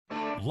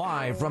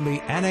Live from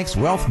the Annex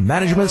Wealth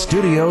Management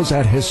Studios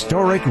at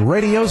historic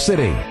Radio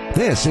City,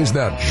 this is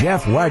the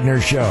Jeff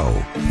Wagner Show.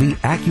 The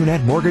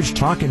AccuNet Mortgage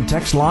Talk and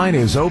Text line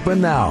is open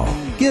now.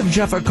 Give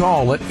Jeff a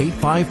call at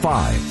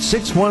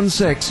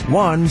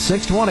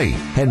 855-616-1620.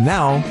 And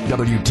now,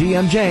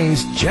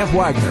 WTMJ's Jeff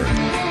Wagner.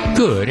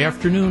 Good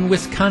afternoon,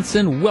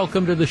 Wisconsin.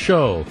 Welcome to the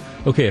show.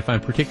 Okay, if I'm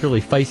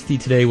particularly feisty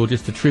today, we'll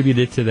just attribute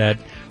it to that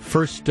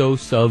first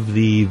dose of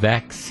the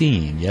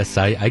vaccine. Yes,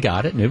 I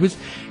got it, and it was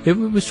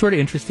sort of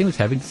interesting. I was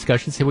having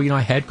discussions, saying, well,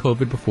 I had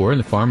COVID before, and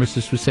the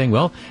pharmacist was saying,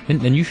 well,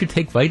 and you should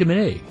take vitamin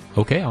A.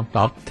 Okay,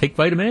 I'll take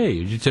vitamin A.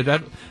 You said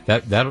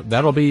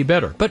that'll be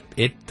better, but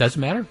it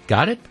doesn't matter.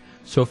 Got it.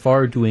 So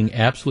far, doing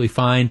absolutely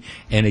fine.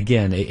 And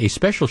again, a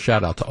special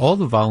shout out to all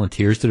the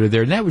volunteers that are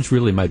there. And that was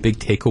really my big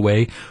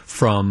takeaway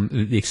from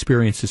the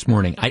experience this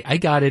morning. I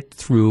got it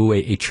through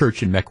a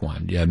church in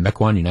Mequon,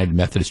 Mequon United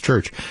Methodist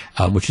Church,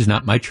 which is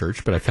not my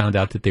church, but I found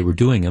out that they were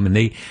doing them. And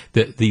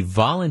the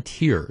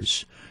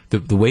volunteers,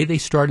 the way they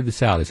started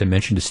this out, as I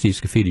mentioned to Steve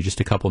Scafidi just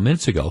a couple of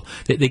minutes ago,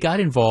 they got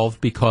involved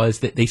because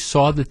they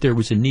saw that there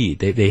was a need.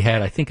 They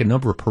had, I think, a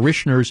number of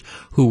parishioners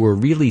who were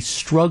really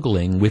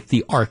struggling with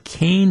the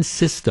arcane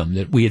system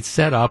that we had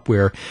set up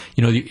where,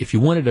 if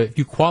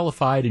you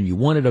qualified and you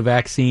wanted a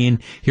vaccine,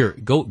 here,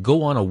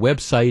 go on a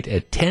website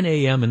at 10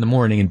 a.m. in the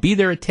morning and be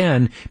there at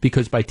 10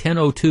 because by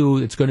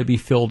 10:02 it's going to be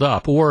filled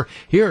up. Or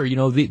here,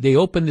 they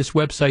open this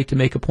website to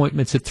make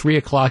appointments at 3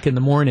 o'clock in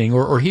the morning.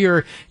 Or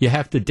here, you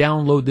have to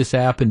download this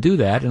app and do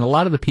that, and a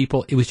lot of the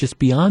people, it was just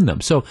beyond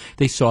them. So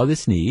they saw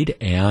this need,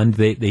 and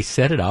they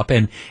set it up,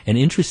 and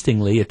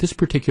interestingly, at this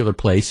particular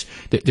place,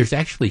 there's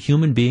actually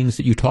human beings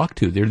that you talk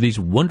to. There are these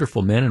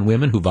wonderful men and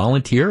women who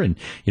volunteer, and,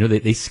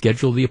 they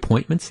schedule the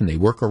appointments, and they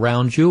work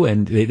around you,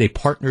 and they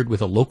partnered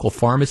with a local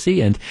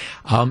pharmacy, and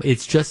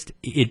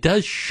it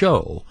does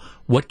show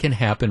what can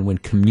happen when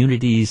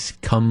communities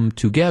come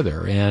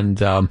together.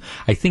 And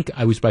I think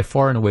I was by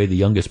far and away the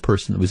youngest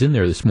person that was in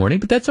there this morning,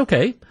 but that's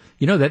okay.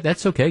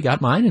 That's okay. Got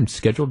mine and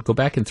scheduled to go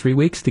back in 3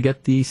 weeks to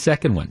get the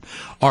second one.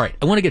 All right,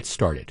 I want to get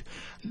started.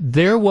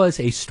 There was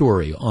a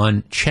story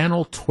on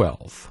Channel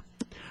 12,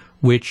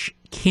 which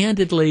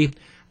candidly,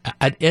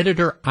 an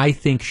editor, I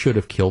think, should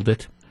have killed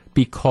it.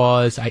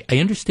 Because I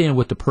understand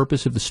what the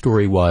purpose of the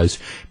story was,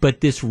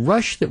 but this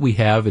rush that we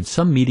have in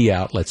some media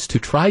outlets to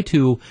try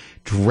to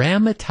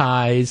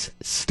dramatize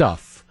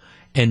stuff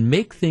and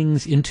make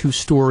things into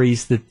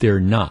stories that they're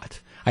not,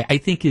 I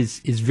think is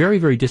very,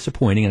 very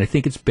disappointing, and I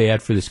think it's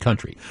bad for this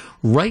country.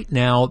 Right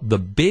now, the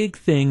big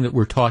thing that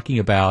we're talking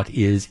about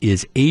is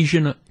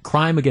Asian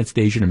crime against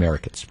Asian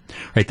Americans.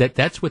 Right?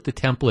 That's what the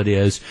template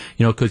is.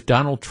 Because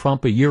Donald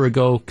Trump a year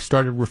ago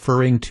started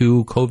referring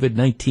to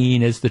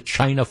COVID-19 as the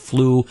China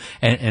flu,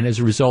 and as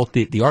a result,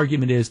 the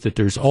argument is that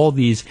there's all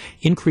these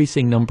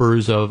increasing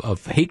numbers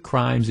of hate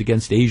crimes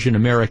against Asian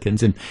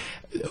Americans, and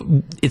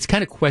it's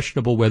kind of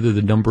questionable whether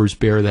the numbers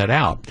bear that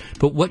out.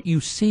 But what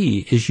you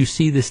see is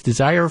this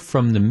desire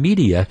from the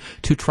media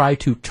to try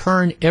to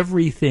turn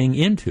everything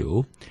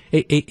into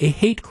a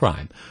hate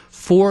crime.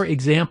 For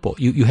example,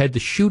 you had the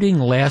shooting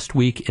last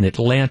week in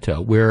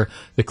Atlanta where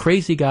the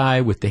crazy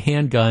guy with the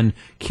handgun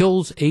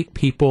kills 8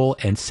 people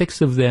and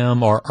 6 of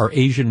them are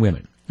Asian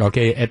women,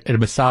 okay, at a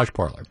massage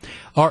parlor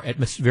or at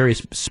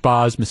various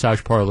spas,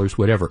 massage parlors,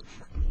 whatever.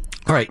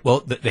 All right. Well,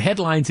 the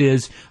headlines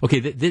is, okay,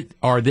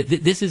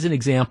 this is an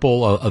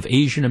example of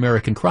Asian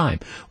American crime.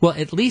 Well,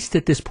 at least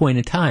at this point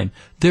in time,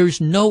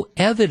 there's no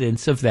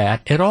evidence of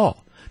that at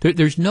all.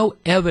 There's no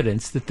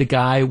evidence that the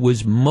guy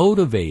was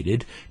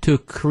motivated to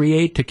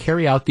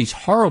carry out these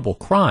horrible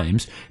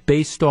crimes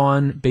based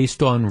on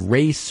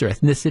race or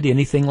ethnicity,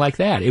 anything like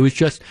that. It was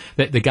just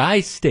that the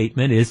guy's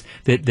statement is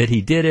that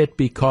he did it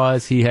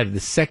because he had the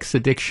sex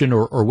addiction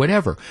or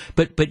whatever.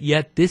 But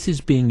yet this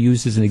is being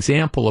used as an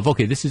example of,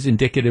 okay, this is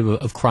indicative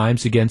of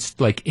crimes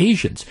against like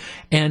Asians.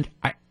 And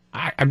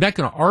I'm not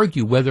going to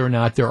argue whether or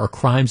not there are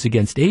crimes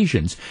against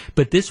Asians,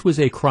 but this was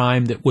a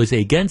crime that was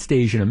against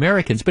Asian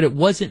Americans, but it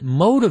wasn't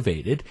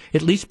motivated,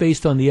 at least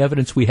based on the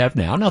evidence we have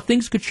now. Now,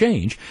 things could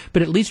change,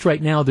 but at least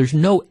right now, there's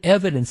no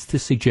evidence to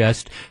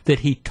suggest that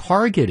he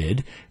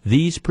targeted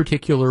these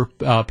particular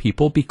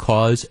people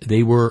because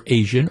they were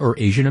Asian or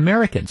Asian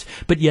Americans.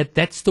 But yet,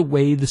 that's the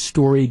way the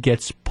story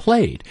gets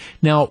played.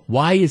 Now,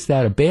 why is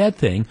that a bad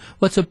thing?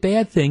 Well, it's a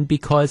bad thing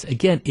because,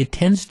 again, it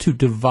tends to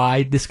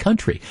divide this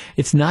country.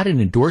 It's not an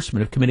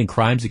endorsement of committing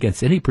crimes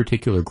against any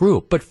particular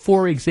group. But,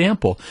 for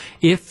example,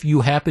 if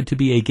you happen to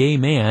be a gay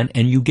man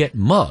and you get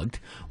mugged,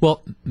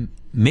 well,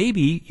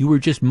 maybe you were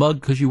just mugged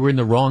because you were in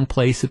the wrong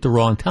place at the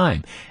wrong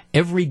time.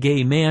 Every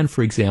gay man,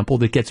 for example,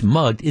 that gets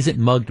mugged isn't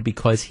mugged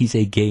because he's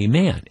a gay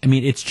man. I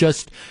mean, it's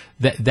just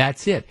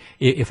that's it.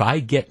 If I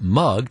get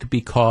mugged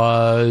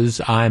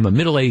because I'm a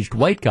middle-aged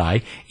white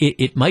guy,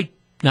 it might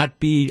not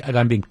be that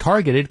I'm being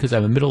targeted because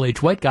I'm a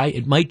middle-aged white guy.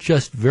 It might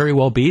just very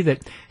well be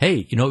that,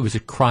 hey, it was a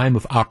crime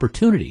of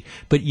opportunity.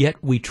 But yet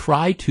we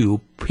try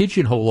to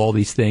pigeonhole all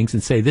these things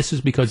and say this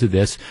is because of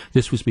this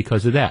was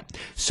because of that.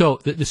 So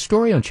the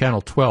story on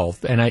Channel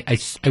 12, and I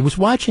was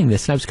watching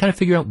this and I was kind of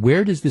figuring out,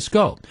 where does this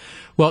go?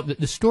 Well,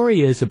 the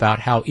story is about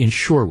how in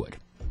Shorewood,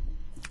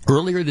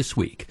 earlier this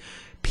week,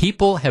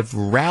 people have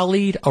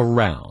rallied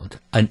around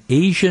an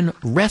Asian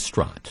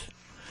restaurant.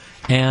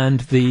 And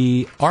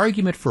the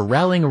argument for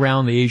rallying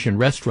around the Asian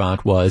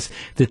restaurant was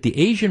that the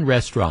Asian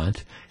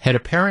restaurant had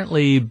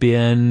apparently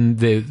been,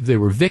 they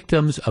were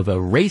victims of a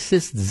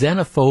racist,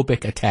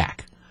 xenophobic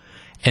attack.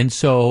 And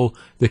so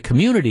the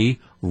community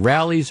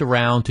rallies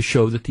around to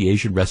show that the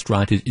Asian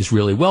restaurant is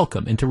really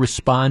welcome and to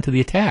respond to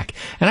the attack.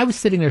 And I was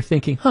sitting there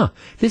thinking,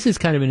 this is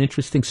kind of an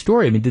interesting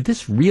story. I mean, did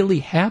this really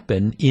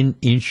happen in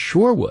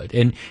Shorewood?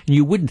 And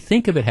you wouldn't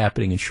think of it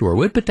happening in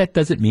Shorewood, but that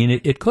doesn't mean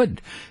it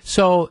couldn't.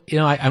 So,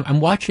 I'm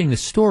watching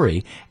this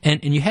story,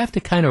 and you have to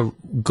kind of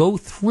go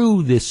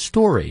through this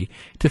story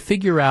to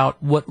figure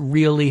out what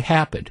really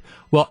happened.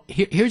 Well,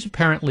 here's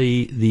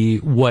apparently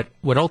what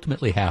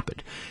ultimately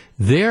happened.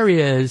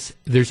 There's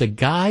a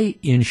guy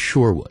in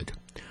Shorewood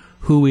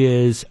who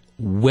is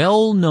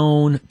well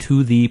known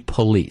to the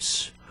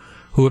police,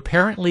 who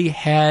apparently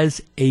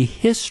has a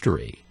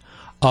history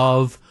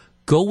of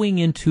going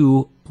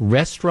into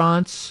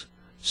restaurants,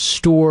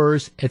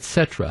 stores,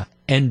 etc.,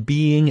 and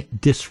being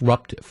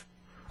disruptive.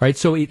 Right,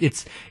 so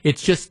it's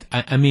just,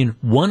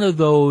 one of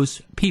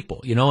those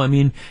people,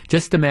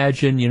 just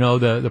imagine,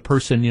 the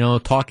person,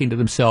 talking to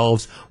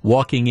themselves,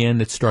 walking in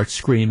that starts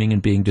screaming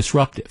and being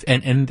disruptive.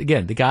 And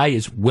again, the guy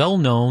is well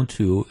known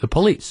to the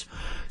police.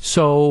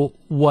 So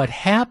what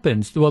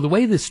happens, well, the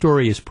way this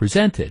story is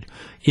presented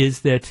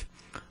is that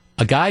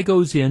a guy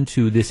goes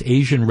into this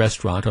Asian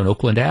restaurant on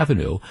Oakland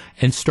Avenue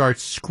and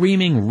starts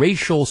screaming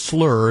racial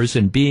slurs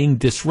and being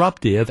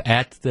disruptive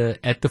at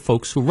the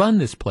folks who run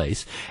this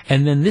place.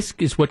 And then this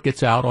is what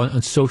gets out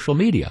on social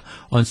media.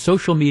 On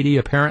social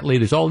media, apparently,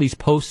 there's all these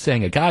posts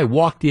saying a guy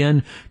walked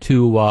in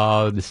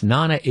to this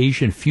Nana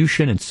Asian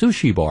fusion and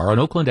sushi bar on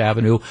Oakland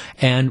Avenue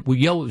and was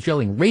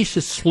yelling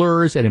racist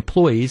slurs at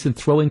employees and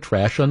throwing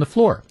trash on the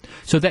floor.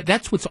 So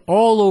that's what's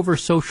all over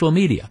social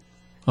media.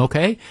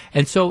 Okay?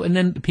 And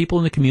then the people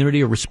in the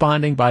community are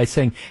responding by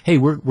saying, hey,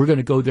 we're going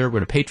to go there, we're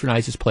going to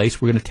patronize this place,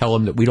 we're going to tell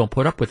them that we don't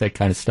put up with that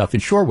kind of stuff in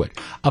Shorewood.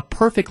 A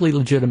perfectly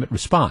legitimate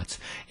response.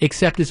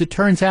 Except, as it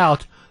turns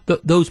out,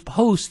 those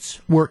posts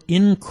were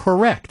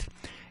incorrect.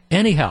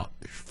 Anyhow,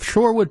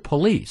 Shorewood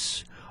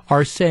police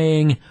are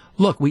saying,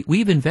 look,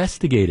 we've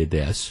investigated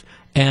this,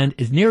 and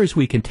as near as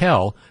we can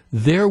tell,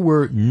 there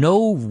were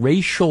no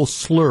racial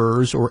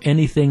slurs or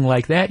anything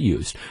like that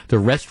used. The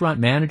restaurant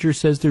manager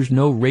says there's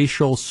no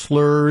racial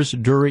slurs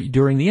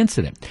during the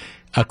incident.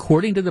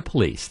 According to the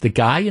police, the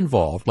guy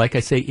involved, like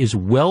I say, is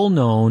well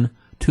known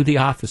to the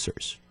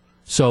officers.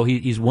 So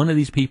he's one of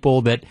these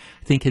people that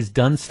I think has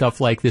done stuff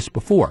like this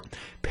before.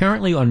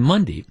 Apparently on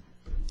Monday,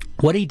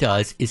 what he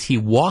does is he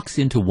walks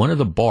into one of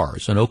the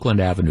bars on Oakland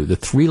Avenue, the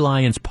Three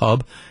Lions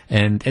Pub,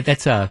 and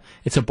it's a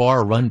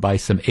bar run by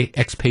some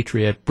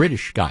expatriate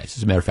British guys,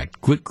 as a matter of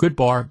fact. Good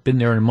bar, been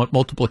there on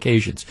multiple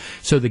occasions.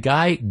 So the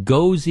guy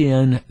goes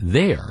in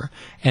there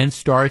and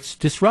starts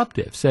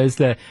disruptive. Says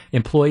the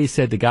employee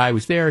said the guy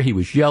was there, he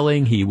was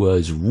yelling, he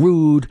was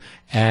rude,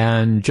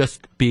 and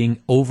just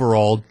being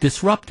overall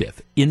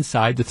disruptive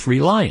inside the Three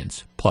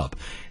Lions Pub.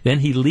 Then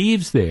he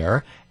leaves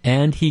there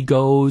and he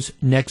goes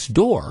next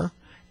door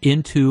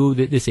into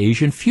this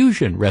Asian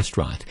fusion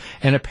restaurant.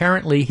 And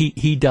apparently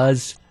he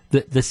does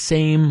the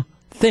same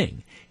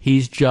thing.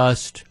 He's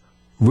just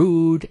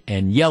rude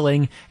and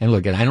yelling. And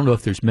look, and I don't know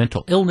if there's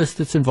mental illness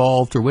that's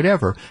involved or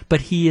whatever,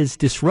 but he is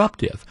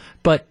disruptive.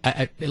 But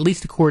at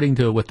least according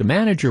to what the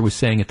manager was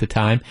saying at the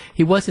time,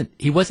 he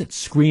wasn't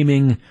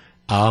screaming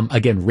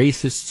again,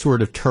 racist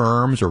sort of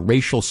terms or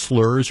racial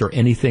slurs or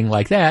anything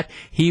like that.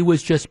 He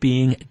was just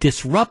being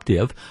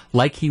disruptive,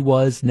 like he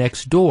was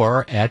next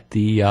door at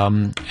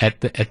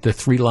the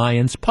Three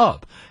Lions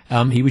Pub.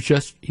 He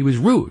was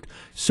rude.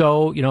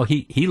 So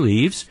he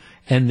leaves.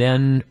 And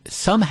then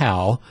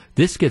somehow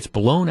this gets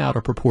blown out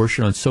of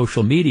proportion on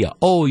social media.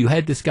 Oh, you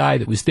had this guy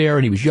that was there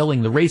and he was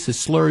yelling the racist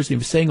slurs and he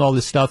was saying all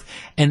this stuff.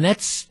 And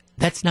that's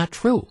not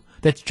true.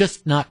 That's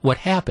just not what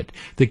happened.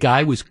 The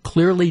guy was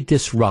clearly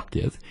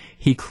disruptive.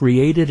 He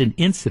created an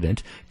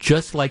incident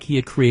just like he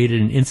had created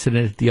an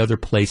incident at the other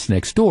place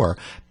next door.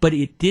 But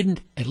it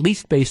didn't, at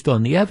least based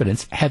on the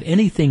evidence, have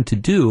anything to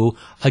do,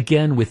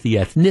 again, with the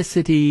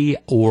ethnicity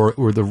or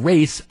the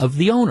race of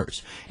the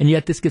owners. And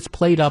yet this gets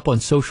played up on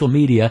social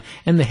media,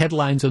 and the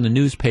headlines on the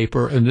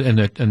newspaper and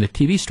the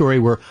TV story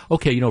were,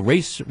 okay,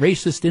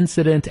 racist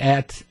incident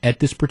at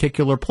this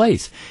particular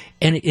place.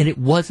 And it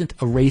wasn't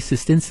a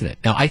racist incident.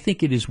 Now, I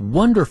think it is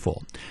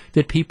wonderful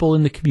that people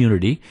in the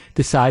community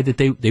decide that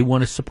they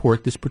want to support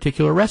this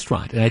particular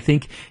restaurant. And I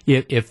think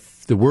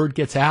if the word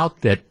gets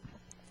out that,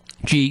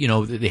 gee,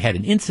 they had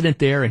an incident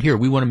there, and here,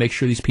 we want to make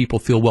sure these people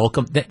feel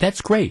welcome,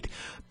 that's great.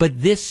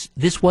 But this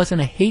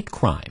wasn't a hate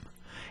crime.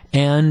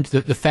 And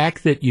the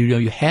fact that,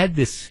 you had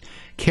this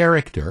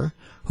character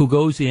who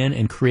goes in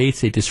and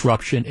creates a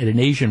disruption at an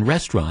Asian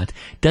restaurant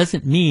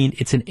doesn't mean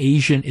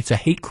it's a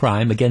hate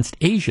crime against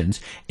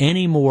Asians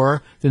any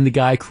more than the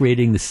guy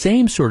creating the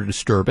same sort of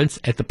disturbance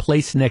at the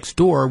place next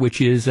door, which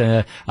is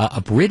a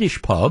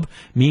British pub,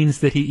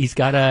 means that he's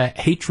got a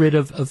hatred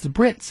of the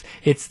Brits.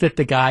 It's that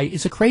the guy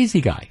is a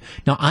crazy guy.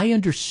 Now, I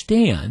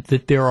understand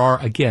that there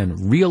are,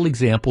 again, real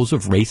examples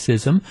of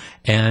racism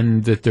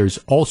and that there's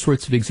all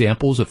sorts of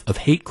examples of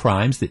hate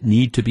crimes that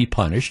need to be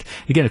punished.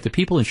 Again, if the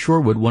people in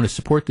Shorewood want to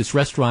support this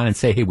restaurant and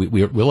say, hey,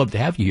 we'd love to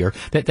have you here,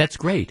 that's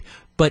great.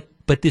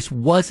 But this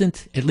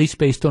wasn't, at least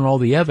based on all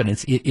the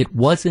evidence, it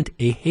wasn't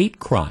a hate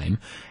crime.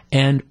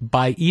 And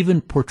by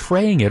even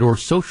portraying it, or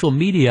social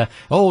media,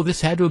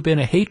 this had to have been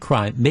a hate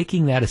crime,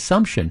 making that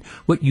assumption,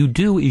 what you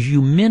do is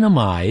you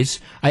minimize,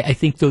 I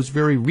think, those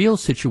very real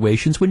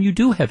situations when you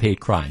do have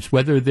hate crimes,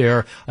 whether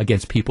they're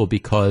against people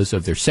because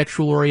of their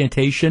sexual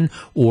orientation,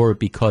 or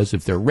because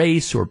of their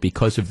race, or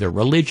because of their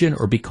religion,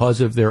 or because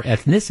of their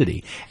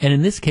ethnicity. And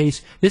in this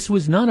case, this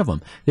was none of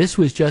them. This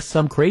was just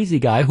some crazy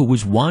guy who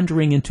was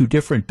wandering into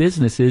different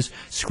businesses,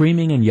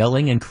 screaming and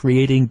yelling and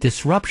creating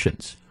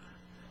disruptions.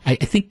 I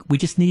think we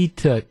just need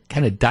to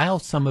kind of dial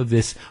some of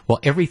this,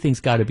 everything's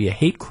got to be a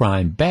hate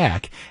crime,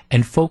 back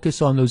and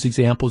focus on those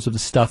examples of the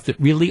stuff that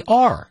really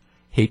are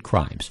hate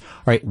crimes.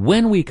 All right,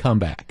 when we come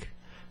back,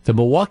 the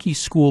Milwaukee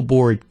School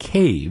Board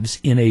caves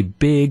in a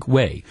big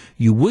way.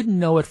 You wouldn't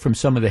know it from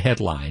some of the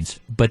headlines,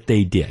 but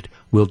they did.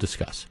 We'll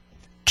discuss.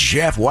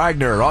 Jeff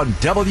Wagner on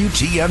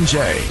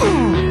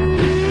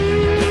WTMJ.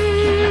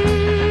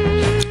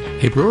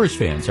 Hey, Brewers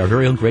fans, our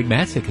very own Greg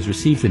Matzik has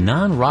received a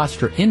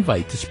non-roster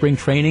invite to spring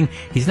training.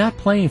 He's not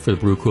playing for the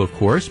Brew Crew, of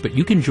course, but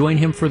you can join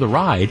him for the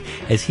ride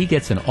as he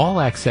gets an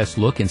all-access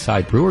look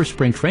inside Brewers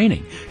spring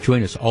training.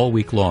 Join us all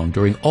week long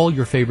during all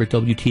your favorite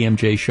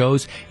WTMJ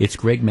shows. It's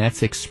Greg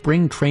Matzik's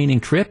spring training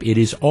trip. It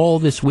is all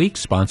this week,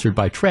 sponsored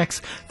by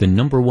Trex, the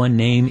 #1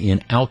 name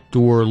in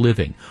outdoor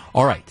living.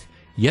 All right,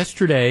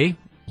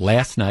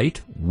 last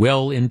night,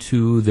 well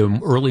into the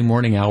early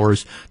morning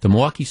hours, the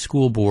Milwaukee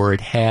School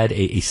Board had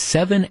a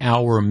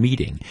 7-hour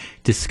meeting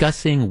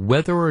discussing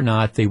whether or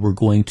not they were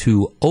going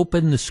to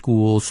open the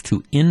schools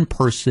to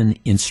in-person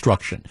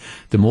instruction.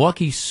 The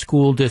Milwaukee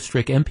School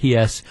District,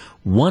 MPS,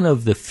 one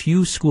of the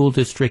few school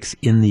districts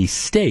in the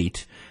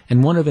state,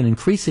 and one of an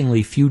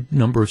increasingly few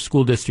number of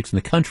school districts in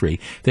the country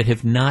that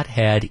have not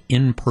had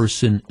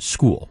in-person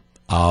school.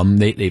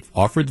 They've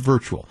offered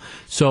virtual.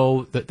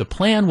 So the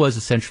plan was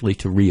essentially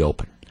to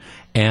reopen.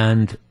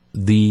 And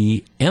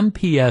the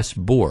MPS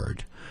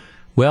board,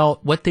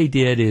 what they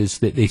did is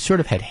that they sort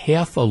of had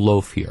half a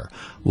loaf here.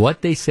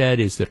 What they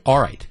said is that,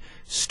 all right,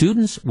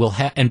 students will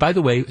have, and by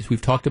the way, as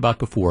we've talked about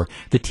before,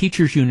 the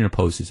teachers union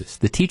opposes this.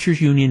 The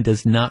teachers union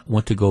does not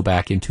want to go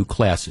back into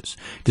classes,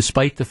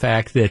 despite the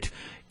fact that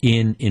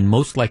in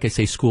most, like I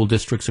say, school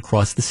districts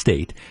across the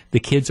state, the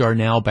kids are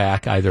now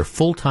back either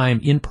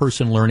full-time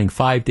in-person learning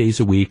 5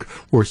 days a week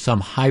or some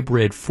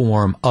hybrid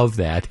form of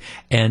that,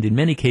 and in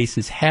many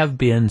cases have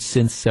been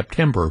since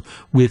September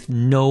with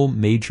no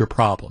major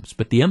problems.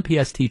 But the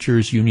MPS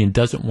Teachers Union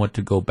doesn't want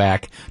to go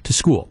back to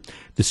school.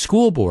 The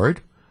school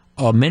board,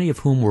 many of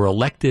whom were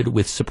elected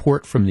with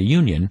support from the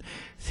union,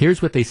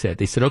 here's what they said.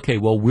 They said, okay,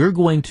 we're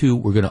going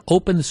to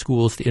open the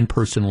schools to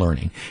in-person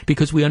learning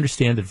because we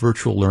understand that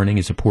virtual learning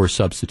is a poor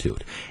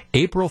substitute.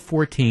 April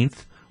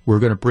 14th, we're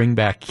going to bring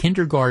back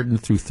kindergarten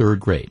through 3rd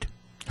grade.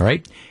 All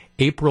right?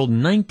 April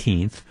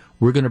 19th,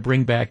 we're going to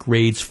bring back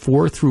grades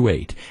 4 through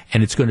 8,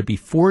 and it's going to be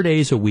 4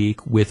 days a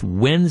week with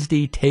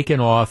Wednesday taken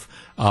off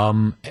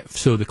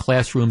so the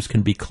classrooms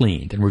can be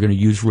cleaned, and we're going to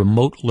use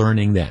remote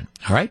learning then.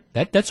 All right?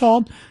 That's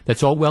all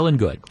well and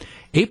good.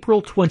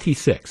 April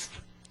 26th,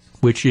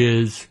 which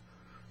is,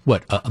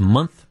 a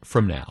month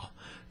from now,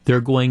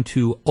 they're going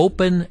to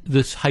open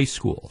the high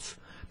schools.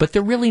 But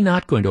they're really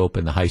not going to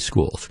open the high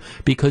schools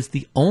because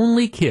the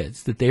only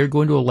kids that they are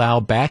going to allow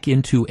back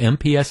into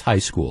MPS high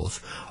schools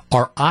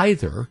are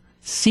either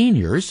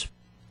seniors,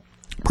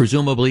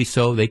 presumably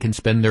so they can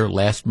spend their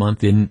last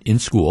month in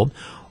school,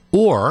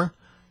 or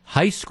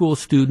high school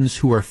students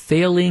who are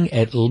failing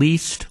at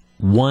least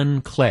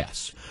one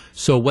class.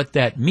 So what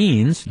that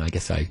means, and I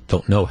guess I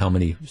don't know how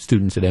many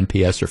students at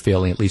MPS are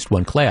failing at least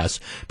one class,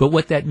 but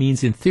what that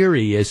means in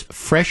theory is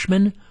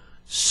freshmen,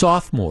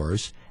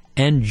 sophomores,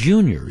 and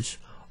juniors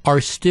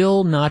are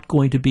still not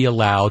going to be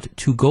allowed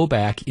to go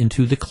back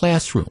into the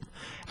classroom.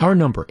 Our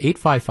number,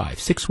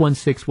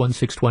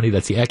 855-616-1620.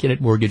 That's the AccuNet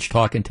Mortgage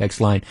Talk and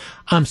Text line.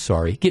 I'm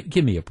sorry.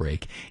 Give me a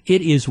break.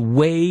 It is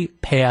way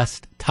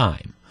past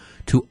time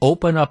to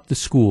open up the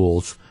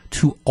schools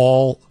to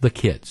all the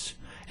kids.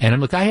 And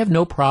look, I have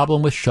no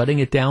problem with shutting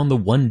it down the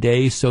one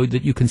day so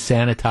that you can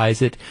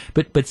sanitize it.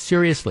 But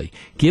seriously,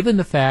 given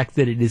the fact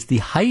that it is the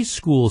high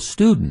school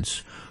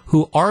students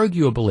who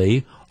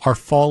arguably are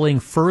falling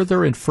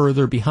further and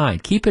further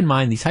behind. Keep in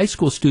mind, these high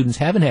school students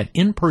haven't had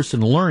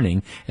in-person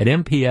learning at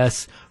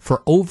MPS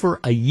for over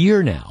a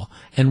year now.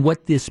 And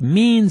what this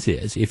means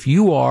is, if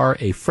you are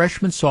a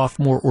freshman,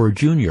 sophomore, or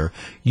junior,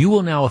 you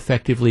will now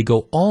effectively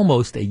go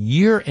almost a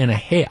year and a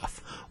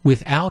half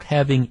without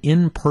having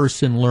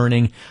in-person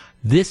learning.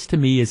 This, to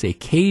me, is a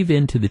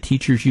cave-in to the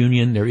teachers'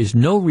 union. There is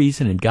no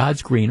reason in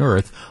God's green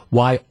earth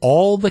why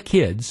all the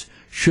kids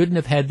shouldn't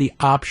have had the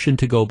option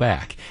to go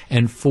back.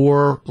 And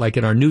for, like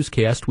in our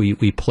newscast,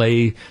 we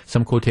play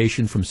some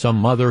quotation from some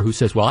mother who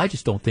says, well, I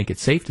just don't think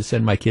it's safe to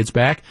send my kids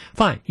back.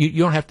 Fine, you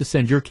don't have to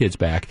send your kids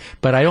back,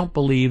 but I don't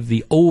believe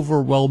the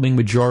overwhelming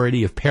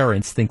majority of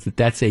parents think that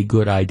that's a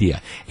good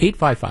idea.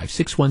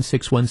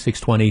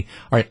 855-616-1620.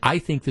 All right, I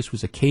think this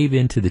was a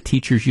cave-in to the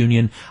teachers'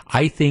 union.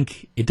 I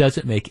think it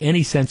doesn't make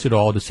any sense at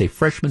all to say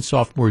freshmen,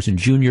 sophomores, and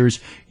juniors,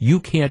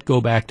 you can't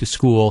go back to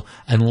school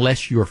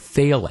unless you're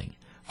failing.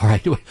 All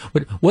right.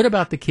 What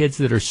about the kids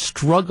that are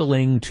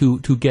struggling to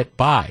get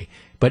by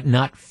but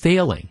not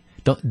failing?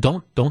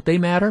 Don't they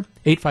matter?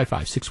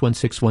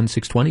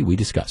 855-616-1620. We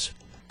discuss.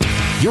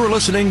 You're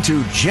listening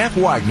to Jeff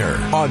Wagner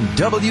on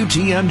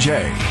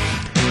WTMJ.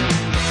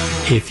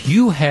 If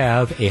you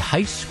have a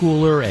high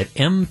schooler at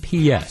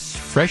MPS,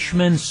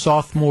 freshman,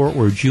 sophomore,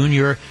 or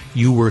junior,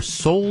 you were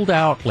sold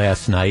out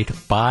last night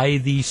by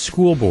the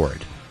school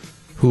board,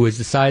 who has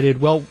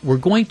decided, well, we're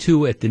going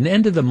to, at the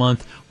end of the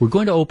month, we're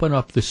going to open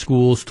up the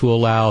schools to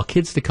allow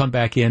kids to come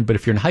back in. But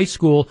if you're in high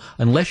school,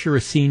 unless you're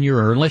a senior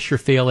or unless you're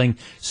failing,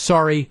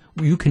 sorry,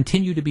 you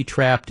continue to be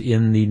trapped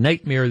in the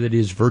nightmare that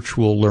is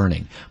virtual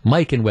learning.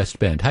 Mike in West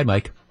Bend. Hi,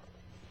 Mike.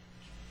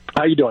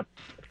 How you doing?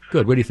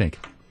 Good. What do you think?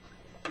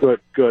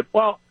 Good.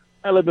 Well,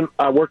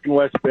 I work in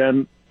West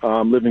Bend,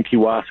 live in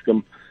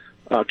Kewaskum.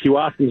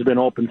 Kewaskum's been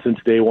open since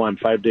day one,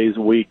 5 days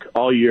a week,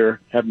 all year,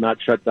 have not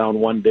shut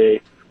down one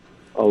day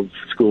of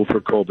school for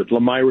COVID.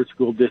 Lemira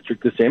School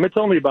District, the same. It's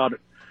only about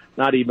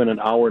not even an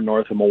hour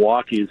north of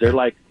Milwaukee. Is there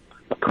like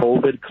a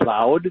COVID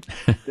cloud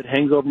that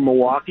hangs over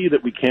Milwaukee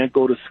that we can't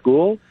go to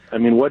school? I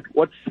mean,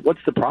 what's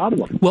the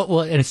problem? Well,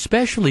 and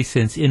especially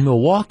since in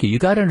Milwaukee, you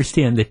got to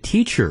understand the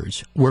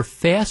teachers were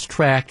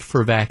fast-tracked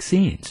for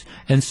vaccines.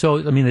 And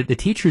so, I mean, the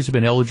teachers have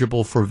been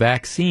eligible for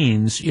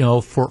vaccines,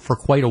 for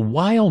quite a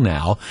while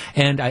now.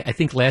 And I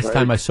think last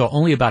time I saw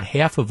only about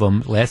half of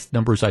them, last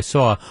numbers I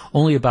saw,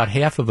 only about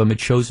half of them had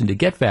chosen to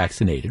get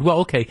vaccinated. Well,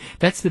 okay,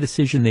 that's the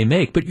decision they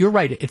make. But you're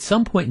right. At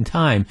some point in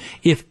time,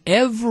 if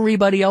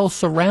everybody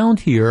else around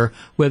here,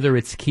 whether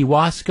it's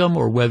Kewaskum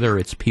or whether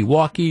it's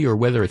Pewaukee or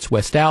whether it's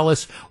West Allis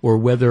or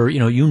whether,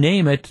 you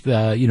name it,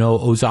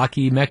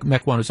 Ozaki,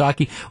 Mequon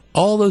Ozaki,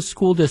 all those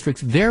school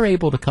districts, they're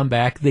able to come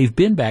back. They've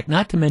been back,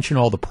 not to mention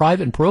all the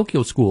private and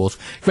parochial schools.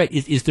 Right.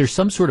 Is there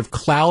some sort of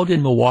cloud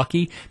in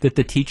Milwaukee that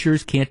the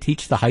teachers can't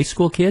teach the high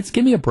school kids?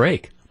 Give me a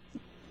break.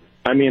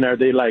 I mean,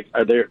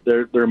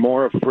 they're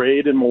more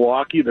afraid in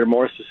Milwaukee? They're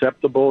more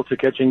susceptible to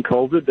catching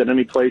COVID than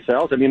any place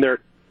else? I mean,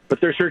 but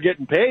they're sure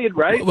getting paid,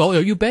 right?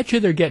 Well, you betcha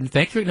they're getting.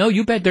 No,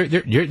 you bet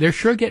they're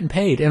sure getting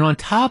paid. And on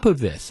top of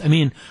this, I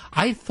mean,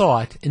 I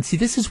thought, and see,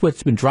 this is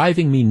what's been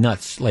driving me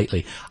nuts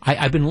lately.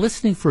 I've been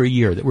listening for a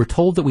year that we're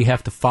told that we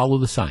have to follow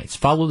the science,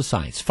 follow the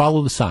science,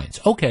 follow the science.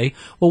 Okay,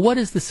 well, what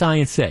does the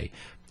science say?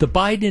 The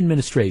Biden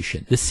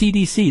administration, the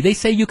CDC, they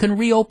say you can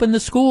reopen the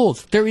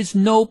schools. There is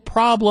no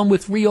problem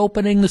with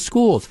reopening the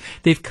schools.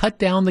 They've cut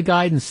down the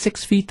guidance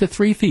 6 feet to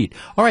 3 feet.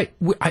 All right,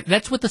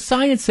 that's what the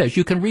science says.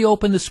 You can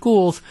reopen the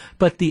schools,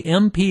 but the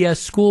MPS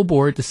school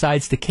board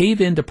decides to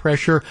cave into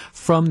pressure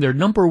from their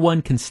number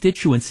one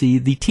constituency,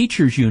 the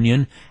teachers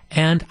union,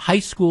 and high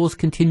schools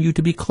continue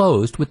to be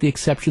closed with the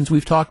exceptions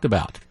we've talked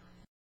about.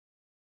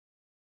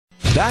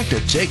 Back to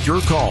take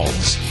your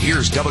calls.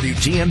 Here's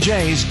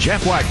WTMJ's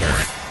Jeff Wagner.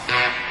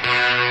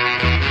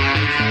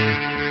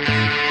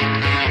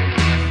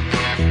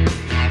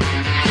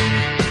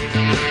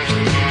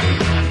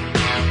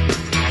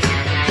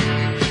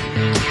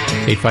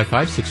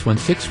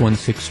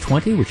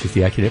 855-616-1620, which is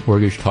the AccuNet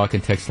Mortgage Talk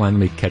and Text line. Let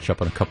me catch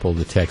up on a couple of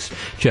the texts.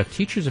 Jeff,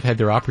 teachers have had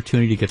their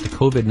opportunity to get the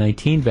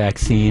COVID-19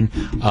 vaccine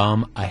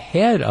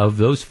ahead of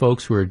those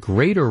folks who are at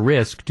greater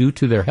risk due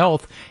to their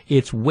health.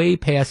 It's way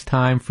past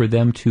time for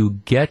them to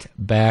get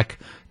back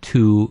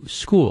to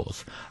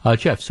schools.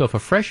 Jeff, so if a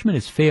freshman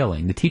is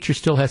failing, the teacher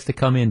still has to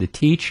come in to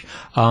teach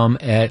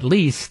at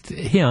least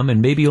him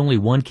and maybe only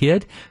one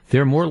kid.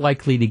 They're more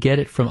likely to get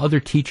it from other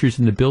teachers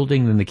in the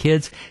building than the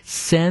kids.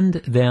 Send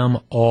them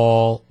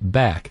all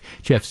back.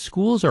 Jeff,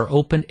 schools are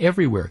open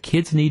everywhere.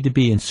 Kids need to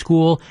be in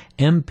school.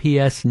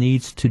 MPS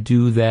needs to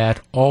do that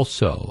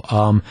also.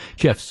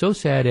 Jeff, so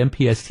sad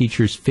MPS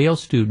teachers fail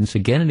students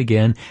again and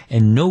again,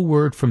 and no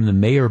word from the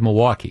mayor of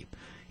Milwaukee.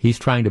 He's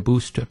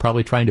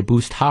probably trying to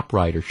boost hop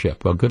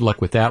ridership. Well, good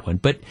luck with that one.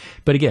 But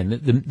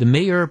again, the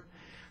mayor,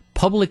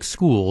 public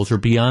schools are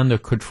beyond the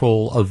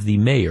control of the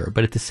mayor.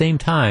 But at the same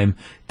time,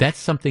 that's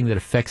something that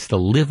affects the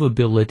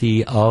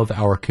livability of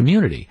our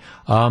community.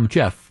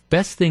 Jeff,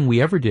 best thing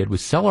we ever did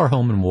was sell our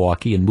home in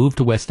Milwaukee and move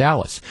to West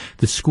Dallas.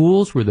 The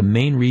schools were the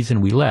main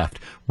reason we left.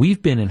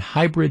 We've been in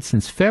hybrid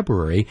since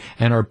February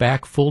and are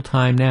back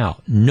full-time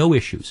now. No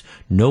issues.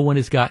 No one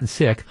has gotten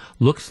sick.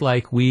 Looks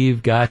like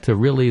we've got to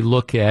really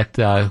look at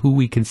who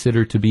we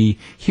consider to be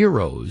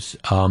heroes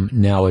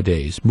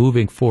nowadays,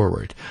 moving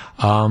forward.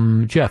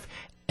 Jeff,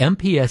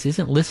 MPS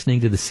isn't listening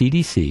to the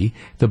CDC,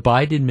 the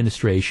Biden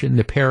administration,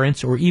 the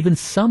parents, or even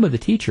some of the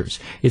teachers.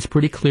 It's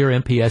pretty clear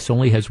MPS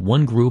only has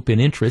one group in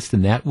interest,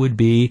 and that would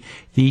be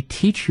the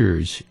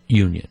teachers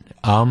union.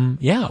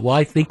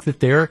 I think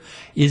that there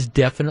is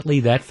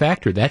definitely that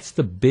factor. That's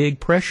the big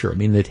pressure. I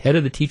mean, the head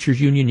of the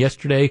teachers union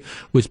yesterday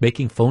was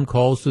making phone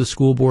calls to the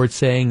school board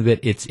saying that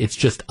it's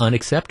just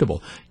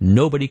unacceptable.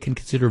 Nobody can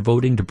consider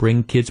voting to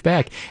bring kids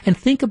back. And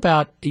think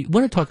about, you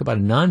want to talk about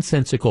a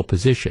nonsensical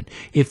position.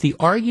 If the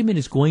argument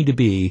is going to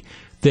be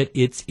that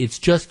it's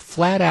just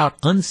flat out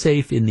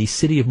unsafe in the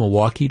city of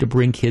Milwaukee to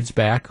bring kids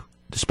back,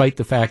 despite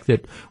the fact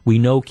that we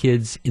know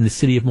kids in the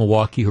city of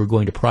Milwaukee who are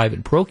going to private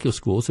and parochial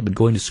schools have been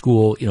going to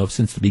school,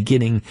 since the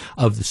beginning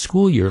of the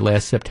school year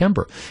last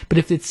September. But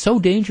if it's so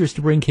dangerous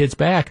to bring kids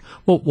back,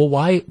 well,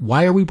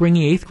 why are we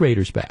bringing eighth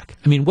graders back?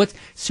 I mean, what's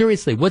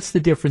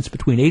the difference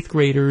between eighth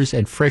graders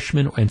and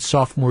freshmen and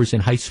sophomores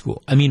in high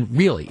school? I mean,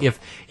 really,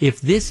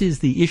 if this is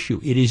the issue,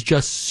 it is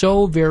just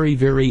so very,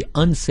 very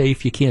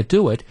unsafe, you can't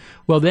do it.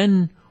 Well,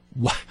 then,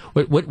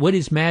 what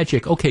is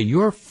magic? Okay,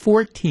 you're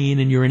 14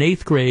 and you're in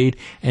eighth grade,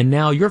 and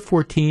now you're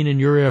 14 and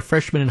you're a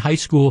freshman in high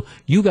school.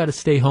 You got to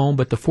stay home,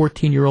 but the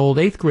 14-year-old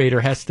eighth grader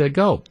has to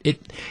go.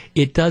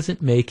 It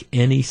doesn't make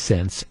any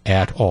sense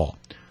at all.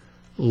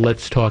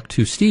 Let's talk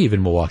to Steve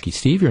in Milwaukee.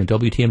 Steve, you're in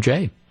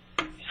WTMJ.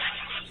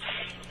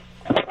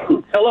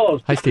 Hello.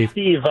 Hi, Steve.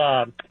 Steve,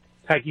 hi,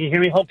 can you hear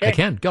me? Okay. I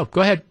can. Go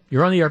ahead.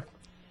 You're on the air.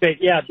 Okay.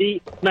 Yeah.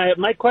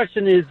 My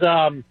question is.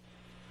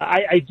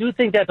 I do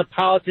think that the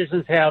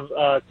politicians have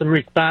some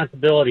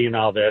responsibility in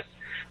all this.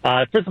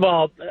 First of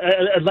all,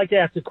 I'd like to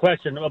ask a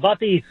question about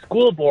the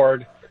school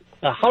board.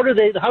 How did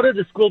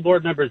the school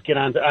board members get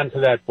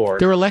onto that board?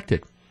 They're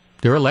elected.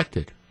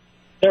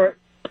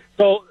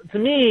 So to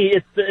me,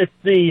 it's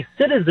the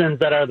citizens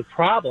that are the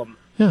problem.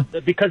 Yeah.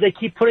 Because they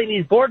keep putting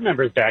these board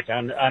members back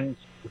on.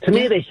 To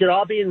me, they should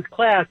all be in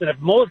class. And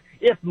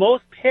if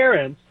most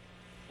parents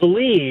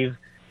believe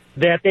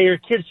that their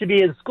kids should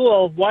be in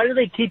school, why do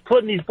they keep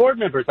putting these board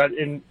members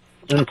in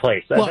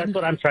place? That's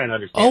what I'm trying to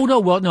understand.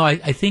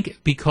 I think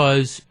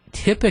because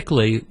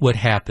typically what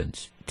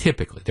happens,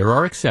 there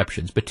are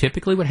exceptions, but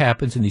typically what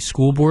happens in these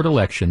school board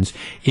elections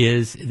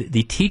is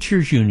the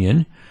teachers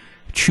union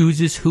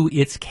chooses who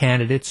its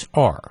candidates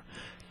are.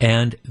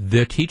 And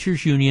the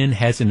teachers union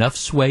has enough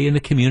sway in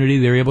the community.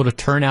 They're able to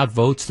turn out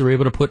votes. They're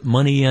able to put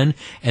money in,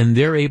 and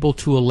they're able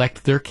to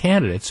elect their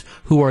candidates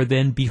who are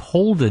then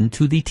beholden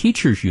to the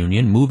teachers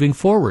union moving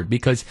forward,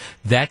 because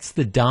that's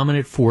the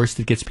dominant force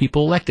that gets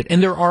people elected.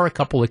 And there are a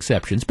couple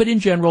exceptions, but in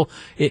general,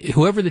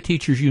 whoever the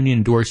teachers union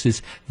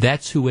endorses,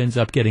 that's who ends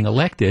up getting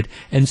elected.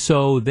 And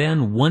so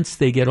then once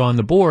they get on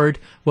the board,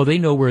 well, they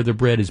know where the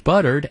bread is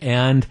buttered,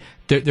 and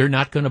they're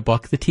not going to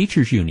buck the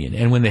teachers union.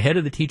 And when the head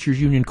of the teachers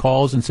union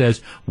calls and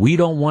says, we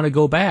don't want to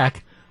go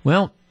back,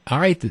 well, all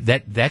right,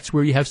 that's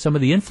where you have some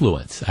of the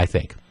influence, I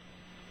think.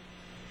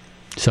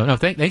 So, no,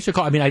 thanks for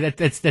calling. I mean,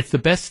 that's the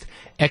best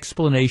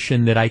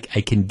explanation that I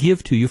can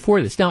give to you for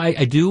this. Now,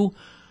 I do,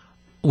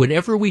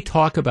 whenever we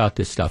talk about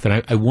this stuff,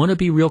 and I want to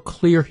be real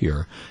clear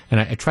here, and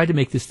I tried to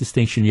make this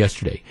distinction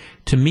yesterday.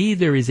 To me,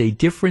 there is a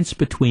difference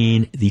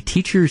between the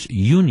teachers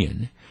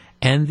union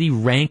and the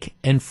rank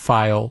and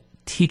file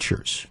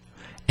teachers.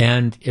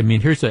 And, I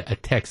mean, here's a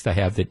text I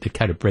have that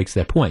kind of breaks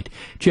that point.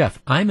 Jeff,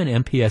 I'm an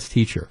MPS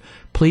teacher.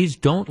 Please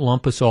don't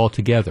lump us all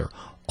together.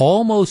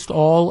 Almost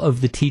all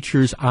of the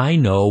teachers I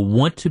know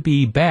want to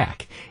be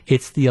back.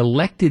 It's the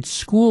elected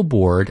school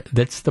board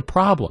that's the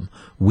problem.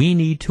 We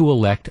need to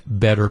elect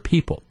better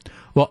people.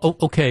 Well,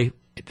 okay,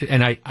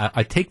 and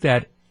I take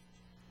that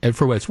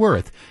for what it's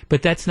worth,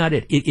 but that's not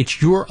it.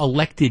 It's your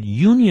elected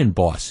union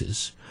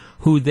bosses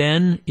who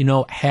then,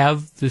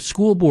 have the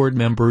school board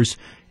members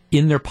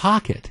in their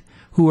pocket,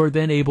 who are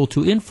then able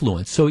to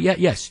influence. So,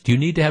 yes, do you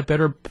need to have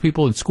better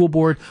people in school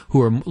board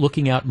who are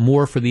looking out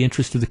more for the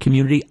interest of the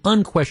community?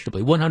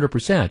 Unquestionably,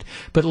 100%.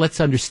 But let's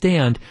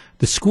understand,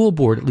 the school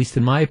board, at least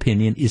in my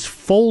opinion, is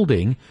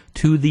folding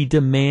to the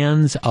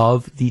demands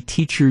of the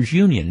teachers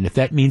union. And if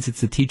that means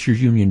it's the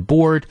teachers union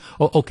board,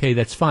 okay,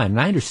 that's fine. And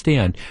I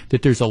understand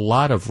that there's a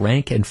lot of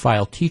rank and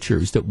file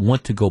teachers that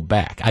want to go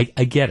back. I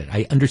get it.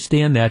 I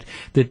understand that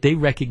they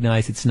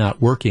recognize it's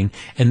not working,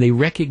 and they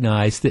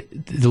recognize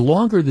that the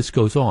longer this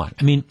goes on,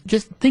 I mean,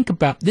 just think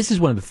about, this is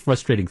one of the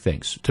frustrating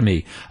things to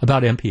me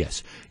about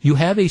MPS. You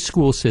have a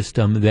school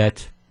system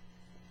that,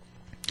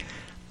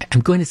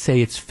 I'm going to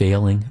say it's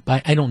failing.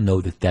 I don't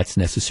know that that's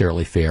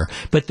necessarily fair.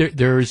 But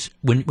there's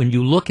when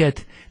you look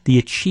at the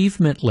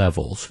achievement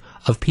levels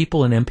of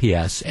people in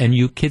MPS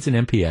and kids in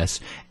MPS,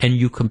 and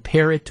you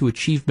compare it to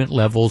achievement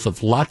levels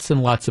of lots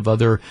and lots of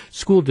other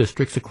school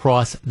districts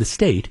across the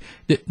state,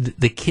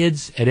 the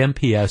kids at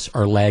MPS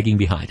are lagging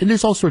behind. And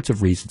there's all sorts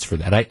of reasons for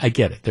that. I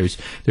get it.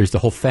 There's the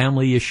whole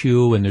family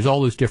issue, and there's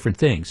all those different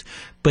things.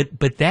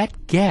 But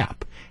that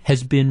gap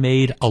has been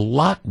made a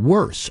lot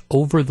worse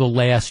over the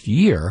last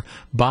year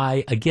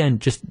by, again,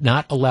 just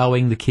not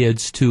allowing the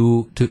kids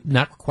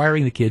not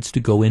requiring the kids to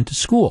go into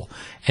school.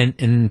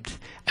 And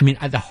I mean,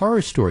 the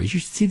horror stories, you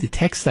should see the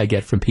texts I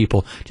get from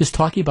people just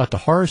talking about the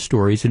horror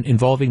stories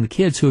involving the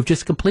kids who have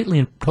just completely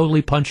and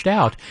totally punched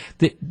out.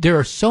 There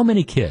are so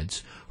many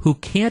kids who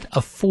can't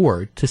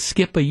afford to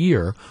skip a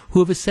year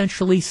who have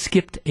essentially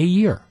skipped a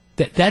year.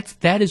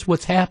 That is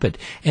what's happened.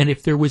 And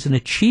if there was an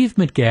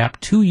achievement gap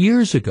 2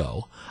 years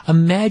ago,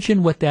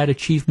 imagine what that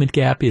achievement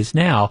gap is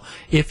now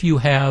if you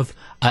have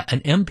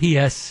an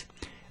MPS,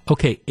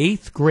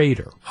 eighth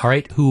grader, all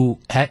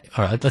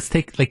right, let's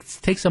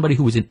take somebody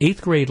who was in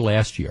eighth grade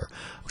last year.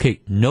 Okay,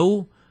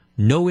 no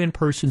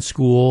in-person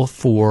school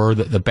for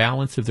the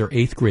balance of their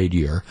eighth grade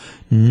year,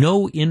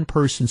 no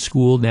in-person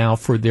school now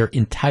for their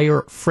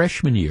entire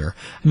freshman year.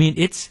 I mean,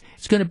 it's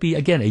going to be,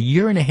 again, a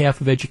year and a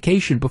half of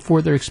education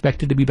before they're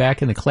expected to be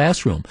back in the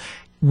classroom.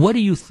 What do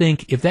you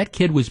think, if that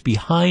kid was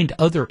behind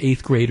other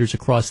eighth graders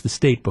across the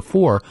state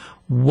before,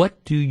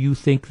 what do you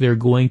think they're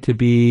going to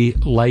be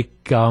like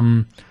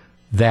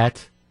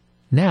that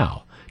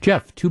now?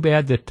 Jeff, too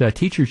bad that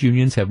teachers'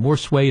 unions have more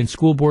sway in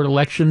school board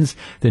elections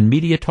than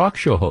media talk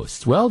show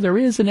hosts. Well, there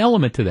is an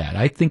element to that.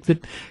 I think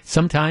that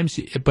sometimes,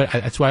 but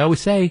that's why I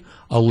always say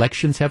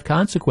elections have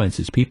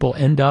consequences. People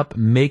end up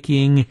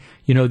making,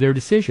 their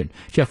decision.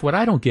 Jeff, what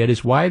I don't get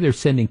is why they're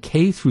sending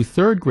K through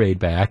third grade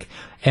back,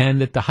 and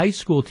that the high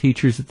school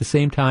teachers at the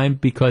same time,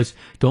 because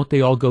don't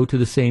they all go to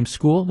the same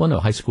school? Well, no,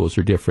 high schools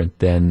are different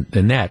than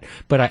that.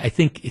 But I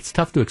think it's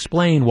tough to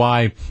explain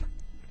why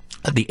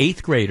the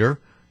eighth grader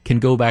can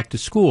go back to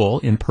school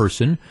in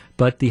person,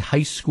 but the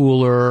high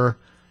schooler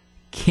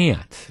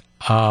can't.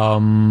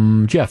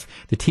 Jeff,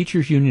 the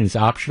teachers union is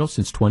optional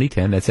since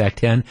 2010. That's Act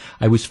 10.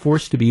 I was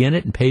forced to be in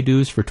it and pay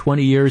dues for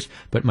 20 years,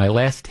 but my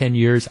last 10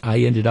 years, I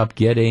ended up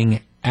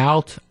getting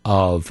out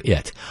of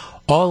it.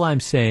 All I'm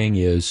saying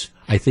is,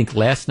 I think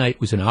last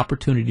night was an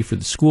opportunity for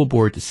the school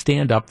board to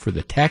stand up for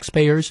the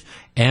taxpayers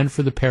and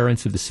for the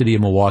parents of the city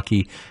of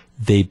Milwaukee.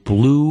 They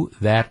blew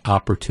that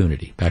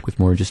opportunity. Back with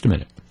more in just a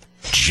minute.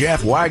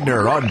 Jeff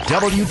Wagner on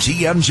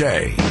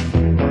WTMJ.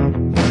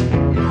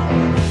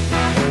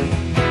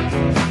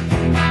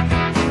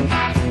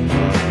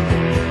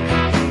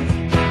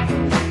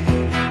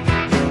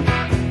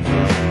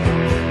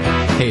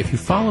 Hey, if you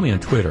follow me on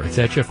Twitter, it's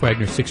at Jeff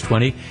Wagner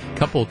 620. A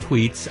couple of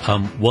tweets.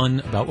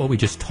 One about what we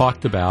just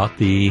talked about.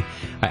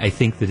 I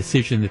think the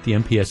decision that the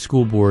MPS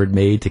school board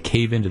made to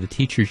cave into the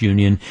teachers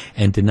union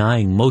and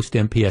denying most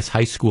MPS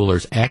high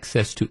schoolers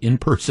access to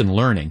in-person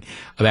learning.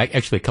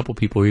 Actually, a couple of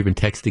people were even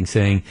texting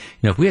saying,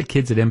 if we had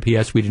kids at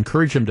MPS, we'd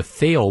encourage them to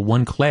fail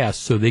one class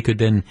so they could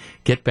then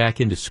get back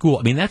into school.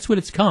 I mean, that's what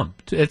it's come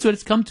to. That's what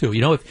it's come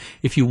to.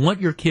 If you want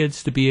your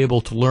kids to be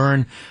able to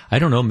learn, I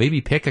don't know,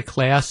 maybe pick a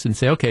class and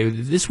say, okay,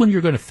 this one you're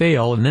going to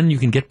fail, and then you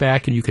can get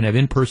back and you can have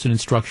in-person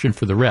instruction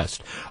for the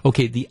rest.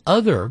 Okay, the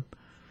other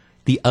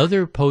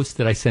post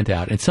that I sent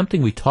out, and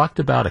something we talked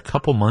about a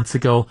couple months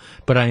ago,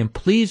 but I am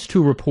pleased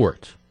to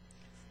report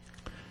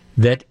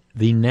that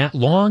the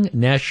long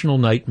national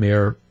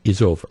nightmare is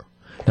over.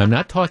 Now, I'm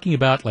not talking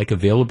about like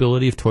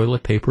availability of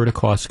toilet paper at a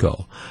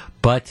Costco,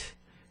 but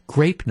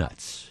grape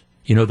nuts.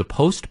 The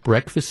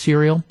post-breakfast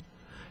cereal,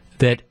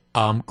 that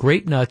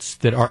grape nuts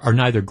that are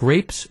neither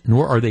grapes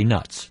nor are they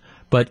nuts,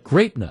 but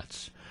grape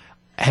nuts.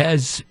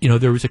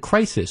 There was a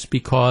crisis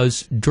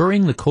because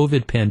during the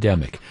COVID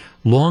pandemic,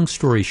 long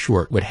story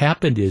short, what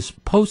happened is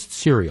Post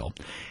Cereal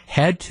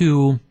had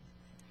to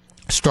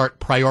start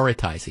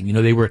prioritizing.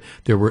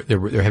 They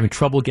were having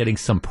trouble getting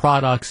some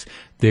products.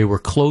 They were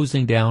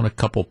closing down a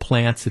couple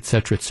plants, et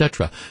cetera, et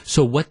cetera.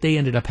 So what they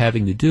ended up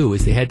having to do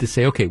is they had to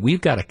say, okay,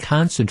 we've got to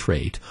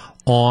concentrate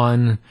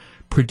on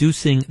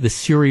producing the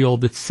cereal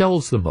that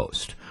sells the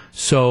most.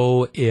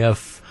 So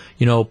if,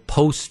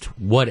 Post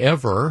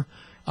whatever,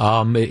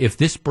 if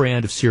this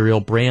brand of cereal,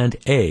 brand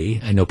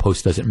A, I know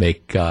Post doesn't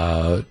make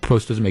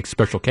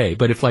Special K,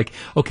 but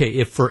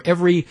if for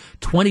every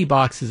 20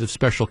 boxes of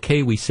Special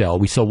K we sell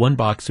one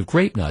box of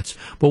grape nuts,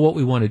 but what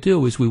we want to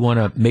do is we want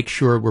to make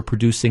sure we're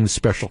producing the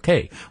Special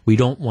K. We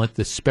don't want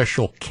the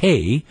Special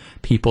K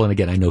people, and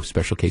again, I know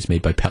Special K is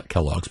made by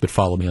Kellogg's, but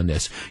follow me on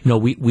this.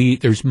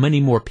 There's many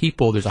more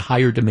people, there's a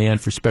higher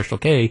demand for Special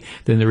K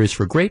than there is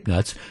for grape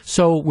nuts,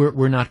 so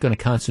we're not going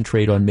to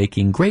concentrate on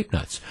making grape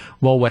nuts.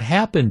 Well, what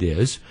happened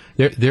is,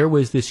 there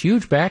was this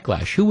huge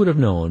backlash. Who would have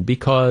known?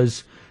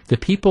 Because the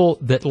people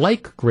that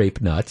like grape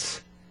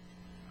nuts,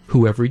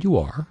 whoever you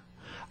are,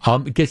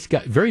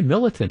 got very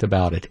militant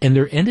about it, and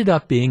there ended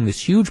up being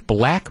this huge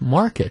black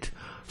market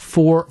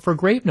for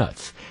grape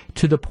nuts.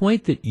 to the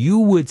point that you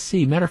would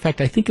see. Matter of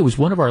fact, I think it was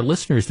one of our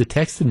listeners that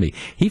texted me.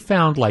 He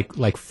found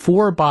like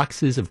 4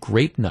 boxes of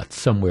grape nuts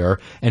somewhere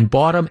and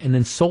bought them and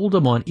then sold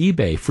them on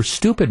eBay for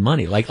stupid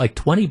money, like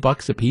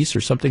 $20 a piece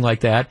or something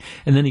like that.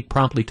 And then he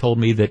promptly told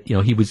me that, you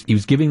know, he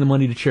was giving the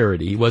money to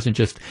charity. He wasn't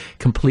just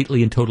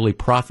completely and totally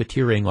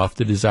profiteering off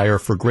the desire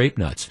for grape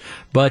nuts.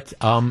 But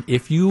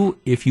if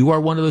you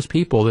are one of those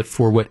people that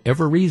for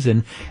whatever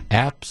reason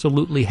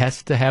absolutely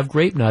has to have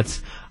grape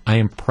nuts, I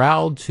am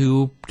proud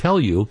to tell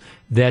you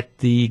that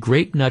the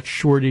grape nut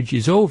shortage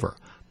is over.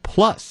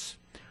 Plus,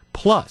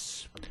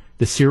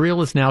 the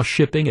cereal is now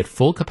shipping at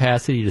full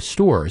capacity to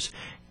stores.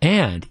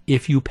 And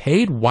if you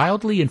paid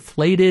wildly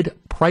inflated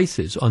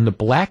prices on the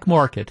black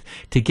market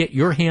to get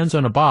your hands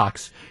on a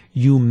box,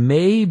 you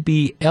may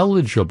be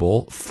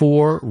eligible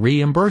for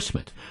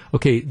reimbursement.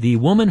 Okay, the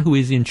woman who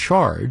is in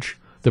charge,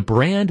 the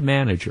brand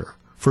manager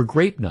for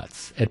grape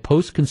nuts at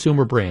Post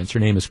Consumer Brands, her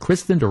name is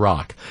Kristen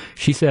DeRock.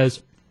 She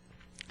says,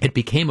 it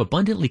became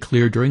abundantly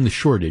clear during the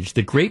shortage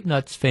that grape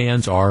nuts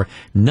fans are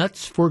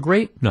nuts for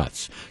grape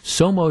nuts.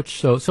 So much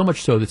so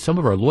that some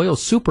of our loyal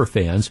super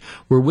fans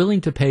were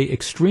willing to pay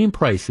extreme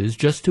prices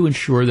just to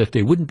ensure that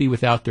they wouldn't be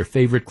without their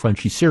favorite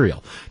crunchy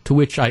cereal. To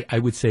which I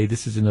would say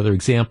this is another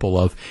example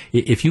of,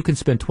 if you can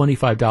spend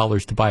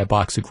 $25 to buy a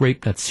box of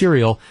grape nut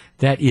cereal,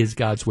 that is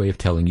God's way of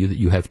telling you that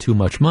you have too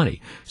much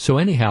money. So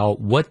anyhow,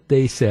 what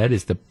they said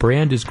is the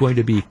brand is going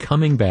to be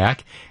coming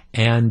back.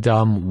 And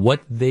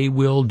what they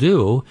will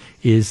do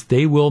is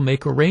they will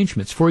make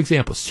arrangements. For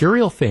example,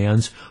 cereal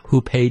fans who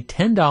paid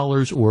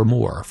 $10 or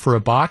more for a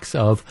box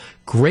of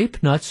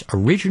Grape Nuts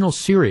original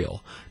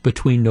cereal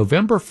between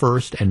November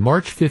 1st and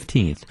March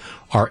 15th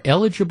are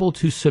eligible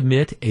to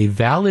submit a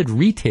valid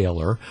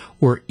retailer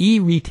or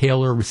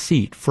e-retailer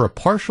receipt for a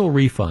partial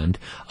refund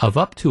of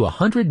up to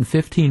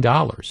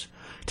 $115.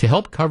 To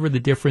help cover the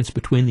difference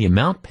between the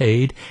amount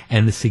paid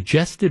and the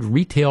suggested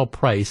retail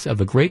price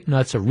of a Grape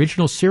Nuts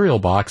original cereal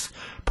box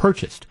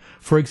purchased.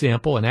 For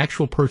example, an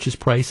actual purchase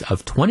price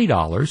of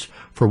 $20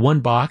 for one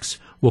box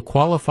will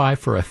qualify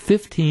for a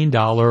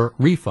 $15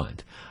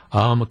 refund.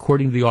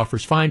 According to the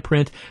offer's fine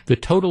print, the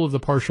total of the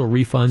partial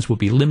refunds will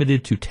be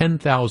limited to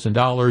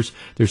 $10,000.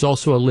 There's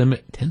also a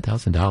limit,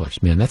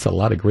 $10,000, man, that's a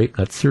lot of Grape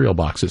Nuts cereal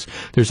boxes.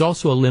 There's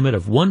also a limit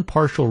of one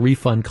partial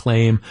refund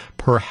claim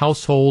per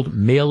household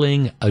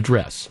mailing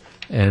address.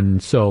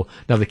 And so,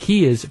 now the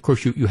key is, of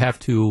course, you have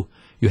to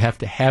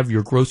have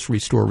your grocery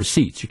store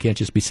receipts. You can't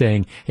just be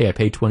saying, hey, I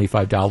paid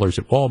 $25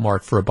 at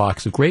Walmart for a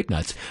box of grape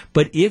nuts.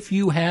 But if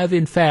you have,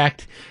 in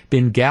fact,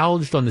 been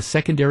gouged on the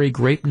secondary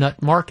grape nut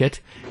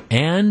market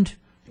and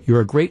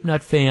you're a grape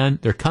nut fan,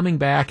 they're coming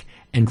back,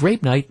 and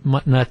grape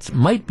nuts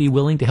might be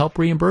willing to help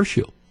reimburse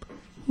you.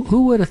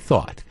 Who would have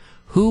thought?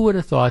 Who would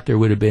have thought there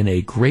would have been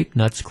a grape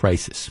nuts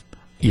crisis?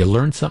 You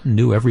learn something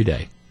new every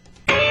day.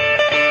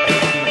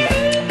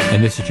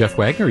 And this is Jeff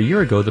Wagner. A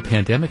year ago, the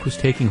pandemic was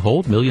taking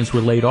hold. Millions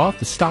were laid off.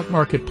 The stock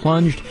market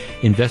plunged.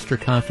 Investor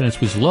confidence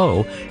was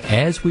low.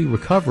 As we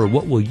recover,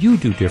 what will you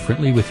do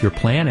differently with your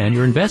plan and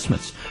your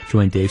investments?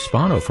 Join Dave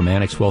Spano from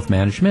Annex Wealth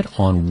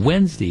Management on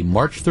Wednesday,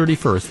 March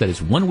 31st. That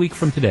is 1 week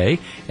from today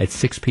at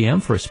 6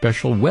 p.m. for a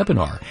special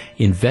webinar,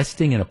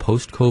 Investing in a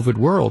Post-COVID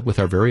World, with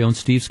our very own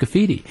Steve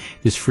Scafidi.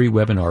 This free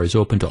webinar is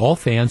open to all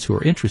fans who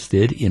are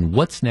interested in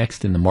what's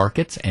next in the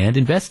markets and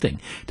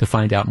investing. To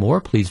find out more,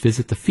 please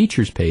visit the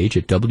features page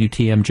at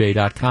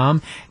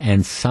WTMJ.com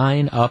and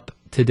sign up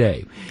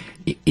today.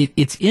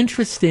 It's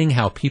interesting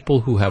how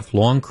people who have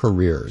long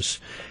careers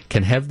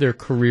can have their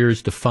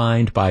careers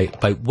defined by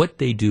what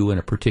they do in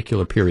a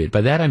particular period.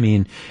 By that I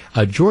mean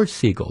George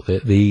Segal,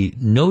 the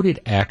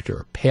noted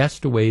actor,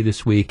 passed away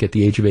this week at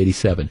the age of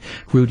 87.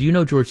 Rue, do you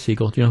know George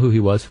Segal? Do you know who he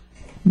was?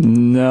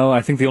 No,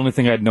 I think the only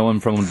thing I'd know him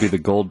from would be the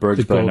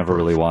Goldbergs, but I never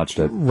really watched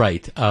it.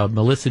 Right.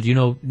 Melissa, do you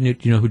know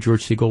who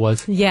George Segal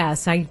was?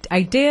 Yes, I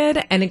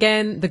did. And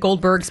again, the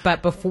Goldbergs,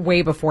 but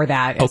way before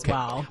that as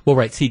well. Well,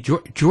 right. See,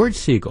 George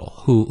Segal,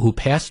 who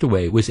passed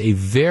away, was a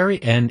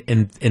very, and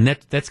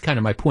that's kind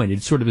of my point.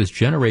 It's sort of this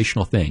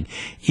generational thing.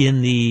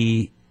 In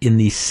the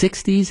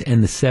 60s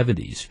and the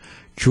 70s,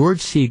 George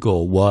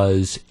Segal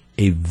was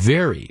a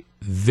very,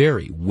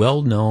 very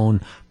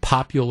well-known,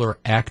 popular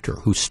actor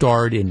who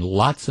starred in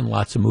lots and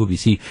lots of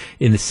movies.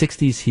 In the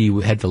 60s,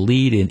 he had the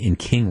lead in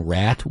King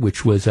Rat,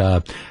 which was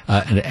an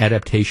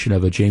adaptation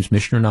of a James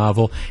Michener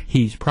novel.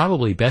 He's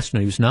probably best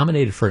known. He was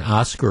nominated for an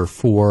Oscar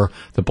for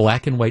the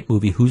black and white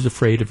movie Who's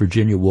Afraid of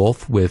Virginia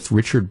Woolf with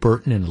Richard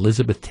Burton and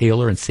Elizabeth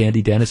Taylor and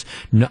Sandy Dennis.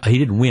 No, he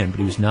didn't win, but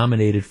he was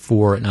nominated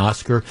for an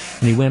Oscar,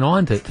 and he went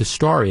on to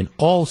star in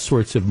all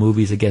sorts of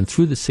movies again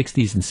through the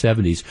 60s and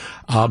 70s.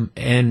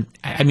 And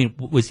I mean,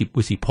 was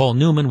he Paul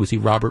Newman? Was he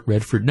Robert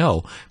Redford?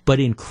 No, but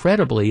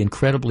incredibly,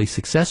 incredibly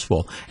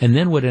successful. And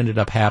then what ended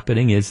up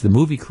happening is the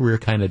movie career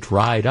kind of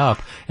dried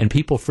up, and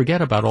people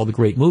forget about all the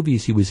great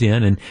movies he was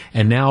in,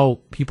 and now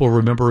people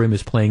remember him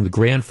as playing the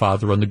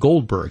grandfather on the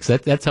Goldbergs.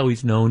 That's how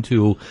he's known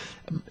to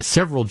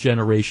several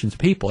generations of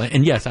people.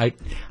 And yes,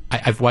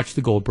 I've watched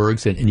the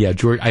Goldbergs, and yeah,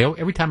 George.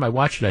 Every time I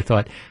watched it, I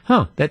thought,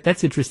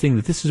 that's interesting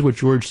that this is what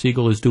George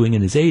Segal is doing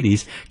in his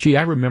 80s. Gee,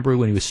 I remember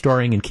when he was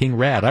starring in King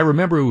Rat. I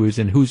remember he was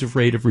in Who's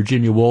Afraid of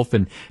Virginia Woolf,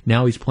 and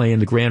now he's playing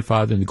the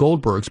grandfather in the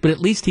Goldbergs. But at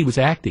least he was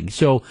acting.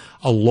 So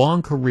a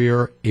long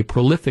career, a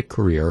prolific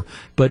career.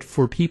 But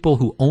for people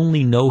who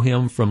only know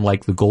him from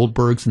like the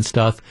Goldbergs and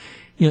stuff,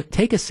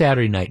 take a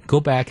Saturday night, go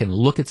back and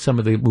look at some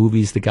of the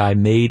movies the guy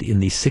made in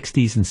the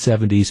 60s and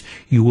 70s.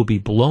 You will be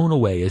blown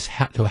away as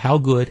to how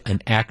good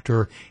an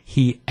actor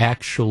he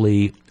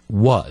actually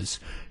was.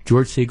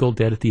 George Segal,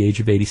 dead at the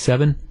age of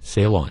 87.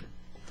 Sail on.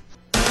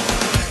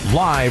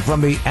 Live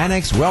from the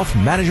Annex Wealth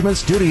Management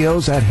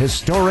Studios at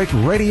historic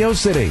Radio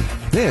City,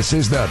 this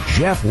is the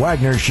Jeff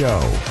Wagner Show.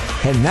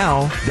 And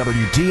now,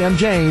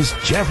 WTMJ's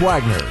Jeff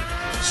Wagner.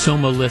 So,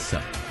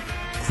 Melissa,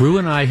 Drew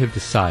and I have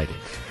decided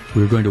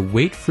we're going to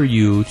wait for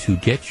you to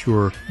get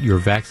your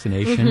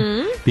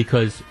vaccination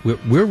because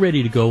we're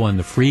ready to go on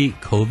the free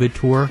COVID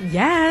tour.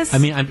 Yes. I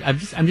mean, I'm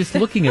just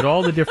looking at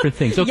all the different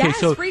things. Okay, yes,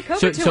 so free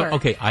COVID tour.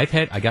 Okay, I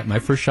got my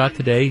first shot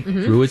today.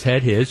 Drew has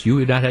had his. You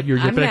have not had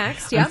yours yet. I'm But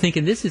next. I'm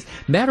thinking this is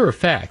matter of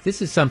fact.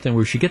 This is something where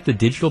we should get the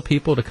digital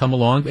people to come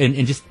along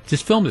and just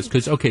film this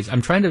because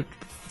I'm trying to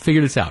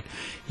figure this out.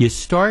 You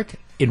start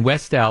in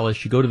West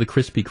Dallas. You go to the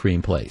Krispy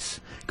Kreme place.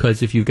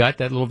 Because if you've got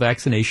that little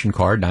vaccination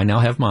card, and I now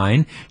have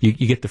mine, you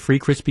get the free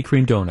Krispy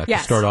Kreme donut to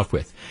start off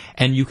with.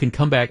 And you can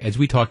come back, as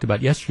we talked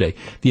about yesterday.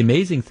 The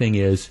amazing thing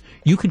is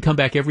you can come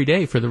back every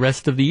day for the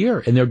rest of the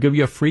year, and they'll give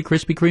you a free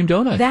Krispy Kreme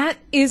donut. That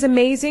is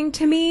amazing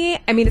to me.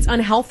 I mean, it's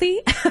unhealthy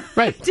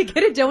right. to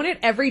get a donut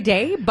every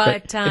day,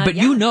 but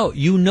you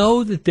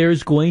know that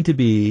there's going to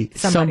be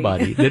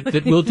somebody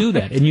that will do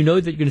that. And you know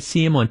that you're going to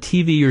see him on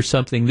TV or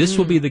something. This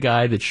will be the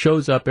guy that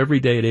shows up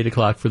every day at 8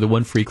 o'clock for the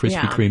one free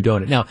Krispy Kreme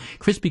donut. Now,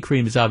 Krispy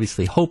Kreme is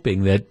obviously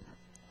hoping that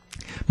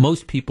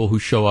most people who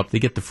show up, they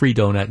get the free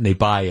donut and they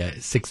buy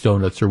 6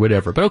 donuts or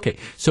whatever. But okay,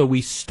 so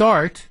we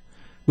start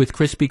with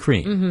Krispy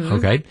Kreme,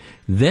 okay?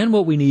 Then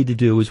what we need to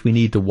do is we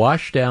need to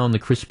wash down the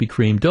Krispy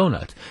Kreme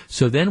donut.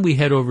 So then we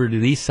head over to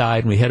the east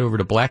side and we head over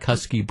to Black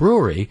Husky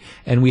Brewery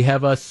and we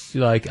have us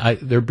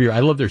their beer. I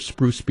love their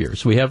spruce beer.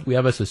 So we have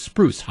us a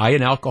spruce, high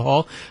in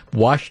alcohol,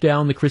 wash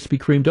down the Krispy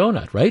Kreme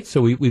donut, right?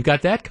 So we've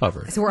got that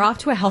covered. So we're off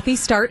to a healthy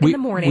start in the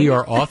morning. We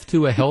are off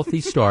to a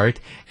healthy start,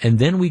 and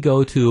then we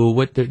go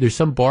to there's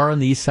some bar on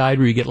the east side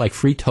where you get like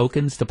free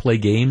tokens to play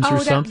games or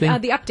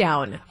something. The Up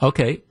Down.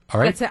 Okay. All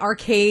right. That's an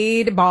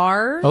arcade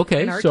bar.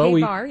 Okay, so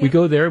we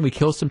go there and we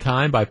kill some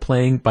time by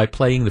playing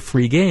the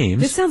free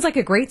games. This sounds like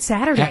a great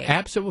Saturday.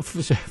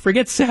 Absolutely.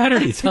 Forget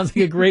Saturday. It sounds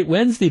like a great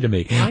Wednesday to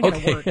me.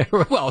 Okay.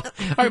 Well, all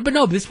right, but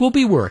no, this will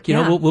be work. You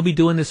know, we'll be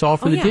doing this all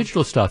for the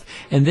digital stuff.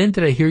 And then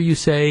did I hear you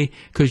say,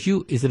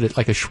 is it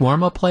like a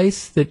shawarma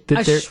place? A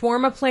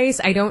shawarma place.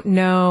 I don't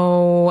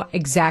know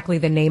exactly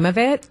the name of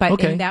it,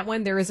 but in that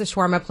one there is a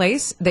shawarma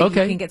place that you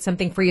can get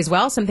something free as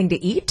well, something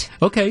to eat.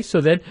 Okay, so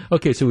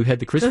we've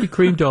had the Krispy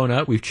Kreme donut.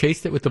 We've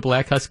chased it with the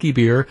Black Husky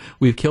beer.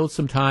 We've killed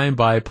some time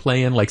by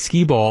playing like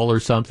skee ball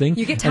or something.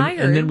 You get tired,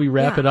 and then we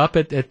wrap it up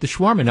at the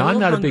shawarma. Now I'm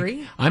not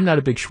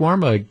a big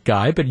shawarma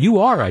guy, but you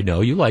are. I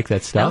know you like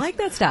that stuff. I like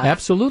that stuff.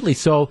 Absolutely.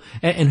 So,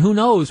 and who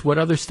knows what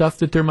other stuff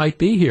that there might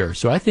be here.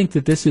 So I think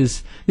that this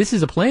is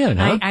a plan.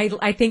 Huh?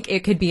 I think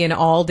it could be an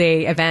all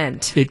day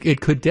event.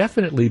 It could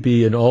definitely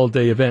be an all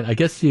day event. I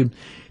guess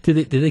Do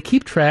they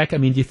keep track? I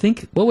mean, do you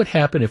think what would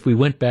happen if we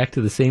went back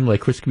to the same like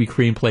Krispy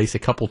Kreme place a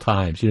couple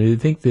times? Do you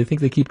think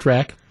they keep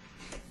track?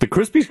 The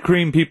Krispy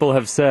Kreme people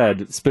have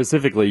said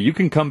specifically, you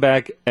can come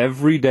back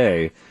every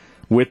day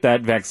with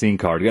that vaccine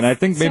card, and I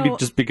think maybe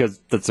just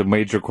because that's a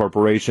major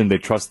corporation, they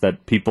trust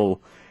that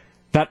people.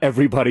 Not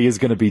everybody is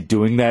going to be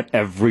doing that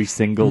every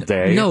single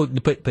day. No,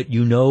 but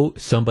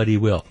somebody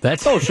will.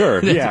 That's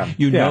sure, yeah.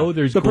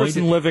 There's the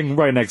person living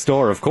right next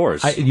door, of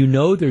course.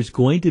 There's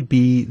going to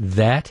be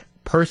that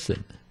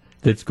person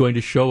that's going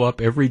to show up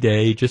every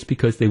day just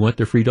because they want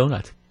their free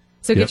donut.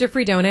 So get your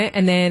free donut,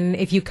 and then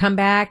if you come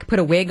back, put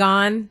a wig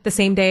on the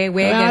same day.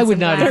 I would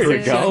not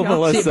encourage. There you go,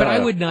 Melissa. But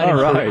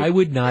I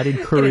would not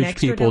encourage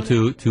people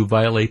to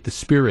violate the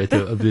spirit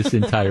of this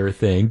entire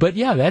thing. But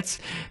yeah,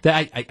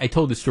 I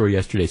told the story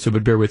yesterday, so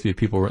but bear with me if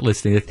people weren't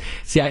listening.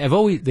 See, I've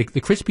always the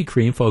Krispy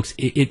Kreme folks.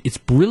 It's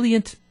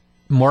brilliant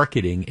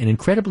marketing and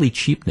incredibly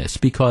cheapness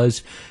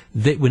because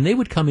when they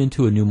would come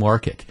into a new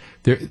market,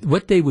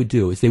 what they would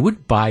do is they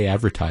wouldn't buy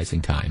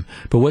advertising time,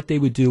 but what they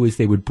would do is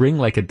they would bring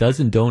like a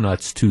dozen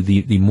donuts to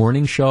the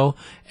morning show,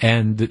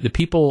 and the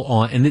people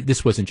on, and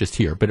this wasn't just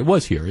here, but it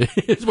was here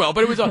as well,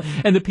 but it was on,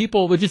 and the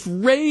people would just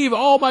rave,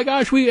 oh my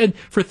gosh, and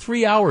for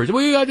 3 hours,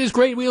 we got this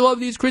great, we love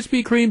these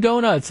Krispy Kreme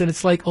donuts, and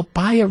it's like,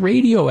 buy a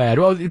radio ad,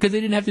 well, because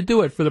they didn't have to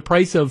do it for the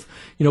price of,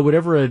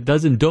 whatever a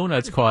dozen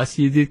donuts cost,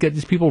 you get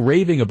these people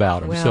raving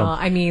about them. Well, so,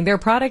 I mean, their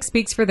product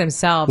speaks for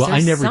themselves. Well,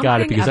 There's I never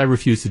got it because I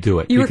refused to do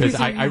it. Because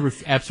I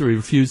absolutely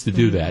refuse to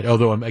do that.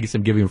 Although I guess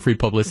I'm giving them free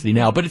publicity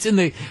now. But it's in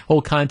the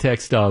whole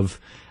context of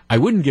I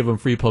wouldn't give them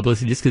free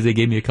publicity just because they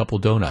gave me a couple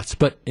donuts.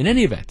 But in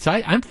any event, so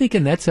I'm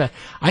thinking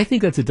I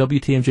think that's a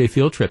WTMJ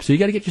field trip. So you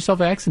got to get yourself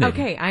vaccinated.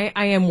 Okay,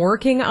 I am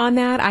working on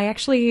that. I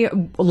actually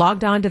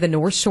logged on to the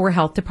North Shore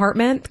Health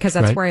Department because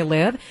that's where I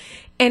live.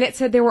 And it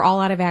said they were all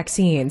out of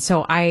vaccine.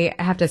 So I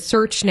have to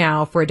search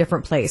now for a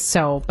different place.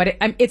 So, but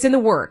it's in the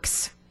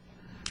works.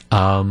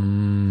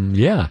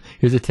 Yeah.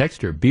 Here's a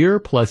texter. Beer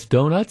plus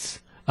donuts.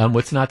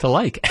 What's not to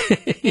like?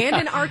 And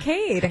an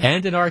arcade.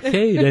 And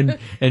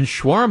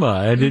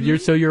shawarma.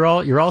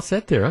 And you're all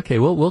set there. Okay,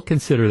 well, we'll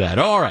consider that.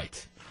 All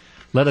right.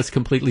 Let us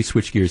completely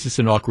switch gears. This is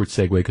an awkward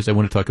segue because I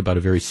want to talk about a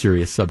very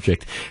serious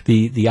subject.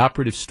 The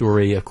operative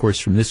story, of course,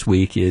 from this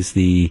week is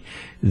the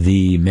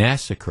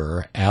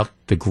massacre at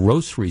the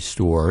grocery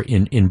store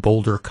in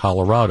Boulder,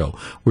 Colorado.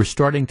 We're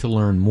starting to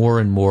learn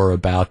more and more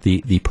about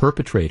the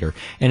perpetrator.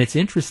 And it's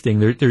interesting.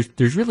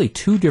 There's really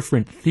two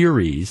different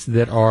theories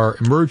that are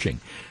emerging.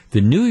 The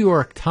New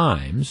York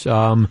Times,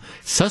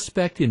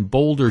 suspect in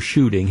Boulder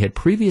shooting, had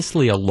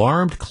previously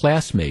alarmed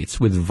classmates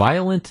with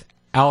violent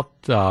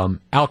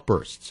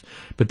outbursts.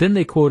 But then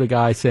they quote a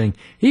guy saying,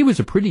 he was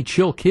a pretty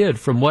chill kid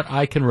from what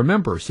I can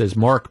remember, says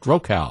Mark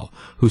Drokow,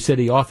 who said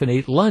he often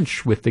ate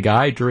lunch with the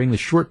guy during the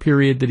short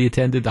period that he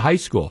attended the high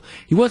school.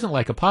 He wasn't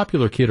like a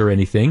popular kid or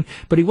anything,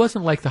 but he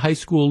wasn't like the high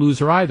school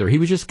loser either. He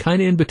was just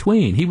kind of in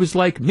between. He was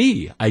like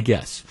me, I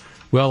guess.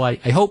 Well, I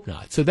hope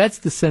not. So that's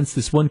the sense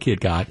this one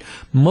kid got.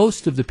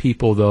 Most of the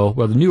people, though,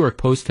 well, the New York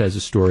Post has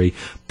a story.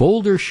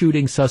 Boulder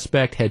shooting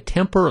suspect had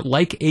temper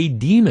like a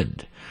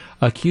demon.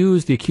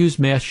 The accused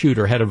mass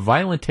shooter had a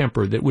violent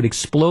temper that would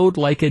explode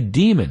like a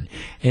demon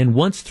and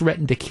once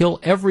threatened to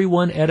kill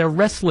everyone at a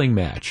wrestling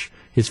match.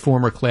 His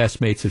former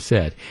classmates have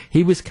said.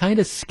 He was kind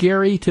of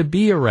scary to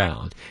be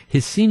around.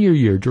 His senior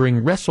year,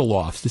 during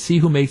wrestle-offs to see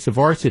who makes the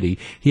varsity,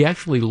 he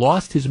actually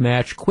lost his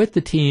match, quit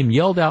the team,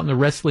 yelled out in the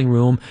wrestling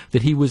room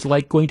that he was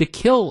like going to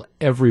kill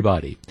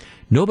everybody.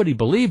 Nobody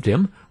believed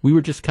him. We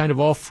were just kind of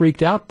all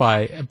freaked out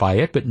by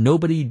it, but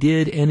nobody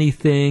did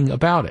anything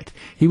about it.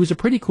 He was a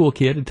pretty cool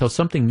kid until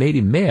something made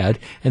him mad,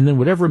 and then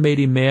whatever made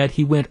him mad,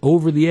 he went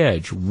over the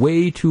edge,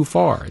 way too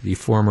far, the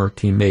former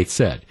teammate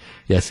said.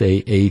 Yes,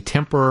 a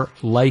temper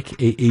like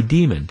a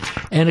demon.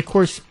 And, of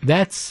course,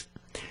 that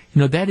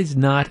is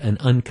not an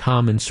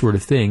uncommon sort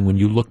of thing when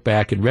you look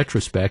back in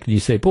retrospect and you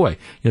say, boy,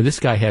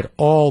 this guy had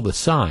all the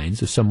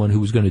signs of someone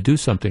who was going to do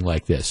something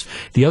like this.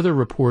 The other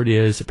report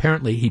is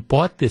apparently he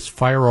bought this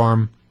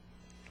firearm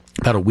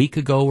about a week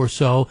ago or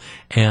so,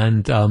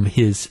 and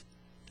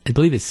I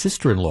believe his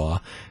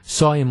sister-in-law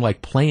saw him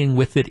like playing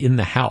with it in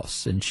the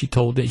house, and she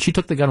took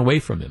the gun away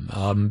from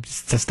him.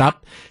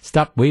 Stop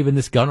waving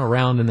this gun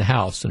around in the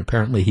house. And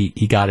apparently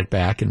he got it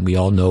back, and we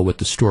all know what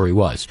the story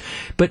was.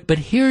 But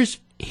here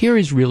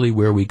is really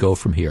where we go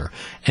from here.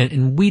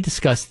 And we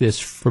discussed this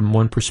from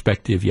one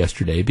perspective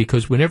yesterday,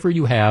 because whenever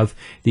you have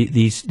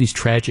these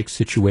tragic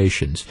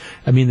situations,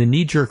 I mean, the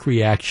knee-jerk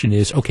reaction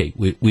is, okay,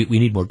 we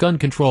need more gun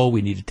control,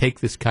 we need to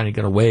take this kind of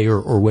gun away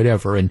or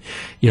whatever. And,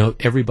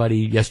 everybody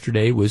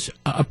yesterday was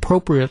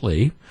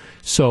appropriately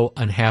so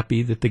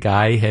unhappy that the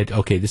guy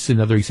this is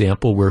another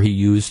example where he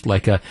used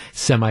like a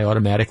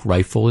semi-automatic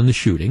rifle in the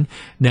shooting.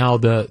 Now,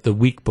 the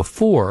week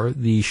before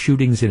the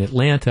shootings in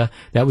Atlanta,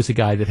 that was a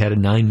guy that had a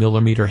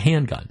 9mm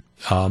handgun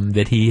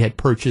that he had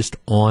purchased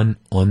on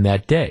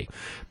that day.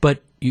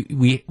 But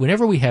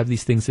whenever we have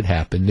these things that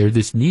happen, there's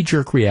this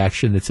knee-jerk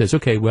reaction that says,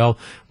 okay, well,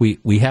 we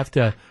have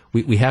to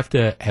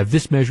have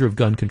this measure of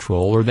gun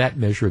control or that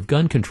measure of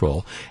gun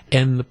control.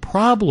 And the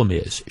problem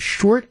is,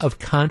 short of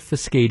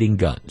confiscating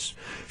guns,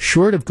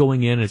 short of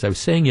going in, as I was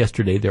saying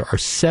yesterday, there are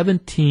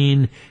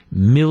 17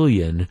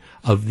 million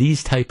of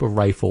these type of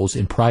rifles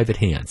in private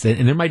hands.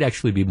 And there might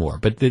actually be more,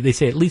 but they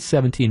say at least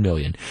 17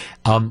 million.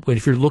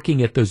 If you're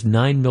looking at those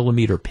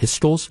 9mm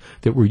pistols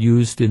that were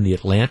used in the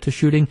Atlanta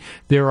shooting,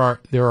 there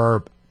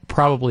are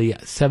probably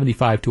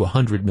 75 to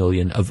 100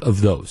 million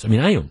of those. I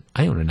mean, I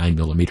own a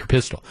 9mm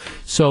pistol.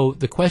 So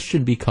the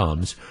question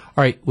becomes,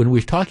 all right, when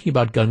we're talking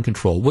about gun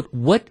control,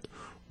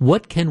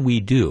 what can we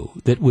do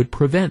that would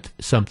prevent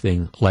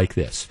something like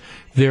this?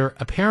 There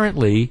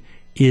apparently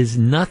is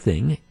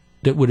nothing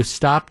that would have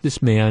stopped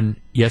this man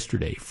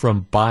yesterday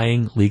from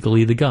buying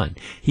legally the gun.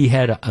 He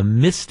had a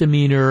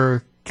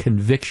misdemeanor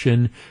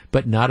conviction,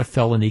 but not a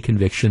felony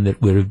conviction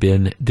that would have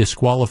been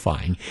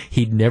disqualifying.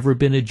 He'd never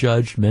been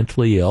adjudged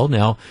mentally ill.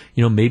 Now,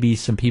 maybe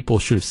some people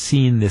should have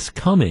seen this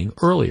coming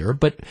earlier,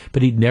 but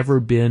he'd never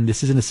been,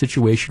 this isn't a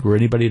situation where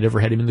anybody had ever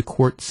had him in the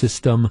court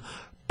system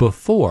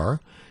before.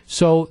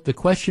 So the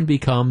question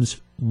becomes,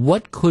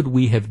 what could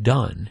we have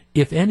done,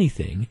 if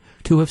anything,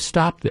 to have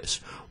stopped this?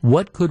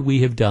 What could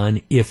we have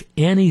done, if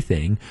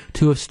anything,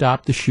 to have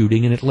stopped the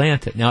shooting in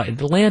Atlanta? Now, in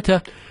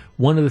Atlanta,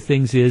 one of the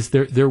things is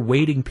their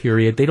waiting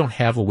period. They don't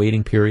have a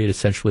waiting period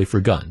essentially for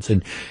guns.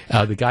 And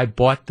the guy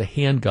bought the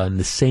handgun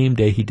the same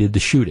day he did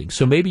the shooting.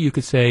 So maybe you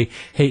could say,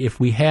 hey, if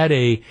we had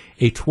a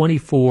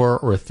 24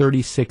 or a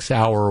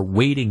 36-hour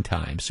waiting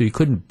time, so you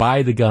couldn't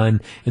buy the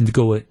gun and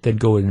then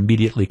go and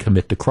immediately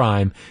commit the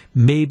crime,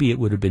 maybe it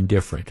would have been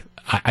different.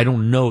 I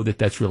don't know that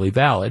that's really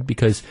valid,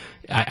 because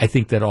I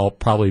think that all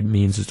probably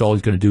means is all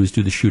he's going to do is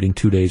do the shooting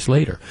 2 days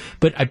later.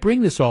 But I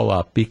bring this all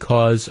up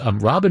because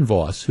Robin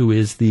Vos, who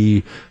is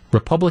the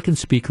Republican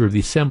Speaker of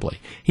the Assembly,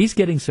 he's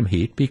getting some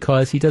heat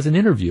because he does an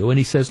interview and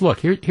he says, look,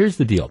 here's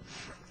the deal.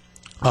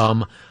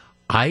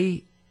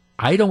 I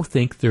don't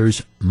think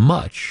there's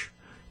much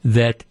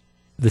that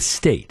the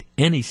state,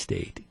 any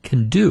state,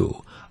 can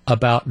do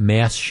about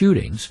mass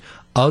shootings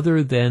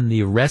other than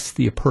the arrest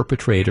the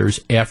perpetrators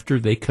after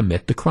they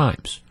commit the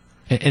crimes.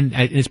 And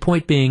his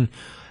point being,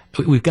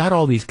 we've got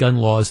all these gun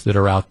laws that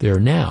are out there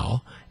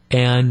now,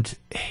 and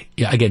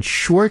again,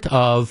 short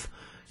of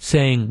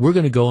saying we're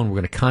going to go and we're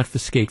going to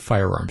confiscate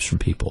firearms from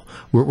people,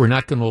 we're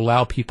not going to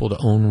allow people to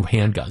own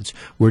handguns,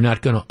 we're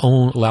not going to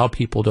allow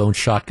people to own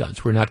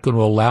shotguns, we're not going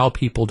to allow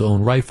people to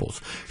own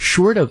rifles.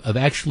 Short of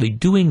actually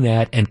doing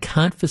that and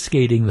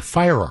confiscating the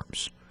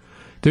firearms,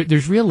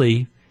 there's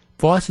really,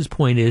 Voss's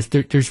point is,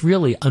 there's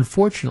really,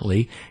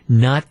 unfortunately,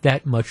 not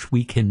that much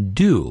we can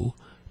do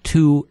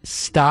to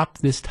stop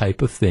this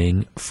type of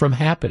thing from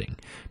happening,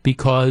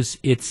 because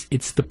it's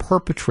the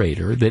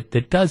perpetrator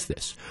that does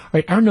this. All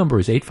right, our number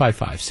is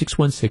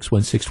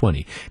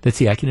 855-616-1620. That's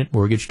the AccuNet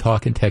Mortgage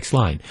Talk and Text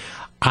line.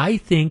 I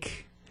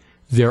think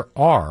there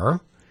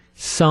are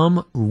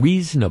some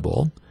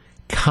reasonable,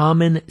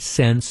 common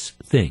sense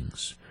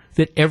things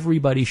that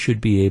everybody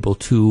should be able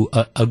to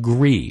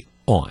agree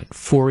on.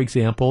 For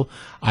example,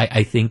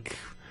 I think,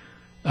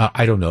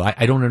 I don't know,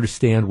 I don't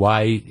understand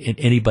why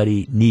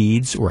anybody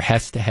needs or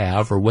has to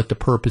have, or what the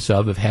purpose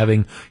of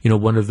having,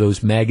 one of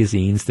those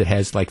magazines that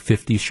has like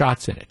 50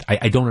 shots in it.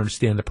 I don't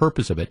understand the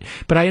purpose of it.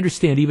 But I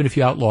understand even if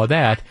you outlaw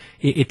that,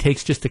 it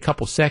takes just a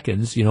couple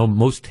seconds.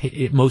 Most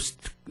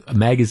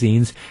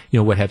magazines,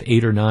 would have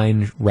 8 or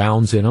 9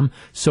 rounds in them,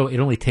 so it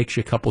only takes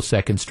you a couple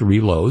seconds to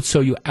reload. So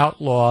you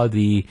outlaw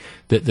the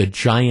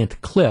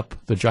giant clip,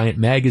 the giant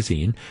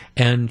magazine,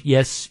 and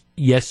yes,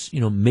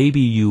 maybe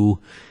you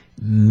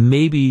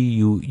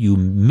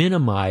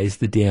minimize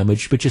the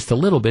damage, but just a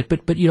little bit,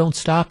 but you don't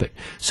stop it.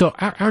 So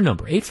our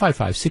number,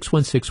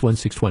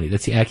 855-616-1620,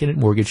 that's the AccuNet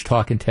Mortgage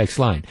Talk and Text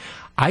line.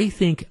 I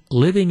think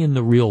living in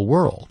the real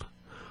world,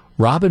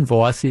 Robin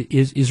Vos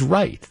is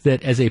right,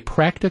 that as a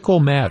practical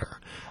matter,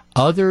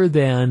 other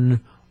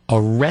than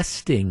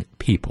arresting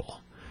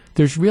people,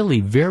 there's really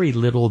very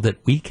little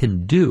that we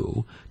can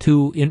do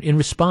in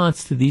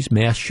response to these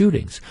mass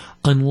shootings,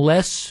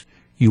 unless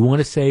you want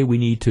to say we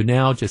need to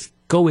now just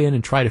go in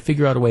and try to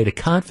figure out a way to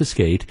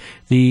confiscate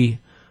the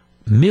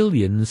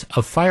millions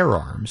of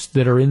firearms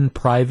that are in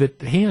private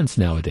hands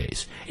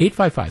nowadays.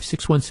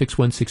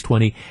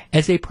 855-616-1620.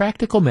 As a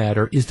practical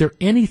matter, is there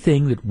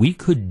anything that we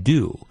could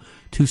do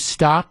to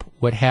stop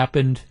what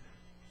happened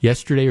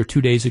yesterday or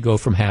 2 days ago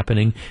from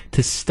happening,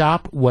 to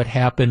stop what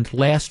happened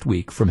last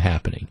week from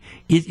happening?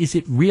 Is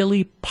it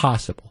really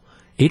possible?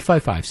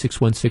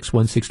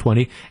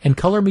 855-616-1620. And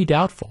color me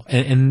doubtful.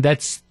 And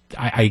that's,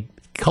 I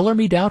color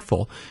me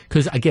doubtful,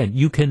 because again,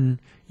 you can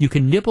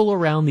nibble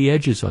around the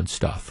edges on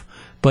stuff,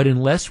 but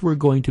unless we're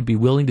going to be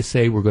willing to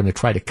say we're going to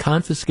try to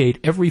confiscate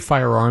every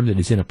firearm that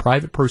is in a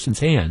private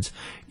person's hands,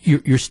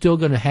 you're still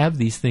going to have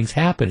these things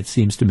happen, it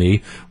seems to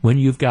me, when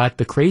you've got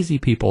the crazy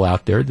people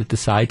out there that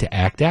decide to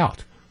act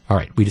out. All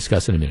right, we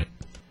discuss in a minute.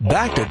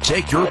 Back to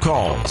take your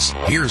calls.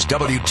 Here's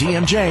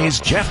WTMJ's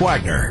Jeff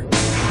Wagner.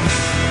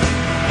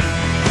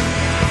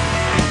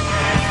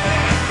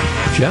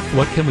 Jeff,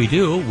 what can we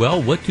do?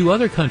 Well, what do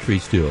other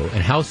countries do?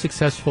 And how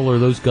successful are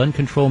those gun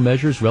control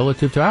measures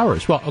relative to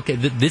ours? Well, okay,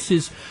 this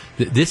is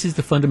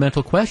the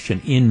fundamental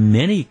question. In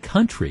many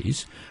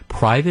countries,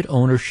 private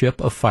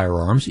ownership of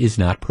firearms is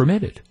not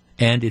permitted,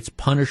 and it's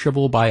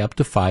punishable by up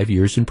to 5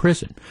 years in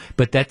prison.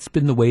 But that's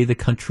been the way the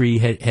country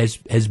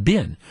has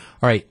been.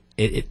 All right,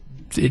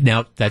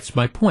 now, that's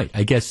my point.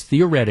 I guess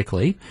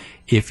theoretically,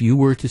 if you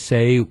were to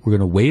say we're going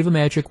to wave a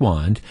magic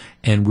wand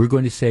and we're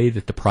going to say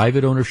that the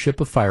private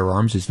ownership of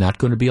firearms is not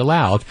going to be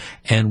allowed,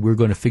 and we're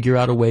going to figure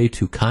out a way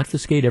to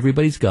confiscate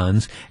everybody's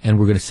guns, and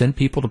we're going to send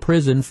people to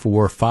prison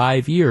for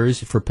 5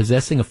 years for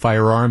possessing a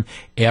firearm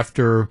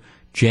after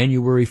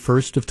January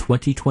 1st of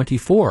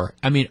 2024.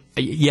 I mean,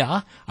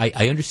 yeah,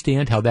 I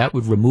understand how that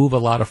would remove a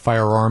lot of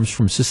firearms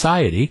from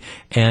society,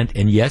 and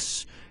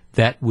yes,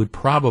 that would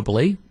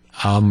probably,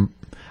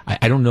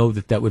 I don't know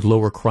that would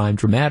lower crime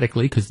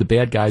dramatically, because the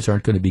bad guys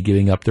aren't going to be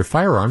giving up their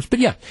firearms. But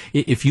yeah,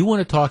 if you want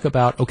to talk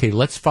about, okay,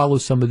 let's follow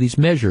some of these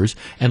measures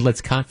and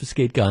let's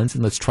confiscate guns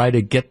and let's try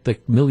to get the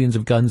millions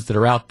of guns that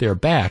are out there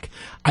back,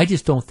 I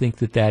just don't think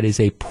that is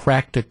a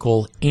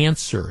practical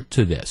answer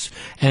to this.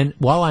 And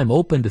while I'm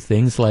open to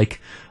things like,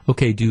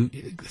 okay,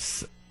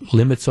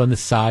 limits on the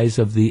size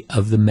of the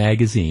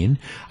magazine,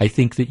 I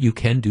think that you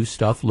can do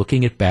stuff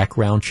looking at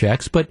background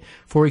checks. But,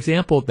 for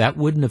example, that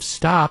wouldn't have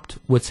stopped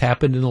what's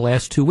happened in the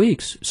last 2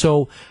 weeks.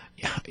 So,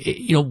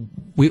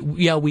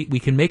 we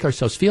can make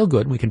ourselves feel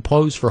good and we can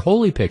pose for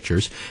holy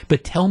pictures,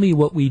 but tell me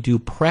what we do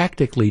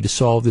practically to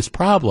solve this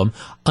problem,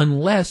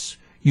 unless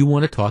you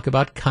want to talk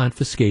about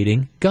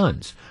confiscating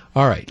guns.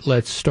 All right,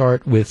 let's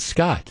start with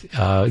Scott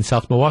in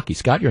South Milwaukee.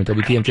 Scott, you're on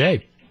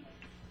WTMJ.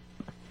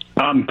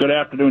 Good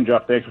afternoon,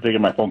 Jeff. Thanks for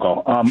taking my phone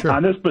call. Sure.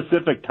 On this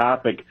specific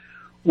topic,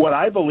 what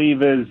I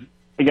believe is,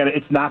 again,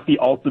 it's not the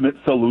ultimate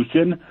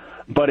solution,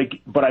 but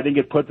I think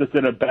it puts us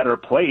in a better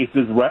place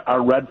is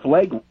our red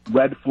flag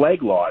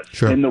laws.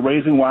 Sure. And the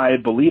reason why I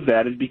believe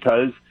that is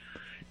because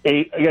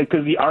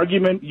the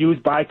argument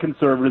used by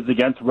conservatives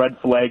against red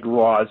flag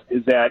laws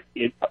is that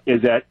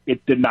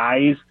it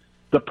denies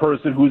the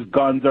person whose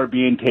guns are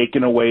being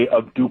taken away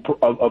of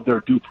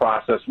their due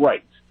process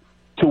rights.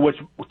 To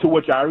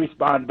which I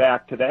respond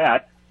back to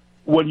that.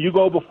 When you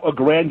go before a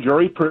grand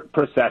jury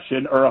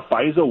procession or a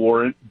FISA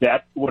warrant,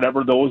 that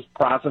whatever those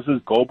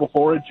processes go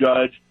before a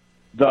judge,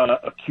 the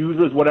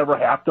accusers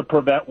have to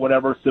prevent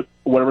whatever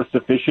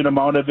sufficient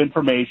amount of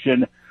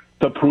information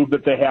to prove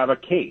that they have a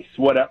case,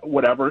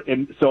 whatever.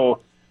 And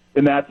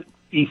that's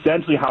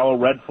essentially how a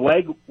red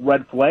flag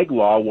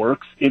law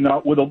works.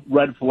 With a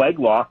red flag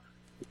law,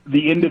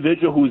 the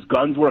individual whose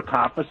guns were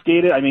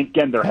confiscated, I mean,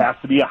 again, there has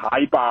to be a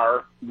high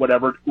bar,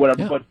 whatever,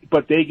 Yeah.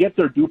 but they get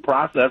their due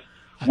process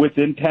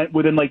within 10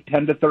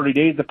 to 30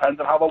 days, depends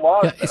on how the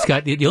law is.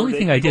 Scott, the only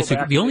thing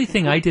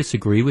I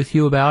disagree with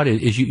you about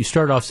is you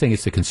start off saying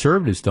it's the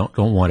conservatives don't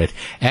want it.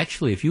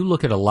 Actually, if you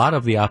look at a lot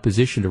of the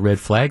opposition to red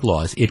flag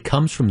laws, it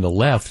comes from the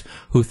left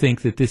who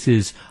think that this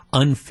is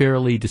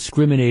unfairly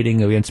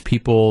discriminating against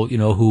people,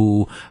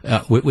 who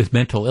with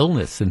mental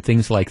illness and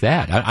things like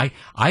that.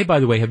 I by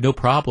the way, have no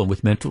problem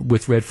with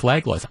red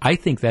flag laws. I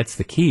think that's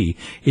the key.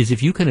 Is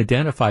if you can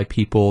identify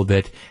people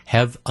that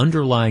have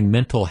underlying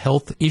mental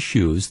health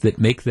issues that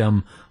make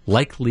them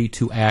likely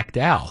to act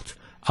out.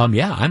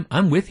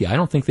 I'm with you. I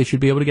don't think they should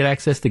be able to get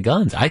access to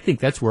guns. I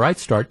think that's where I'd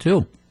start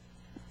too.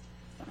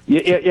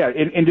 Yeah.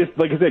 And just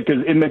like I said,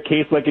 because in the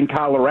case like in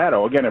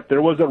Colorado, again, if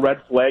there was a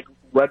red flag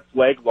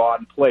law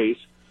in place,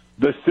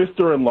 the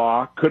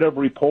sister-in-law could have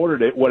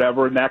reported it,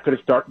 whatever, and that could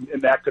have started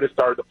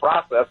the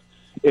process,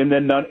 and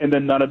then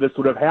none of this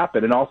would have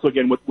happened. And also,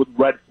 again, with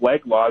red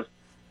flag laws,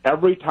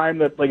 every time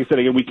that, like I said,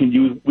 again, we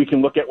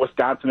can look at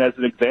Wisconsin as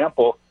an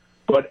example,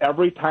 but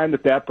every time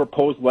that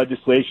proposed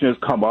legislation has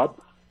come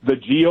up, the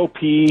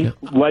GOP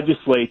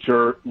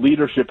legislature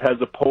leadership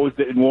has opposed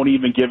it and won't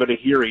even give it a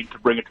hearing to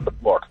bring it to the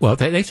floor. Well,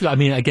 thanks. I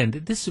mean, again,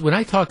 this is when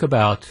I talk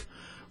about.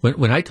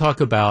 When I talk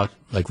about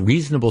like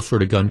reasonable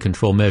sort of gun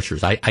control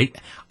measures, I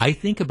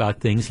think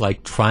about things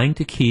like trying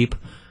to keep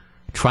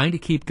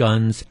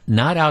guns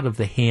not out of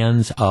the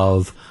hands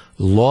of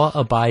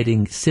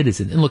law-abiding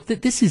citizens. And look,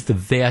 this is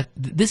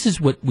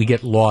what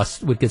gets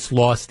lost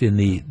in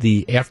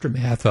the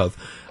aftermath of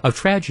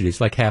tragedies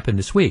like happened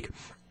this week.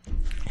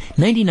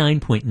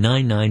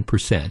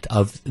 99.99%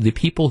 of the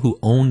people who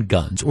own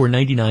guns, or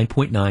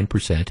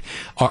 99.9%,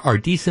 are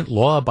decent,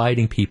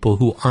 law-abiding people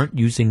who aren't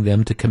using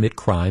them to commit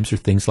crimes or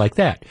things like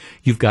that.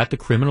 You've got the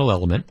criminal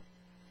element,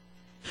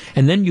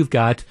 and then you've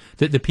got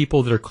the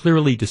people that are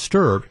clearly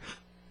disturbed.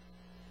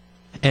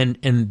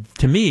 And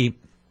to me,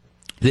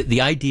 the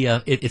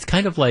idea, it's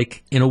kind of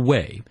like, in a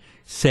way,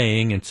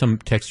 saying, and some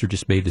texter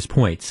just made this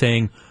point,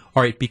 saying,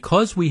 all right,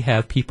 because we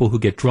have people who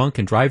get drunk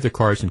and drive their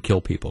cars and kill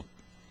people,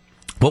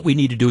 what we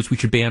need to do is we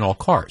should ban all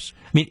cars.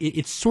 I mean,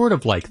 it's sort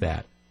of like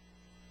that.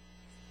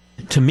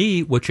 To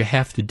me, what you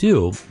have to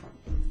do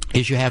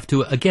is you have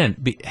to, again,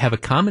 have a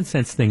common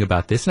sense thing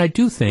about this. And I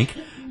do think,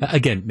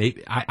 again,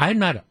 maybe I do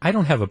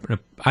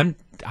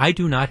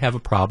not have a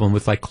problem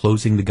with like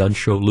closing the gun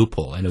show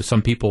loophole. I know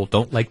some people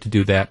don't like to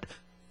do that,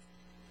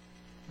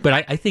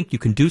 but I think you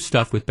can do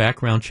stuff with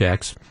background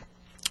checks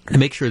to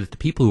make sure that the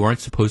people who aren't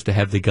supposed to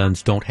have the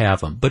guns don't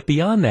have them. But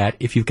beyond that,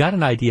 if you've got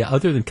an idea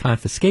other than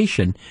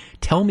confiscation,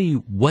 tell me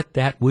what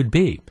that would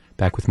be.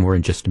 Back with more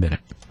in just a minute.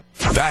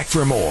 Back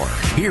for more.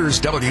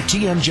 Here's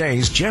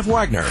WTMJ's Jeff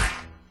Wagner.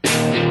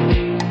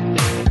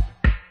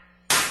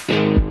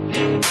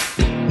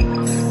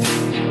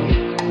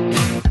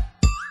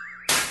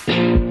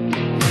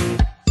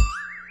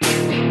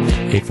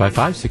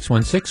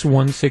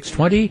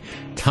 855-616-1620.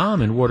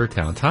 Tom in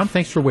Watertown. Tom,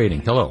 thanks for waiting.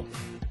 Hello.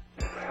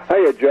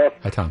 Hiya, Jeff.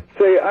 Hi, Tom.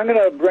 Say, I'm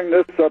going to bring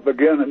this up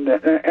again, and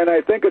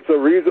I think it's a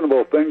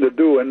reasonable thing to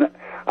do. And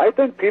I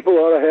think people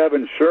ought to have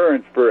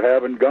insurance for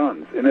having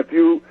guns. And if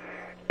you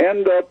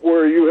end up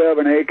where you have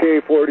an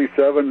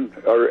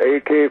AK-47 or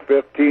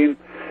AK-15,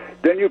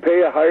 then you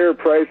pay a higher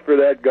price for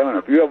that gun.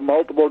 If you have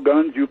multiple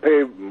guns, you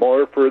pay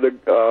more for the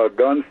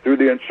guns through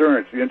the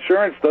insurance. The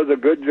insurance does a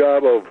good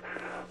job of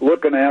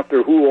looking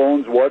after who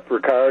owns what for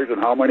cars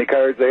and how many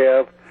cars they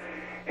have.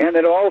 And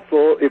it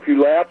also, if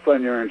you lapse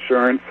on your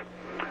insurance,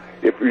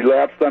 if you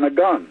lapsed on a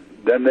gun,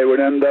 then they would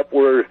end up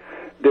where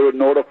they would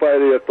notify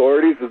the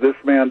authorities that this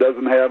man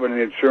doesn't have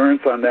any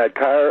insurance on that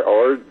car,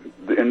 or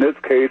in this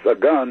case, a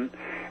gun,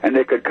 and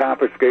they could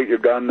confiscate your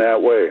gun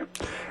that way.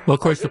 Well, of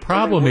course, the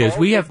problem is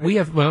we have.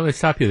 Well, let's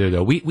stop you there,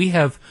 though. We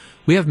have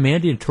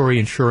mandatory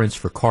insurance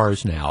for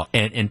cars now,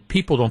 and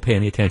people don't pay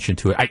any attention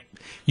to it.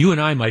 You and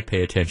I might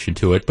pay attention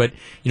to it, but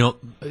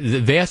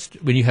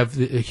when you have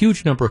a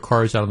huge number of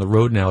cars out on the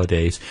road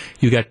nowadays,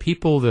 you got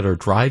people that are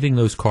driving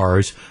those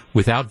cars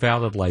without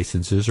valid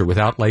licenses or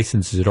without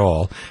licenses at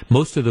all.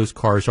 Most of those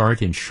cars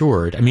aren't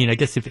insured. I mean, I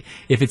guess if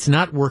it's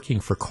not working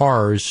for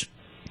cars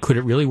could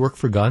it really work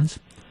for guns?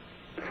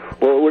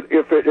 Well,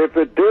 if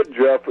it did,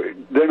 Jeff,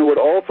 then it would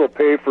also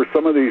pay for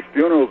some of these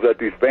funerals that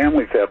these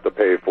families have to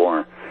pay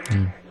for,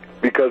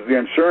 because the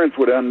insurance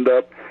would end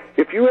up.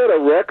 If you had a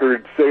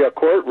record, say a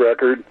court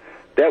record,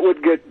 that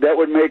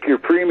would make your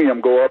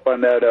premium go up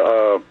on that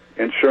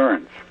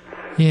insurance.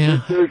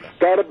 Yeah, there's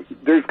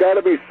got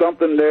to be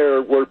something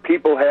there where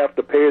people have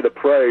to pay the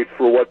price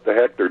for what the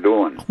heck they're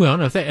doing. Well,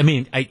 no,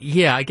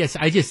 I guess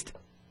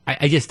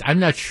I'm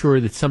not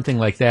sure that something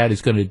like that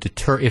is going to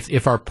deter.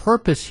 If our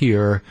purpose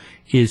here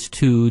is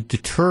to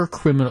deter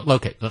criminal,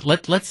 okay,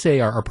 let's say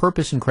our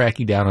purpose in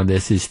cracking down on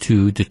this is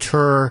to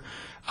deter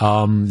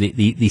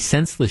the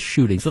senseless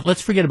shootings.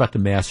 Let's forget about the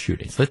mass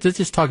shootings. Let's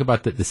just talk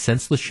about the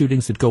senseless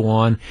shootings that go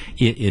on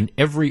in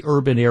every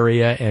urban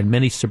area and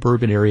many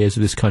suburban areas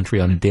of this country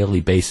on a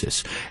daily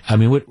basis. I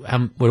mean, what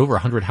over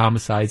 100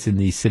 homicides in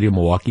the city of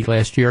Milwaukee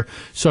last year?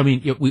 So, I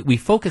mean, we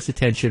focus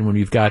attention when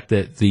we've got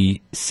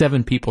the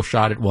 7 people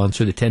shot at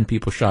once or the 10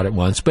 people shot at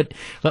once. But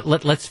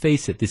let's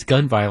face it, this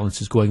gun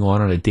violence is going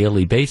on a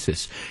daily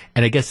basis.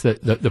 And I guess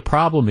the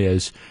problem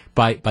is,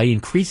 by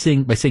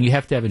saying you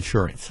have to have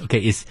insurance.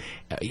 Okay,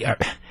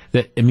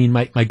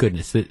 my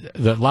goodness, a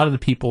lot of the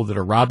people that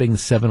are robbing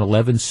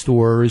 7-Eleven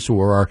stores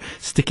or are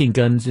sticking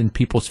guns in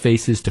people's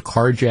faces to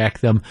carjack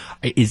them,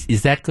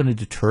 is that going to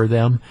deter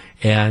them?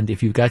 And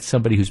if you've got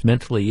somebody who's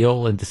mentally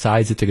ill and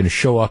decides that they're going to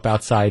show up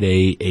outside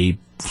a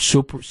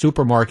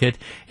supermarket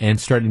and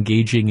start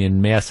engaging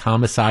in mass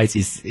homicides,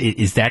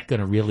 is that going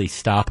to really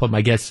stop them?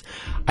 I guess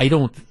I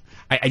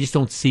just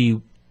don't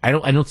see. I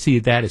don't see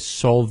that as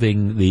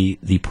solving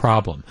the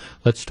problem.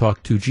 Let's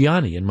talk to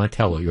Gianni in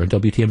Montello. You're on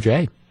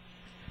WTMJ.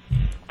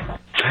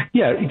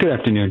 Yeah, good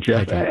afternoon,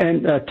 Jeff.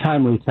 And a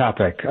timely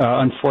topic.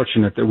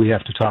 Unfortunate that we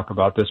have to talk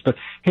about this. But,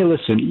 hey,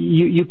 listen,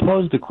 you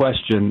posed the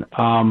question,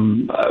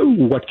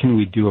 what can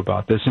we do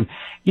about this? And,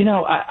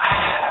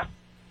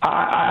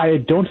 I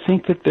don't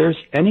think that there's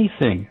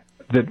anything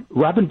that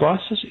Robin Boss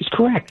is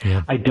correct.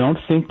 Yeah. I don't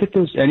think that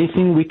there's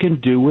anything we can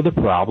do with the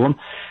problem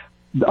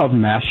of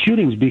mass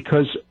shootings,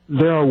 because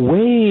there are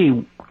way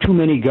too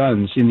many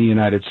guns in the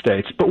United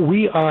States. But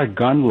we are a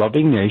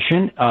gun-loving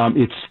nation.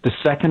 It's the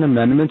Second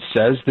Amendment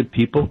says that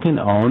people can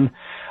own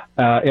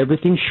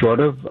everything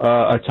short of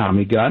a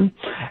Tommy gun,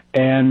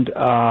 and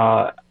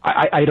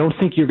I don't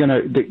think you're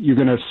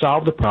gonna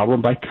solve the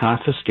problem by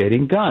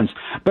confiscating guns.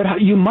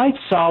 But you might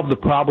solve the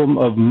problem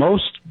of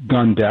most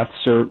gun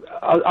deaths or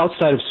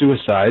outside of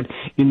suicide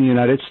in the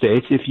United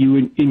States if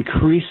you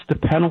increase the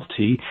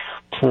penalty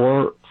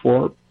for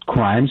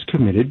crimes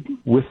committed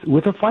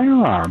with a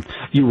firearm.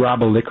 You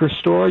rob a liquor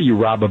store, you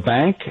rob a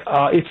bank.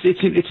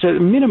 It's a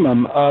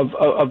minimum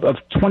of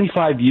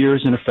 25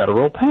 years in a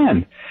federal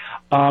pen.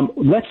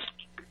 Let's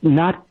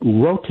not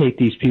rotate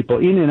these people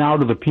in and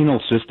out of the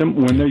penal system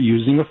when they're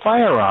using a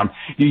firearm.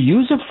 You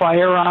use a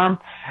firearm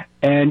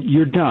and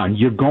you're done.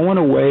 You're going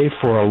away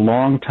for a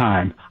long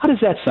time. How does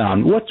that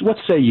sound? What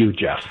say you,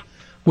 Jeff?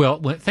 Well,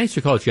 thanks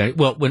for calling, Johnny.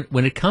 Well,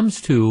 when it comes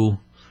to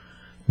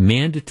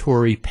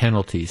mandatory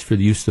penalties for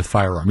the use of the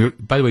firearm.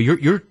 By the way,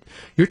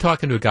 you're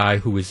talking to a guy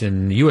who was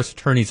in the U.S.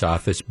 Attorney's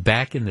Office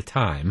back in the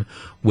time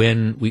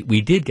when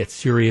we did get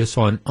serious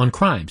on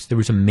crimes. There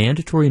was a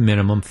mandatory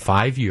minimum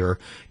 5-year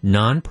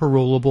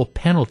non-parolable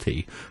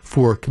penalty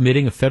for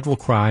committing a federal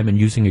crime and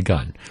using a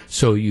gun.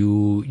 So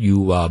you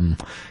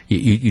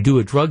do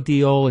a drug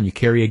deal and you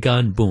carry a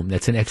gun, boom,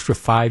 that's an extra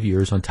 5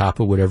 years on top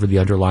of whatever the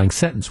underlying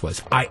sentence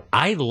was.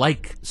 I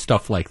like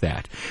stuff like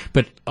that.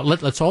 But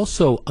let's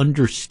also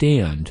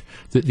understand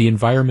that the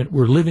environment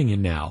we're living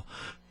in now,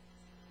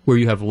 where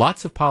you have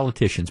lots of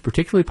politicians,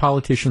 particularly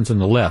politicians on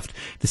the left,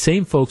 the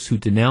same folks who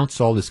denounce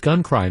all this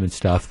gun crime and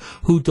stuff,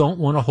 who don't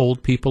want to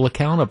hold people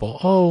accountable.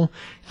 Oh,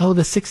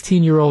 the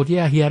 16-year-old,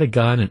 yeah, he had a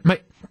gun, and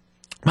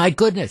my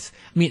goodness.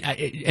 I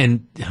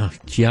mean,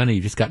 Gianni,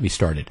 you just got me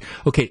started.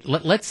 Okay,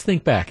 let's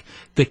think back.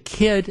 The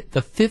kid,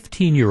 the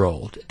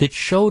 15-year-old that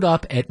showed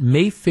up at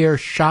Mayfair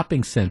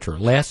Shopping Center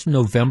last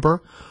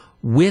November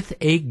with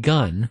a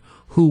gun,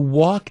 who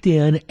walked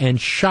in and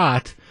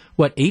shot,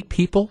 8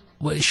 people?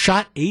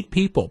 Shot 8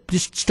 people.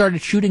 Just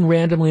started shooting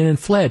randomly and then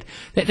fled.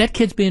 That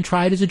kid's being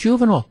tried as a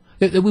juvenile.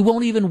 We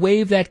won't even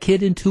wave that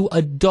kid into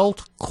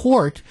adult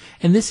court.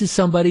 And this is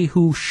somebody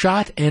who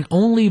shot, and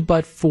only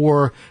but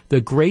for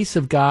the grace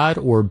of God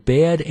or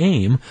bad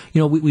aim,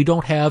 we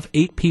don't have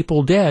 8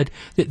 people dead.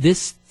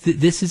 This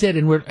is it,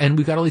 and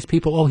we've got all these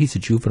people. Oh, he's a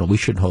juvenile. We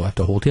shouldn't have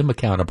to hold him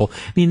accountable.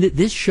 I mean,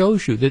 this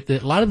shows you that a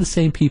lot of the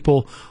same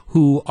people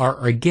who are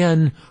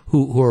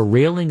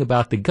railing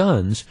about the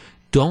guns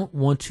don't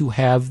want to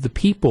have the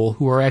people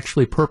who are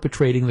actually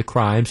perpetrating the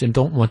crimes and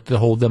don't want to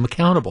hold them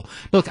accountable.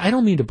 Look, I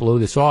don't mean to blow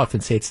this off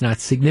and say it's not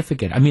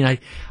significant. I mean,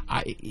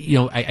 I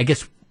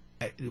guess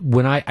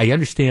when I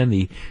understand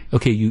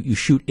you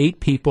shoot 8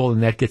 people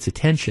and that gets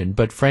attention,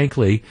 but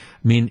frankly,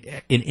 I mean,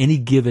 in any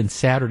given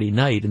Saturday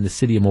night in the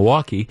city of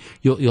Milwaukee,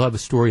 you'll have a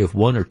story of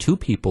 1 or 2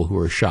 people who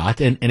are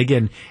shot, and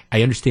again,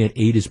 I understand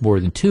 8 is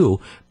more than 2,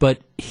 but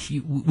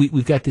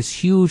we've got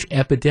this huge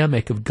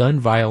epidemic of gun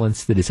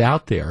violence that is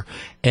out there,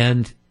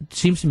 and it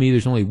seems to me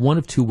there's only one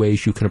of two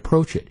ways you can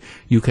approach it.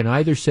 You can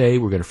either say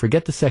we're going to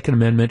forget the Second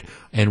Amendment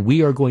and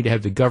we are going to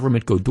have the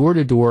government go door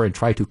to door and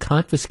try to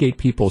confiscate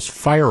people's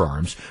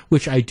firearms,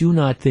 which I do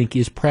not think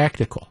is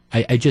practical.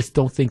 I just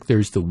don't think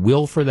there's the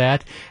will for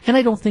that, and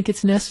I don't think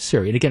it's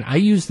necessary. And again, I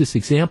use this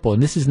example,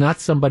 and this is not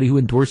somebody who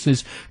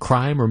endorses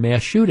crime or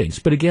mass shootings,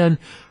 but again,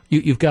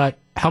 you've got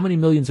how many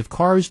millions of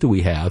cars do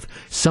we have?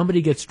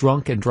 Somebody gets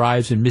drunk and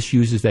drives and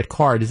misuses that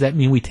car. Does that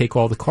mean we take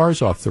all the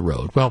cars off the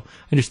road? Well,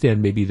 I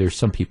understand maybe there's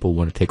some people who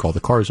want to take all the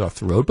cars off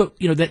the road, but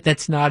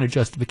that's not a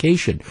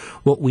justification.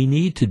 What we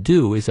need to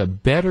do is a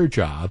better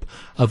job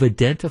of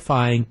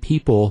identifying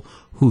people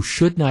who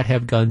should not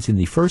have guns in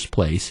the first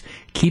place,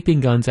 keeping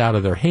guns out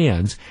of their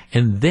hands,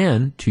 and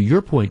then, to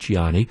your point,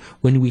 Gianni,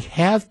 when we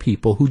have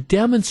people who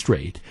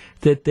demonstrate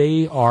that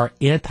they are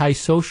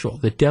antisocial,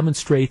 that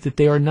demonstrate that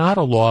they are not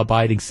a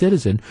law-abiding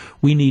citizen,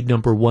 we need,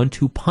 number one,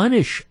 to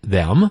punish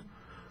them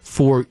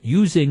for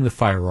using the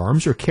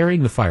firearms or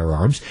carrying the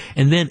firearms,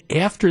 and then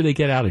after they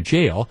get out of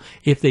jail,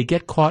 if they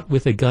get caught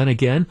with a gun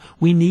again,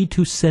 we need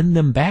to send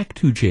them back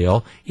to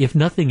jail, if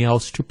nothing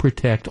else, to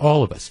protect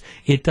all of us.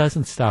 It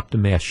doesn't stop the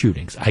mass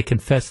shootings. I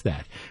confess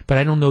that. But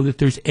I don't know that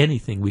there's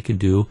anything we can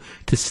do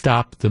to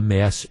stop the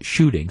mass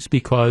shootings,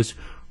 because,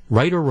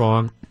 right or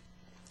wrong,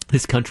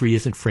 this country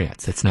isn't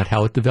France. That's not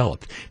how it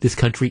developed. This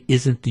country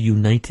isn't the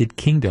United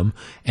Kingdom,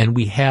 and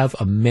we have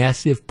a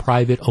massive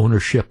private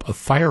ownership of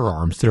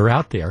firearms that are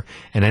out there,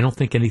 and I don't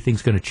think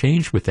anything's going to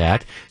change with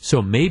that.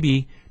 So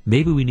maybe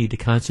we need to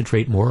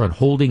concentrate more on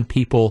holding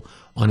people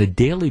on a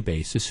daily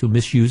basis who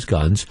misuse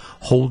guns,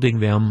 holding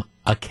them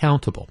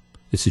accountable.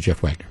 This is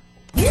Jeff Wagner.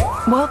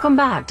 Welcome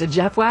back to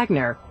Jeff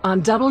Wagner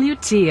on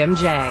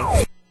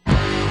WTMJ.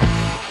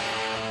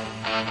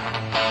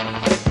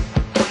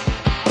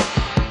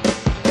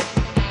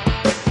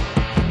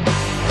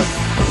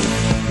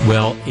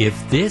 Well,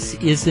 if this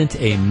isn't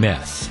a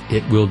mess,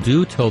 it will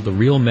do till the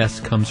real mess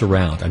comes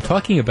around. I'm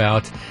talking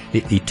about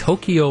the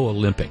Tokyo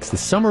Olympics. The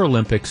Summer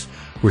Olympics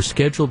were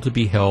scheduled to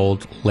be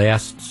held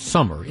last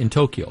summer in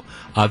Tokyo.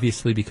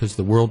 Obviously, because of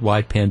the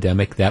worldwide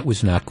pandemic, that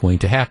was not going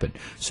to happen.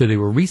 So they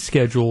were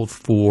rescheduled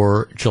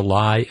for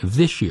July of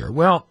this year.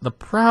 Well, the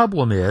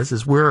problem is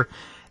as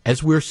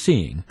we're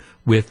seeing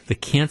with the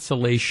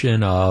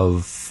cancellation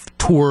of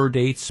tour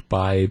dates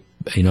by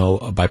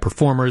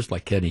performers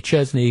like Kenny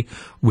Chesney,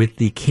 with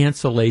the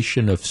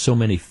cancellation of so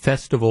many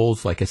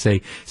festivals, like I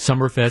say,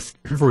 Summerfest,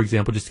 for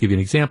example, just to give you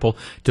an example,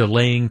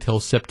 delaying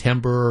till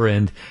September,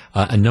 and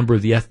a number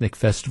of the ethnic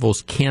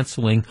festivals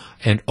canceling,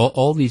 and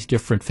all these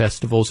different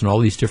festivals and all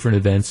these different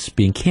events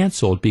being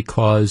canceled,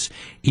 because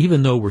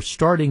even though we're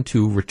starting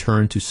to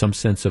return to some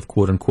sense of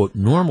quote-unquote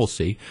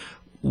normalcy,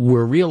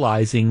 we're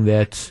realizing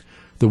that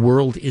the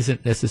world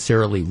isn't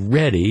necessarily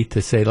ready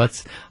to say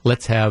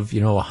let's have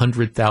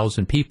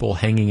 100,000 people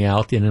hanging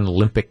out in an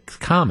Olympic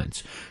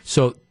Commons.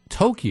 So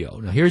Tokyo,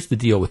 now here's the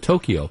deal with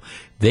Tokyo.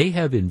 They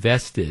have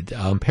invested.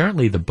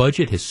 Apparently, the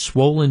budget has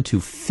swollen to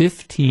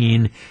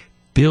 $15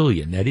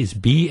 billion. That is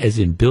B as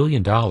in $1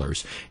 billion.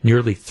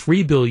 Nearly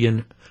 $3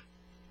 billion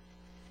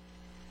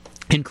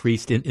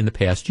increased in the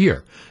past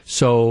year.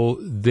 So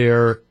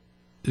there's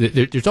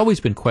always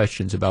been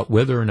questions about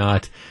whether or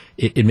not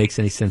it makes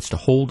any sense to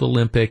hold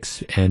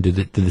Olympics, and do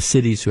the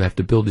cities who have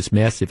to build this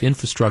massive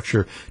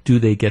infrastructure, do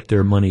they get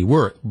their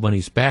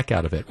money's back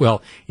out of it?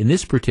 Well, in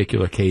this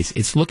particular case,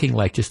 it's looking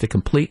like just a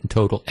complete and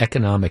total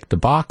economic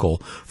debacle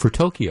for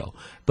Tokyo.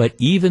 But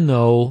even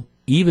though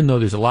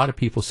there's a lot of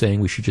people saying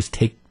we should just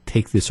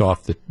take this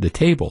off the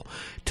table,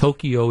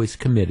 Tokyo is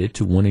committed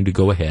to wanting to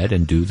go ahead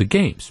and do the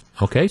games.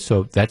 Okay,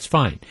 so that's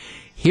fine.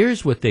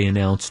 Here's what they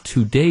announced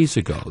 2 days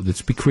ago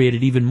that's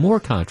created even more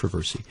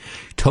controversy.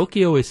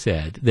 Tokyo has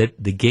said that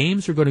the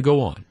games are going to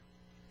go on,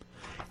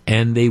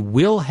 and they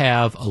will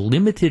have a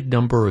limited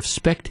number of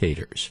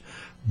spectators,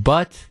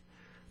 but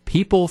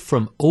people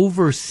from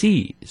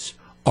overseas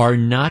are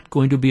not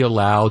going to be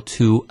allowed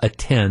to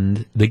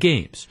attend the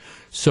games.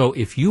 So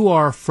if you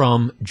are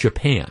from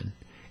Japan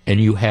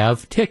and you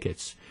have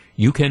tickets,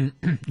 you can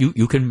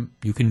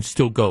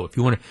still go. If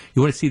you want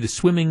to see the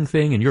swimming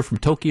thing and you're from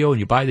Tokyo and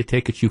you buy the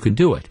tickets, you can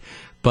do it.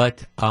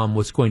 But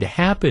what's going to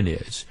happen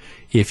is,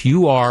 if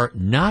you are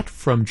not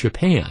from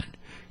Japan,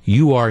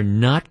 you are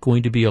not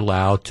going to be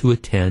allowed to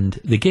attend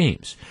the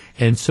games.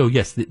 And so,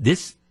 yes,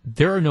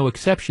 there are no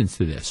exceptions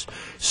to this.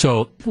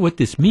 So what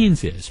this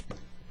means is,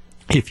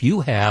 if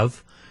you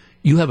have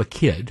a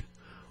kid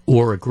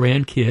or a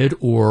grandkid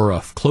or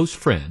a close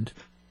friend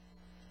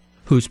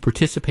who's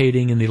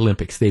participating in the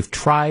Olympics, they've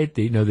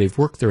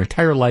worked their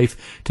entire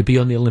life to be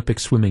on the Olympic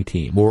swimming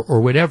team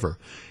or whatever,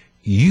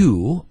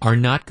 you are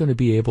not going to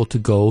be able to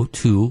go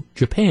to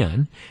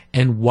Japan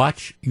and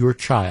watch your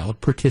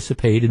child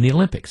participate in the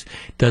Olympics.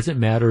 Doesn't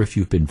matter if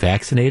you've been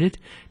vaccinated,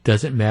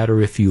 doesn't matter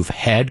if you've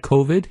had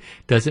COVID,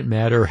 doesn't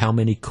matter how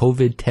many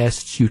COVID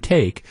tests you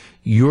take,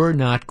 you're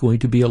not going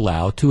to be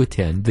allowed to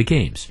attend the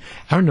games.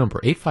 Our number,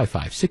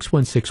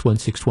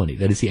 855-616-1620.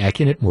 That is the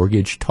AccuNet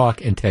Mortgage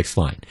talk and text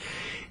line.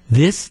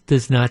 This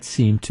does not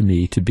seem to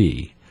me to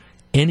be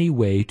any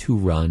way to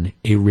run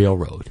a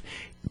railroad.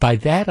 By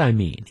that I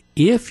mean,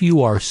 if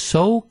you are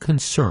so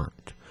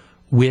concerned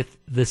with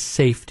the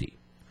safety,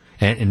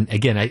 and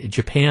again,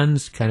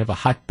 Japan's kind of a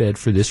hotbed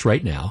for this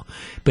right now,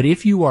 but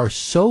if you are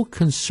so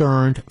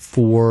concerned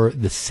for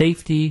the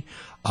safety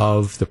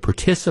of the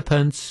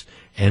participants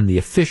and the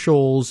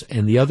officials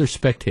and the other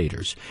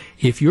spectators,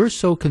 if you're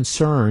so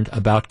concerned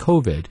about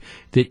COVID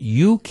that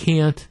you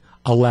can't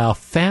allow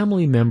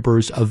family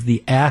members of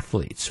the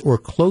athletes or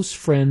close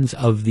friends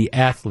of the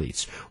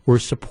athletes or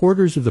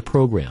supporters of the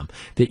program,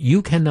 that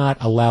you cannot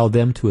allow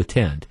them to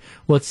attend,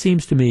 well, it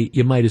seems to me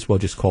you might as well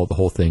just call the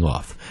whole thing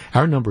off.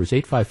 Our number is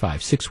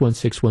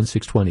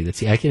 855-616-1620.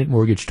 That's the AccuNet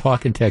Mortgage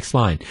talk and text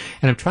line.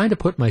 And I'm trying to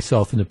put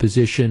myself in the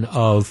position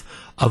of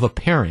a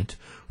parent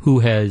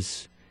who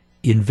has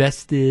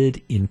invested,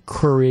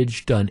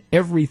 encouraged, done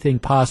everything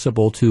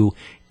possible to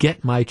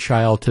get my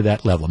child to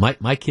that level.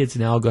 My kid's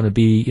now going to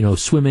be,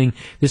 swimming.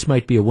 This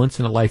might be a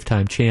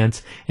once-in-a-lifetime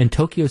chance. And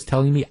Tokyo's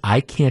telling me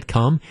I can't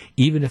come,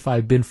 even if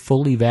I've been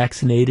fully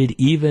vaccinated,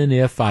 even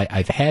if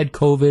I've had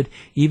COVID,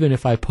 even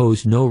if I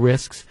pose no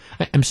risks.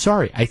 I'm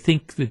sorry. I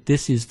think that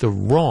this is the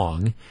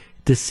wrong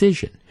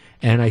decision.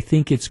 And I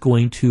think it's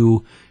going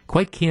to,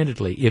 quite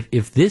candidly,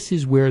 if this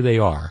is where they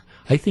are,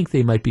 I think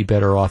they might be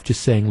better off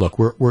just saying, look,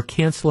 we're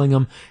canceling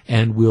them,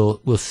 and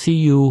we'll see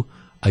you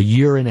a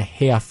year and a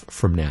half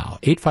from now.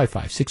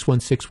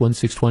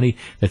 855-616-1620.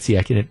 That's the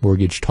AccuNet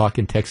Mortgage talk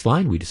and text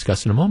line. We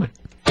discuss in a moment.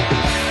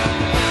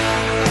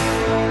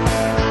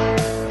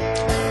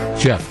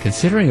 Jeff,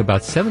 considering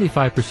about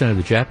 75% of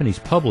the Japanese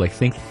public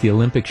think that the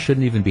Olympics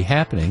shouldn't even be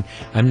happening,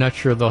 I'm not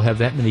sure they'll have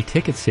that many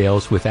ticket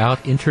sales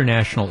without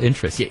international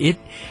interest. It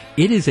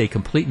is a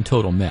complete and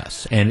total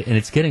mess, and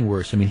it's getting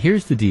worse. I mean,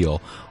 here's the deal.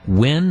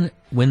 When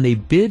they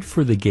bid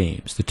for the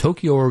games, the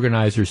Tokyo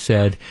organizers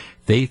said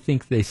they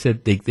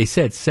said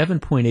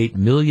 7.8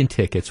 million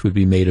tickets would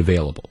be made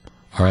available.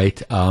 All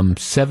right,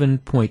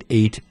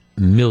 7.8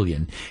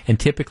 million, and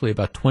typically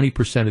about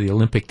 20% of the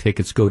Olympic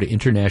tickets go to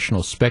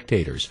international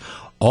spectators.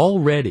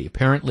 Already,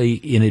 apparently,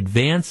 in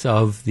advance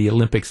of the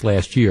Olympics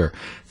last year,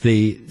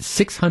 the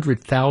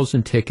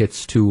 600,000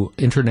 tickets to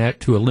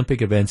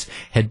Olympic events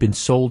had been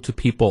sold to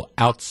people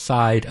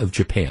outside of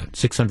Japan.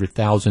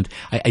 600,000.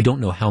 I don't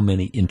know how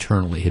many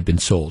internally had been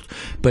sold,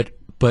 but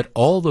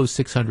all those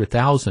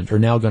 600,000 are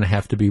now going to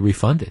have to be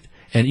refunded.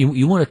 And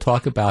you want to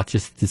talk about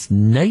just this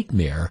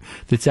nightmare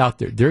that's out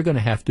there. They're going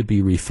to have to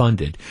be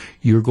refunded.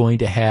 You're going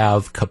to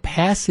have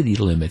capacity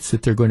limits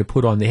that they're going to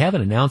put on. They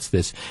haven't announced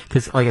this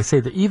because, like I say,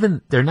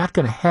 they're not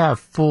going to have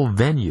full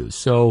venues.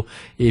 So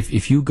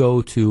if you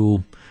go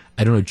to,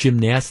 I don't know,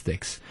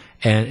 gymnastics,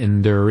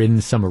 and they're in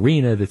some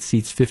arena that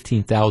seats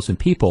 15,000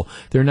 people,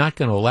 they're not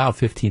going to allow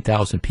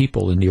 15,000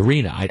 people in the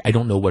arena. I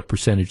don't know what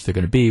percentage they're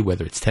going to be,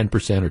 whether it's 10%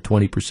 or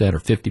 20% or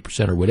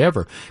 50% or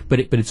whatever, but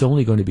it's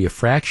only going to be a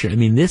fraction. I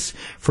mean, this,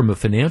 from a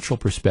financial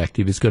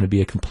perspective, is going to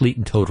be a complete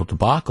and total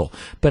debacle.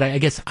 But I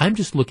guess I'm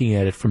just looking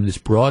at it from this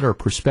broader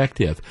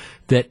perspective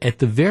that, at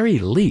the very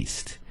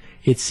least,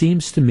 it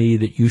seems to me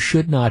that you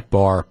should not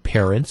bar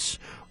parents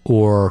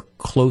or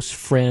close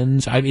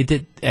friends. I mean,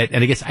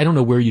 and I guess I don't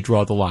know where you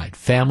draw the line.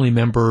 Family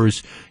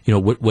members,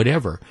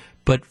 whatever.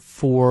 But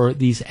for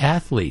these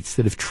athletes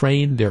that have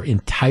trained their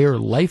entire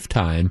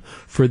lifetime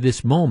for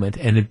this moment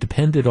and have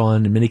depended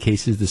on, in many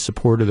cases, the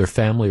support of their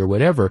family or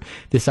whatever,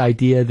 this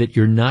idea that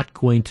you're not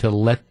going to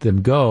let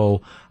them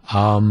go,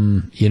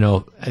 you're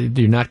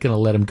not going to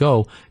let them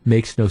go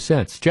makes no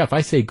sense. Jeff,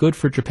 I say good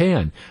for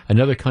Japan,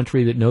 another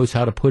country that knows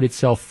how to put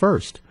itself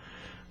first.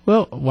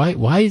 Well,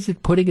 why is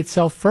it putting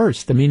itself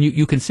first? I mean,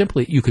 you could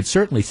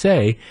certainly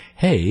say,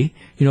 hey,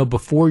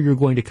 before you're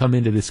going to come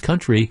into this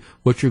country,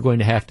 what you're going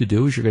to have to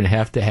do is you're going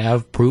to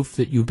have proof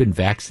that you've been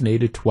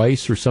vaccinated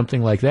twice or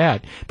something like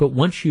that. But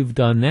once you've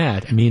done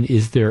that, I mean,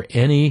 is there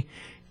any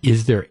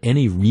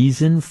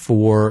reason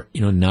for,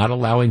 not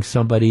allowing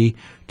somebody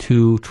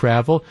to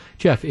travel?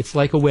 Jeff, it's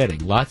like a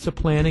wedding. Lots of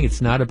planning.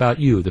 It's not about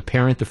you, the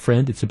parent, the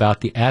friend. It's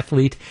about the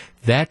athlete.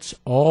 That's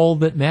all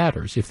that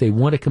matters. If they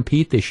want to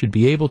compete, they should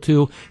be able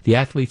to. The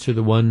athletes are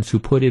the ones who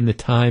put in the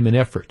time and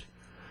effort.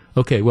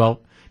 Okay,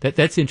 well,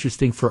 that's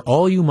interesting for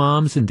all you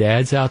moms and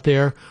dads out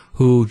there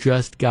who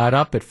just got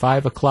up at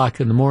 5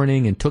 o'clock in the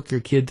morning and took your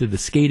kid to the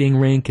skating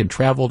rink and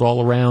traveled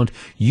all around.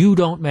 You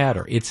don't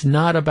matter. It's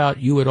not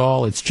about you at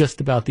all. It's just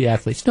about the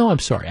athletes. No, I'm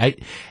sorry.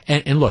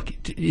 And look,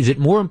 is it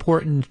more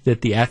important that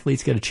the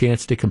athletes get a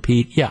chance to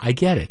compete? Yeah, I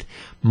get it.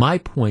 My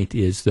point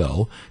is,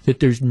 though, that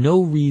there's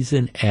no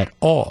reason at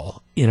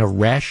all in a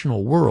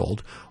rational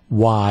world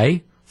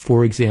why,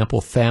 for example,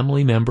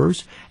 family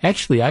members,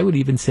 actually, I would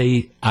even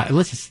say, I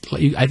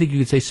think you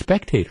could say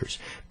spectators,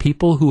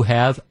 people who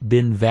have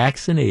been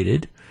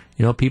vaccinated,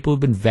 people who've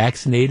been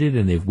vaccinated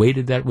and they've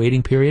waited that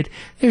waiting period,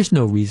 there's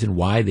no reason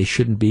why they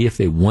shouldn't be, if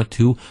they want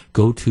to,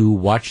 go to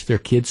watch their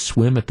kids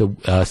swim at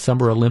the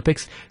Summer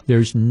Olympics.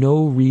 There's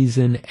no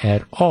reason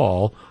at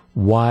all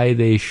why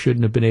they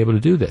shouldn't have been able to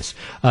do this.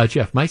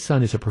 Jeff, my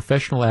son is a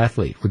professional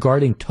athlete.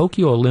 Regarding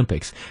Tokyo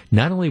Olympics,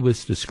 not only will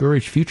this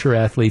discourage future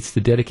athletes to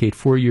dedicate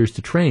 4 years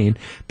to train,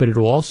 but it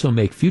will also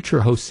make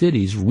future host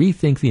cities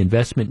rethink the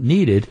investment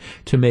needed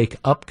to make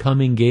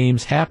upcoming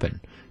games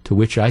happen. To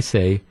which I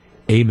say,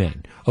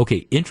 amen.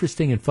 Okay,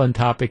 interesting and fun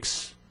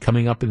topics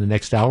coming up in the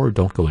next hour.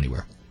 Don't go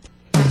anywhere.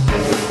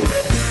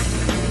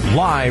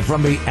 Live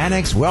from the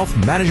Annex Wealth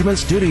Management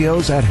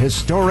Studios at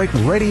historic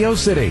Radio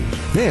City,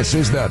 this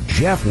is the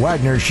Jeff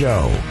Wagner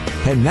Show.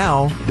 And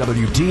now,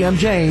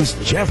 WTMJ's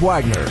Jeff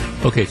Wagner.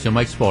 Okay, so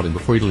Mike Spaulding,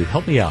 before you leave,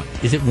 help me out.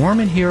 Is it warm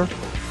in here?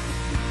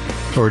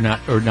 Or not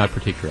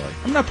particularly?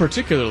 I'm not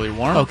particularly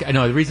warm. Okay,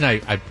 no, the reason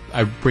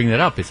I bring that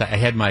up is I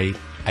had my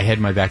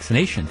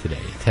vaccination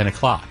today at 10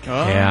 o'clock.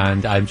 Oh.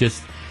 And I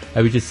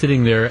was just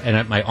sitting there,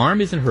 and my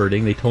arm isn't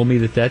hurting. They told me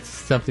that that's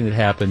something that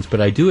happens, but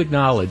I do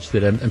acknowledge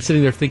that I'm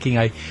sitting there thinking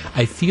I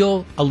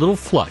feel a little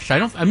flushed.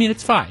 I mean,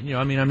 it's fine.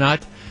 I'm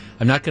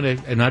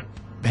not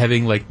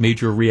having like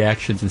major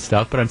reactions and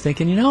stuff, but I'm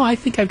thinking, I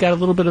think I've got a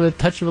little bit of a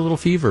touch of a little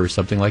fever or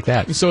something like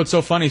that. So it's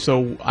so funny.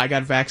 So I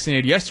got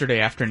vaccinated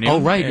yesterday afternoon.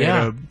 Oh, right,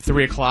 yeah. At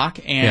 3 o'clock,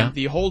 and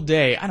the whole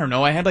day, I don't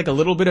know, I had like a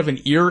little bit of an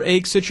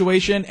earache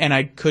situation, and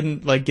I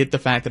couldn't like get the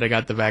fact that I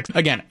got the vaccine.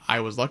 Again,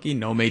 I was lucky,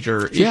 no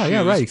major issues.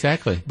 Yeah, right,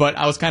 exactly. But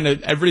I was kind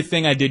of,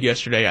 everything I did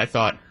yesterday, I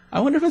thought, I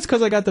wonder if it's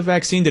because I got the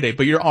vaccine today.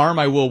 But your arm,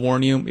 I will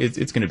warn you,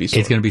 it's going to be sore.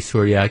 It's going to be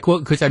sore, yeah. Well,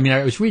 because, I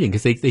was reading,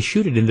 because they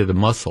shoot it into the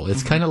muscle.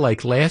 It's kind of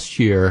like last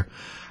year,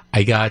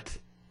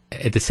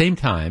 at the same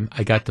time,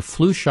 I got the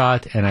flu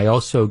shot, and I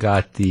also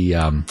got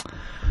the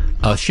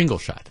shingle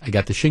shot. I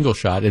got the shingle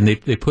shot, and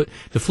they put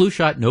the flu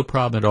shot, no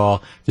problem at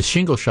all. The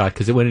shingle shot,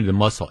 because it went into the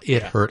muscle,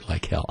 it hurt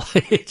like hell.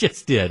 It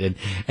just did.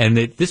 And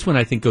this one,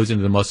 I think, goes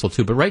into the muscle,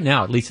 too. But right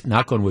now, at least,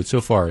 knock on wood,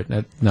 so far,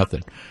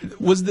 nothing.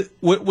 Was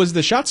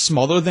the shot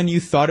smaller than you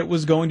thought it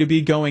was going to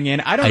be going in?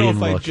 I don't know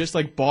if I just,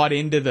 like, bought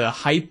into the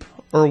hype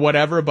or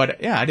whatever,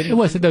 but, yeah, I didn't. It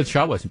wasn't, the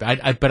shot wasn't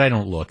bad. But I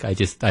don't look.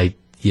 This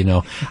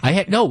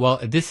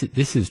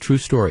is true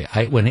story.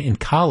 When in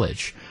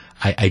college,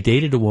 I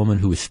dated a woman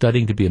who was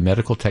studying to be a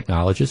medical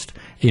technologist.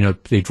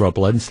 They draw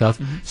blood and stuff.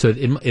 Mm-hmm. So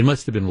it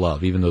must have been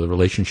love, even though the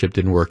relationship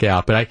didn't work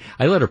out. But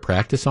I let her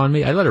practice on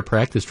me. I let her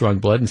practice drawing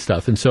blood and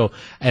stuff. And so,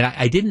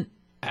 I didn't.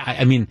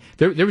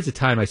 There was a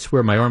time I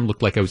swear my arm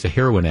looked like I was a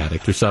heroin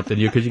addict or something,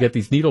 because you get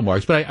these needle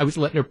marks. But I was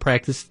letting her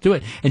practice do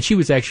it, and she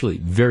was actually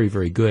very,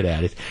 very good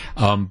at it.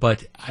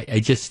 But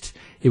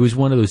it was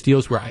one of those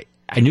deals where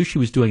I knew she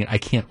was doing it. I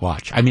can't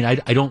watch. I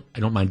don't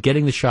mind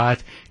getting the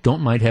shot.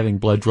 Don't mind having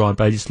blood drawn,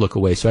 but I just look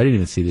away. So I didn't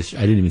even see this. I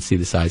didn't even see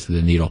the size of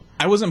the needle.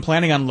 I wasn't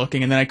planning on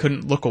looking, and then I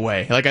couldn't look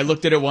away. Like, I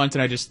looked at it once,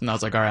 and I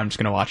was like, all right, I'm just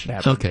going to watch it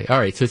happen. Okay, all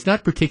right. So it's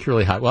not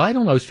particularly hot. Well, I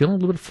don't know. I was feeling a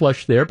little bit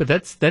flushed there, but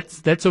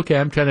that's okay.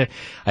 I'm trying to.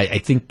 I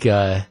think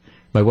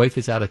my wife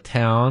is out of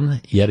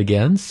town yet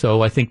again,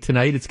 so I think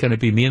tonight it's going to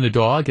be me and the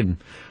dog, and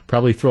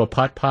probably throw a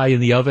pot pie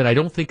in the oven. I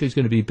don't think there's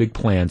going to be big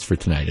plans for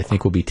tonight. I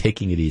think we'll be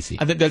taking it easy.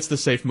 I think that's the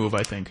safe move,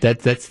 I think.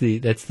 That's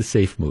the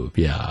safe move,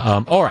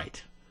 yeah. All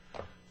right.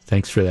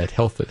 Thanks for that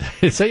health.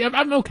 So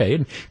I'm okay.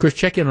 And of course,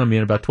 check in on me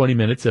in about 20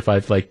 minutes if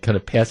I've kind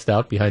of passed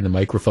out behind the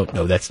microphone.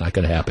 No, that's not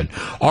going to happen.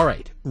 All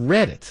right.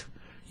 Reddit.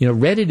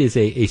 Reddit is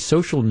a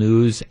social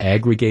news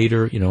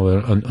aggregator,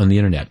 on the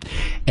internet.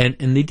 And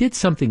they did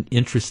something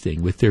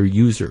interesting with their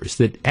users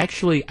that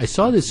actually, I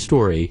saw this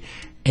story,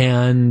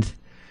 and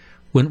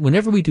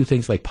whenever we do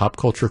things like Pop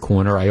Culture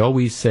Corner, I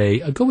always say,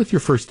 go with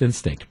your first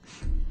instinct.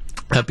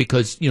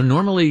 Because,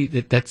 normally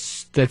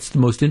that's the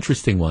most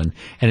interesting one,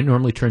 and it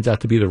normally turns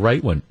out to be the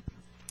right one.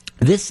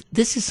 This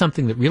is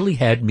something that really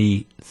had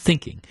me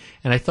thinking,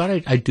 and I thought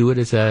I'd do it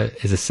as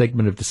a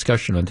segment of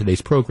discussion on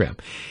today's program.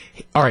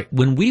 All right,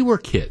 when we were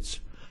kids,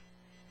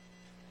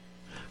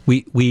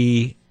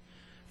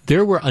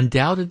 there were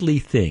undoubtedly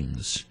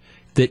things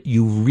that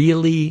you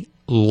really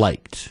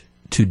liked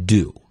to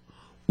do,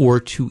 or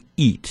to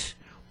eat,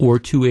 or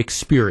to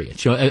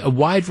experience. A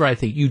wide variety of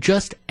things. You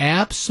just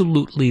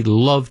absolutely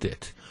loved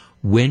it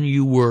when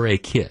you were a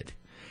kid,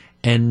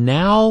 and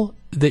now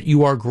that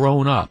you are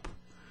grown up,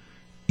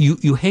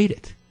 you hate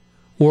it.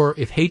 Or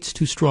if hate's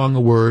too strong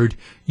a word,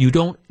 you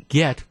don't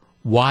get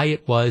why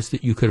it was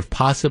that you could have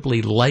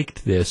possibly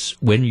liked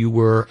this when you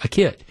were a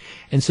kid.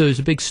 And so there's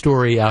a big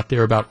story out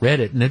there about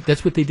Reddit, and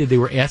that's what they did. They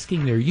were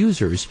asking their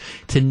users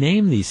to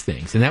name these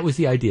things, and that was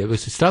the idea. It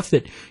was the stuff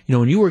that,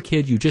 when you were a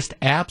kid, you just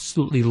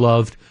absolutely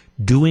loved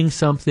doing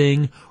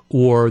something,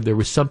 or there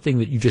was something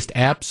that you just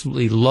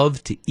absolutely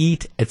loved to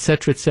eat,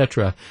 etc.,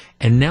 etc.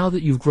 And now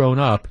that you've grown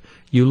up,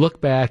 you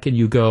look back and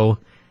you go,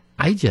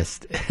 I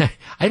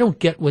don't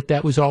get what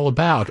that was all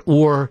about.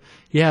 Or,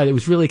 yeah, it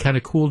was really kind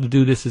of cool to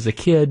do this as a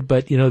kid,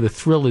 but, the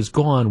thrill is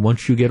gone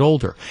once you get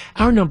older.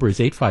 Our number is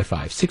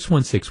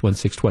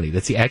 855-616-1620.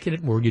 That's the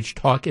Accurate Mortgage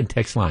talk and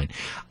text line.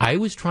 I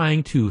was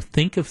trying to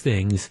think of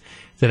things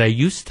that I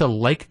used to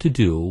like to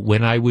do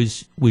when I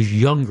was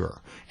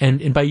younger.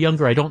 And by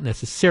younger, I don't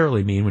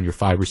necessarily mean when you're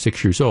 5 or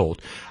 6 years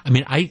old.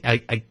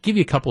 I give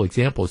you a couple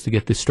examples to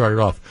get this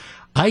started off.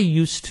 I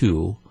used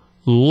to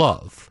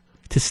love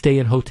to stay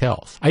in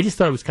hotels. I just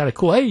thought it was kind of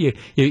cool. Hey,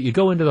 you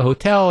go into the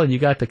hotel and you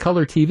got the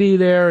color TV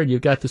there and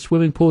you've got the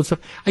swimming pool and stuff.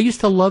 I used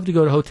to love to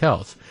go to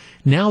hotels.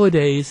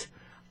 Nowadays,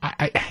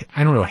 I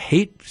don't know, I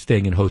hate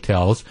staying in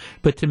hotels,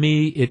 but to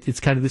me, it's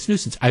kind of this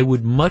nuisance. I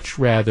would much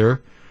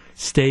rather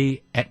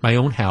stay at my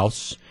own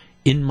house,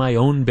 in my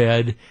own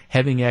bed,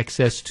 having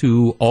access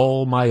to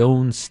all my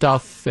own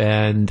stuff.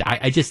 And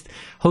I just,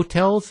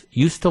 hotels,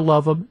 used to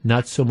love them,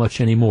 not so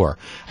much anymore.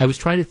 I was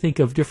trying to think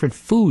of different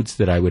foods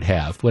that I would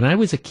have. When I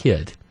was a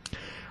kid,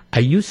 I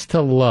used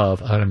to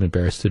love, I'm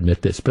embarrassed to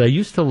admit this, but I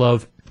used to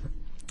love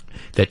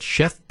that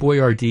Chef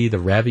Boyardee, the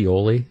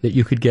ravioli that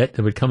you could get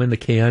that would come in the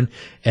can,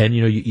 and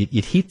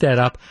you'd heat that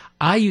up.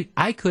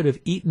 I could have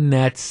eaten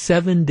that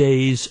 7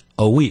 days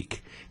a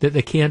week,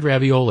 the canned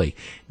ravioli.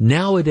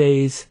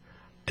 Nowadays,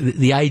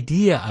 the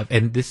idea of,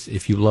 and this,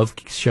 if you love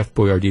Chef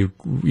Boyardee,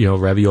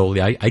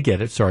 ravioli, I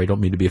get it. Sorry, I don't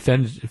mean to be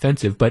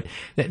offensive, but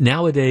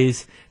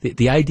nowadays,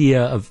 the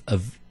idea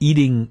of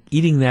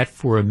eating that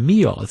for a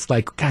meal, it's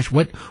like, gosh,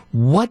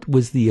 what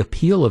was the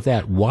appeal of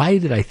that? Why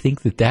did I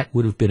think that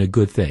would have been a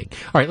good thing?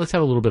 All right, let's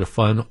have a little bit of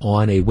fun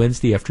on a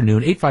Wednesday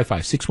afternoon.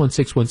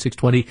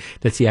 855-616-1620.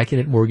 That's the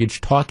Accunet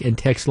Mortgage talk and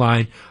text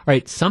line. All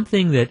right,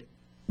 something that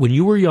when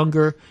you were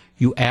younger,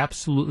 you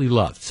absolutely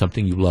loved,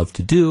 something you loved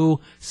to do,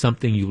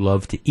 something you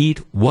loved to eat,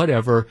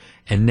 whatever.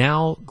 And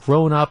now,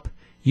 grown up,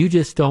 you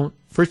just don't,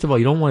 first of all,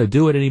 you don't want to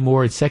do it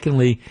anymore. And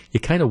secondly, you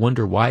kind of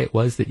wonder why it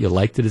was that you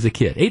liked it as a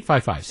kid.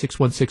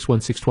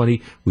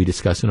 855-616-1620. We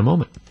discuss in a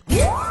moment.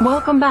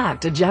 Welcome back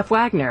to Jeff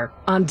Wagner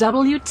on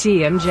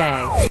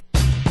WTMJ.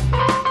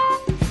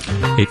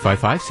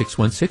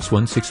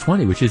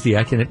 855-616-1620, which is the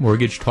Accunet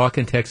Mortgage talk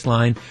and text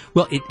line.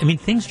 Well,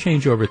 things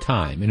change over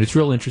time, and it's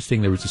real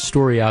interesting. There was a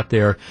story out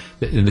there,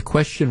 and the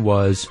question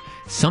was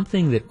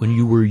something that when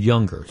you were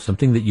younger,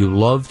 something that you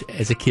loved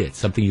as a kid,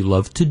 something you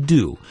loved to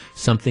do,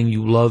 something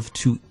you loved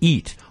to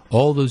eat,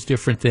 all those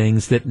different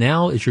things that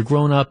now, as you're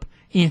grown up,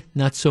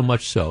 not so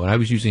much so. And I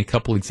was using a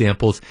couple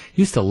examples.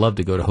 Used to love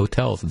to go to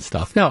hotels and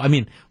stuff. Now,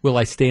 will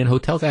I stay in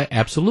hotels?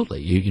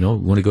 Absolutely. You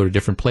want to go to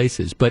different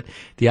places. But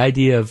the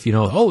idea of,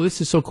 oh,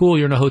 this is so cool,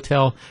 you're in a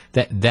hotel,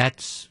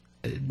 that's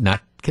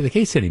not the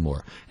case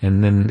anymore.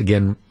 And then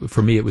again,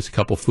 for me, it was a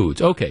couple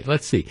foods. Okay,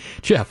 let's see.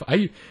 Jeff,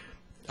 I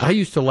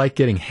used to like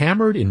getting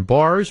hammered in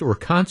bars or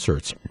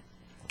concerts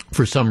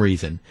for some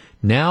reason.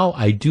 Now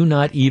I do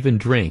not even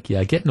drink.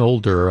 Yeah, getting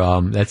older,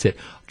 that's it.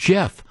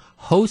 Jeff,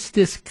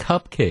 Hostess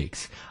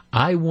cupcakes.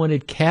 I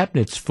wanted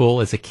cabinets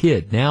full as a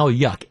kid. Now,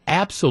 yuck.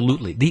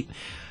 Absolutely.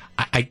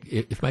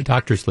 If my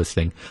doctor's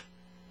listening,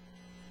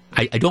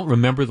 I don't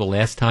remember the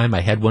last time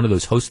I had one of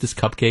those Hostess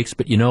cupcakes,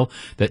 but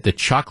the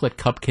chocolate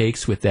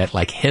cupcakes with that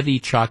like heavy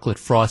chocolate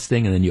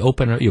frosting, and then you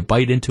open it, you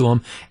bite into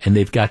them, and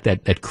they've got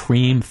that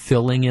cream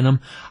filling in them.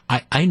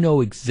 I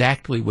know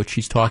exactly what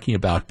she's talking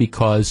about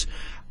because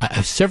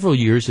several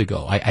years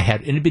ago, I had,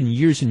 and it had been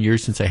years and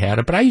years since I had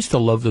it, but I used to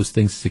love those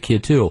things as a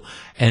kid too.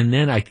 And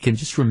then I can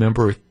just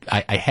remember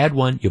I had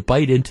one, you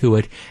bite into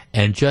it,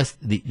 and just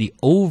the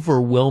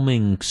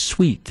overwhelming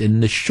sweet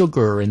and the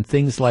sugar and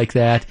things like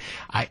that.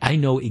 I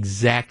know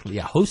exactly.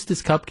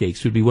 Hostess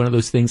cupcakes would be one of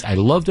those things. I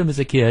loved them as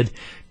a kid.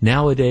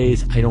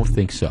 Nowadays, I don't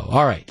think so.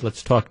 All right,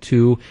 let's talk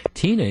to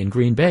Tina in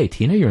Green Bay.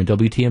 Tina, you're in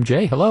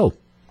WTMJ. Hello.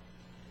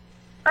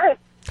 Hi.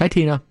 Hi,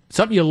 Tina.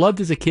 Something you loved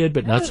as a kid,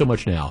 but not so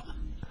much now.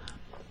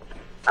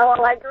 Oh,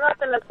 well, I grew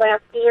up in the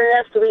Pulaski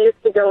area, so we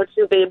used to go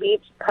to Bay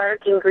Beach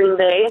Park in Green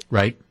Bay.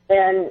 Right.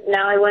 And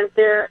now I went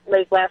there,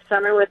 last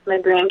summer with my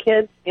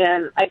grandkids,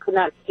 and I could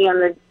not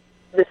stand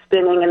the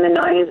spinning and the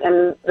noise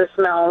and the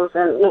smells.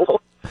 And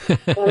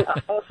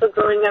also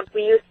growing up,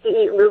 we used to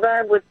eat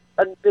rhubarb with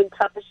a big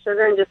cup of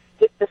sugar and just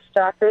stick the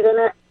stalk right in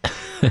it.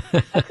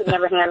 I could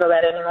never handle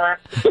that anymore.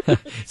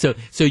 So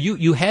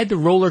you had the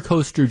roller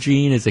coaster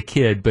gene as a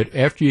kid, but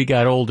after you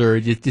got older,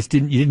 you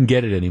didn't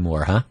get it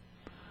anymore, huh?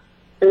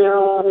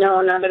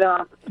 No, not at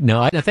all.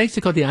 No, thanks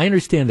to Cody, I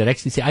understand that.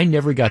 Actually, see, I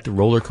never got the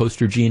roller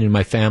coaster gene in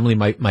my family.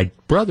 My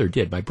brother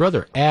did. My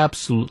brother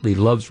absolutely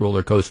loves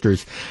roller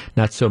coasters.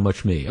 Not so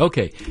much me.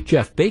 Okay,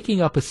 Jeff,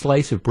 baking up a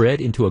slice of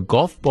bread into a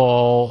golf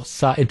ball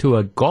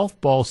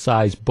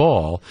size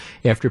ball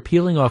after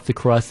peeling off the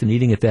crust and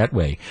eating it that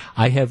way.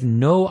 I have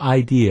no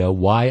idea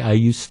why I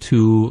used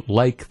to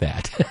like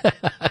that.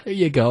 There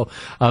you go.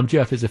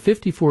 Jeff, as a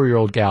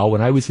 54-year-old gal,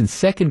 when I was in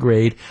second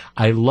grade,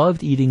 I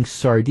loved eating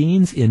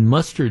sardines in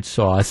mustard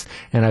sauce,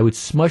 and I would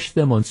smush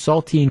them on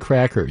saltine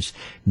crackers.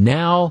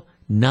 Now,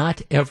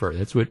 not ever.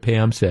 That's what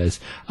Pam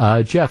says.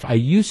 Jeff, I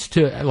used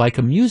to like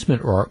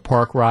amusement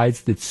park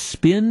rides that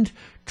spinned,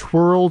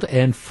 twirled,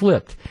 and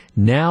flipped.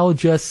 Now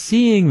just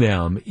seeing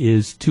them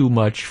is too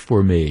much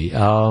for me.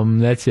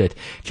 That's it.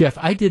 Jeff,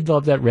 I did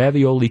love that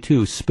ravioli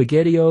too.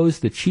 SpaghettiOs,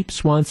 the cheap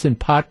Swanson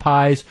pot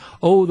pies,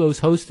 those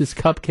Hostess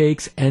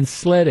cupcakes, and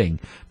sledding.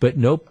 But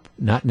nope.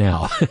 Not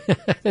now.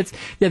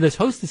 Those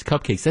Hostess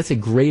cupcakes, that's a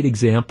great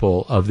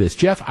example of this.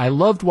 Jeff, I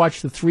loved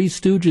watch the Three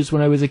Stooges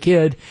when I was a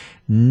kid.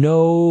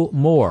 No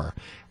more.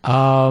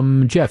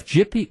 Jeff,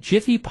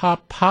 Jiffy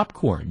Pop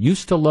popcorn.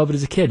 Used to love it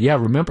as a kid. Yeah,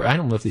 remember, I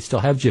don't know if they still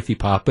have Jiffy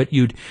Pop, but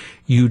you'd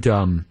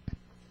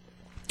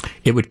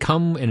it would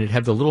come and it'd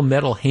have the little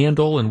metal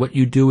handle, and what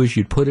you'd do is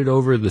you'd put it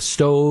over the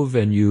stove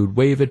and you'd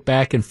wave it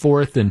back and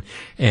forth, and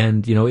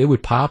it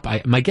would pop.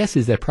 My guess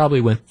is that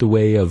probably went the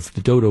way of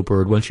the dodo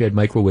bird once you had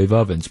microwave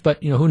ovens,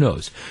 but who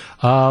knows?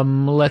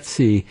 Let's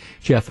see,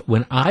 Jeff.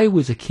 When I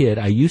was a kid,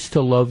 I used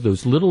to love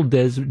those little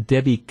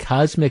Debbie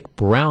Cosmic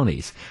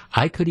brownies.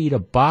 I could eat a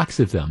box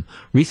of them.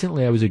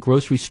 Recently, I was at a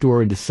grocery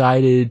store and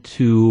decided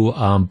to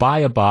buy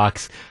a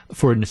box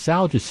for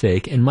nostalgia's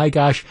sake, and my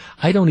gosh,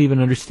 I don't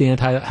even understand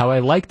how I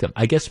like them.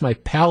 I guess my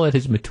palate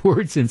has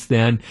matured since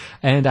then,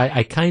 and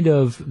I kind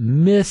of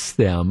miss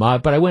them.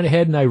 But I went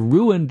ahead and I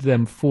ruined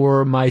them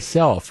for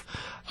myself.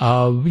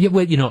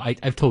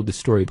 I've told this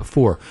story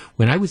before.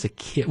 When I was a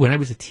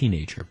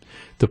teenager,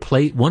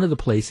 one of the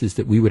places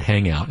that we would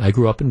hang out, I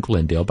grew up in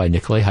Glendale by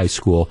Nicolay High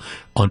School,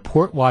 on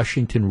Port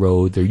Washington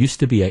Road, there used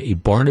to be a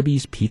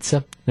Barnaby's Pizza.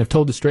 And I've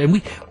told the story,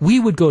 and we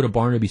would go to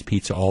Barnaby's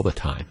Pizza all the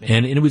time.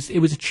 And it was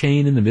a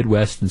chain in the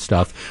Midwest and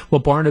stuff. Well,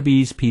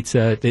 Barnaby's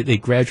Pizza, they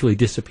gradually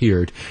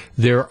disappeared.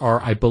 There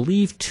are, I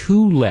believe,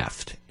 2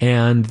 left,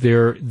 and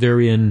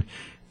they're in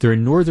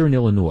northern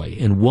Illinois,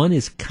 and one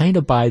is kind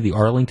of by the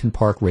Arlington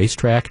Park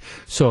racetrack.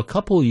 So a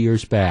couple of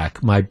years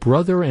back, my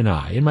brother and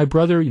my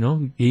brother,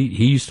 he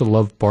used to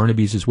love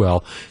Barnaby's as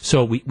well.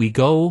 So we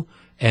go,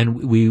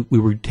 and we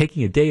were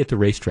taking a day at the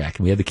racetrack,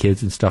 and we had the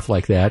kids and stuff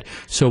like that.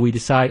 So we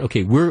decide,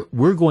 okay, we've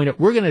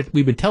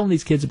been telling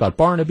these kids about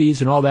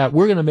Barnaby's and all that.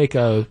 We're going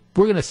to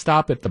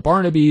stop at the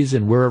Barnaby's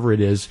and wherever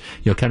it is,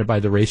 kind of by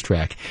the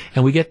racetrack.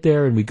 And we get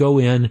there and we go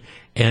in,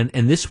 and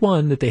this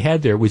one that they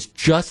had there was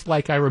just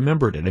like I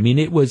remembered it. I mean,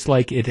 it was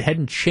like it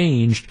hadn't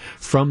changed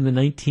from the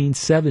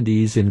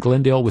 1970s in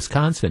Glendale,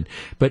 Wisconsin.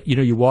 But,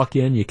 you walk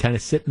in, you kind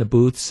of sit in the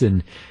booths,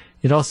 and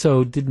it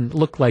also didn't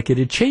look like it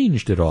had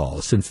changed at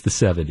all since the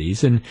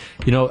 70s. And,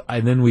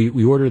 and then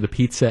we order the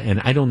pizza, and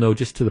I don't know,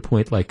 just to the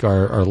point like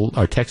our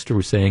texter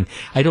was saying,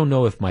 I don't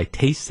know if my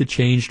tastes had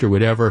changed or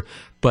whatever,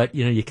 but,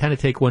 you kind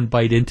of take one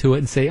bite into it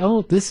and say,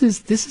 oh, this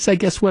is, I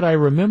guess, what I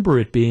remember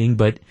it being,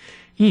 but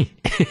and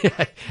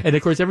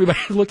of course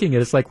everybody's looking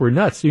at us like we're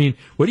nuts. I mean,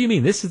 what do you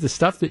mean? This is the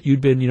stuff that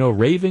you'd been,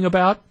 raving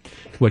about?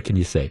 What can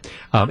you say?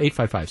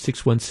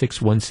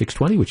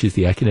 855-616-1620, which is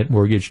the AccuNet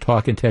Mortgage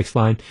talk and text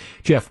line.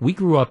 Jeff, we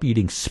grew up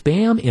eating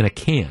Spam in a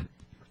can,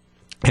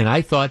 and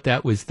I thought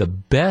that was the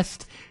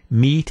best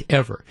meat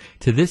ever.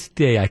 To this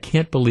day, I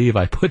can't believe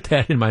I put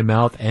that in my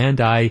mouth, and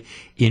I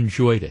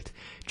enjoyed it.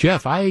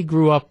 Jeff, I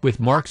grew up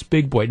with Mark's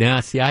Big Boy. Now,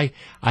 see,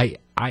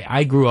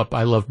 I grew up,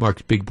 I loved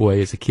Mark's Big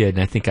Boy as a kid,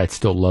 and I think I'd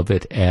still love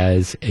it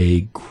as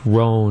a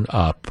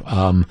grown-up.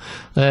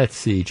 Let's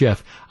see,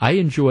 Jeff, I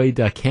enjoyed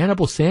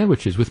cannibal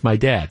sandwiches with my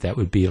dad. That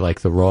would be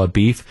like the raw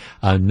beef.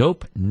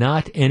 Nope,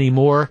 not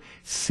anymore.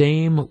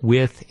 Same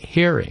with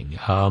herring.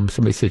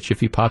 Somebody said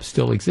Jiffy Pop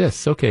still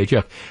exists. Okay,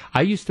 Jeff,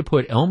 I used to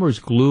put Elmer's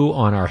glue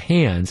on our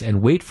hands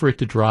and wait for it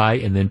to dry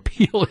and then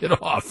peel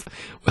it off.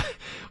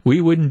 We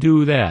wouldn't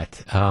do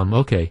that.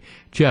 Okay.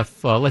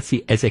 Jeff, let's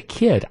see. As a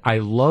kid, I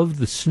loved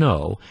the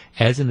snow.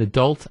 As an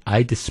adult,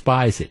 I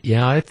despise it.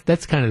 Yeah,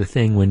 that's kind of the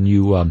thing when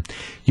you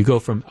go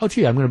from, oh,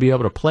 gee, I'm going to be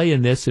able to play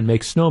in this and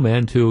make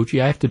snowmen, to,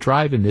 gee, I have to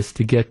drive in this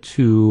to get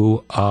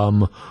to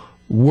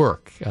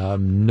work.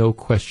 No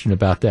question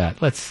about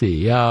that. Let's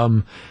see.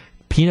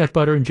 Peanut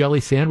butter and jelly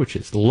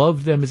sandwiches.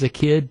 Loved them as a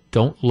kid.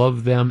 Don't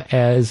love them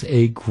as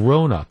a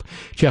grown-up.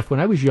 Jeff,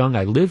 when I was young,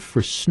 I lived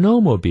for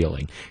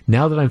snowmobiling.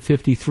 Now that I'm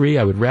 53,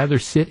 I would rather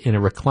sit in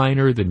a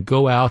recliner than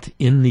go out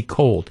in the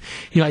cold.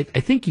 I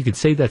think you could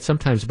say that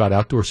sometimes about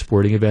outdoor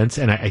sporting events,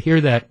 and I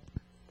hear that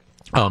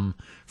from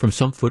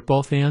some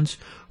football fans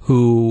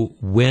who,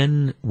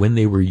 when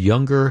they were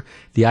younger,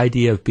 the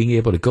idea of being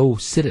able to go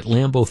sit at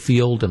Lambeau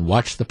Field and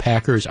watch the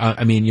Packers,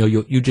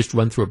 you just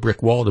run through a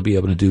brick wall to be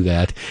able to do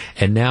that.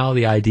 And now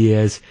the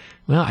idea is,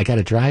 well, I got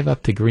to drive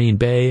up to Green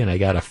Bay, and I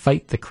got to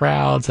fight the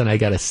crowds, and I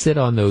got to sit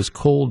on those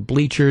cold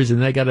bleachers,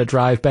 and then I got to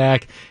drive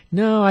back.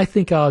 No, I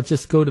think I'll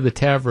just go to the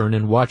tavern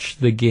and watch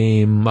the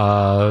game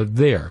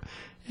there.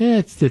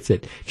 That's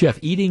it. Jeff,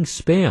 eating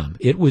Spam.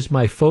 It was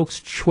my folks'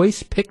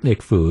 choice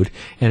picnic food,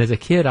 and as a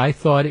kid, I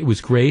thought it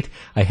was great.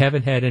 I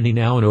haven't had any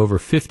now in over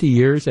 50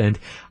 years, and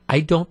I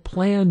don't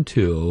plan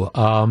to.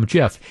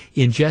 Jeff,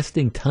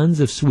 ingesting tons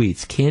of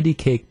sweets, candy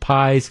cake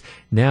pies,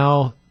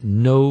 now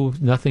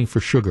nothing for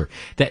sugar.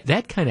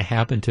 That kind of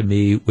happened to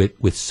me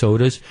with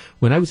sodas.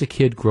 When I was a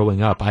kid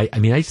growing up, I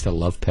used to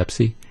love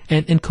Pepsi.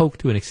 And Coke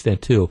to an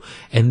extent too.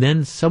 And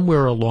then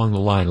somewhere along the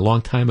line, a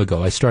long time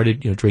ago, I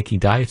started, drinking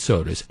diet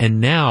sodas. And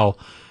now,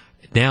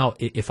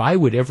 if I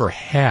would ever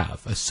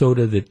have a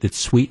soda that's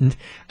sweetened,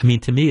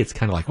 to me, it's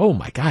kind of like, oh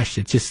my gosh,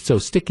 it's just so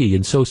sticky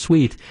and so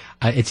sweet.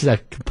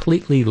 I've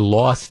completely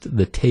lost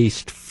the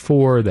taste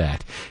for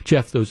that.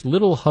 Jeff, those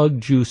little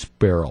Hug juice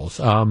barrels,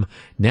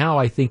 now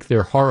I think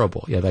they're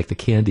horrible. Yeah, like the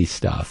candy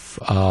stuff.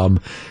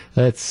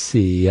 Let's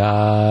see.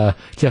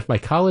 Jeff, my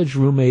college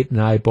roommate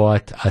and I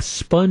bought a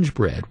sponge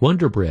bread,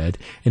 Wonder Bread,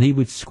 and he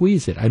would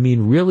squeeze it.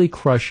 Really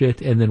crush it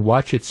and then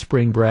watch it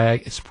spring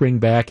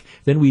back.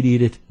 Then we'd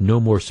eat it. No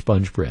more sponge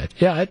sponge bread.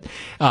 Yeah,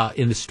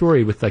 in the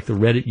story with like the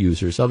Reddit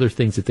users, other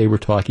things that they were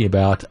talking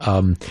about.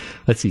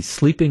 Let's see,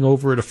 sleeping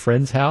over at a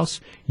friend's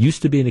house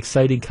used to be an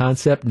exciting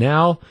concept.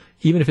 Now,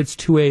 even if it's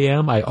 2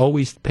 a.m., I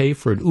always pay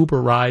for an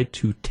Uber ride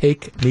to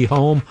take me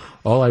home.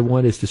 All I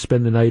want is to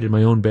spend the night in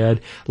my own bed.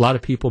 A lot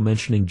of people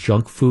mentioning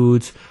junk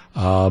foods,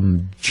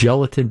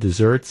 gelatin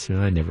desserts.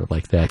 I never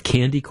liked that.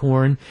 Candy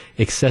corn,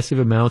 excessive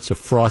amounts of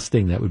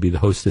frosting. That would be the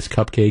Hostess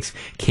cupcakes.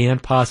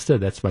 Canned pasta.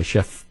 That's my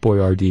Chef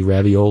Boyardee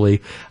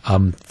ravioli.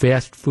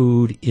 Fast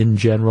food in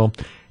general.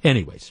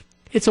 Anyways.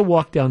 It's a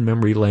walk down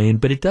memory lane,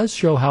 but it does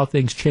show how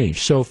things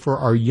change. So for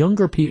our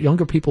younger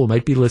people who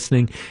might be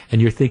listening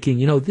and you're thinking,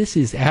 this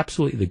is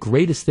absolutely the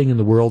greatest thing in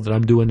the world that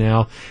I'm doing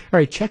now. All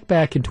right, check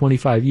back in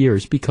 25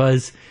 years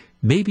because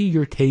maybe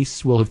your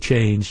tastes will have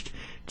changed,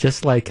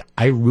 just like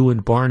I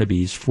ruined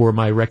Barnaby's for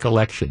my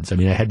recollections. I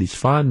mean, I had these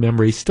fond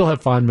memories, still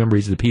have fond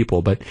memories of the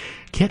people, but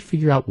can't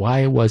figure out why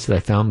it was that I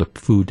found the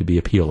food to be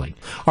appealing.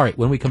 All right,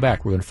 when we come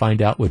back, we're going to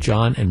find out what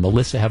John and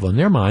Melissa have on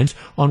their minds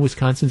on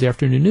Wisconsin's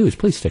Afternoon News.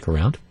 Please stick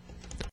around.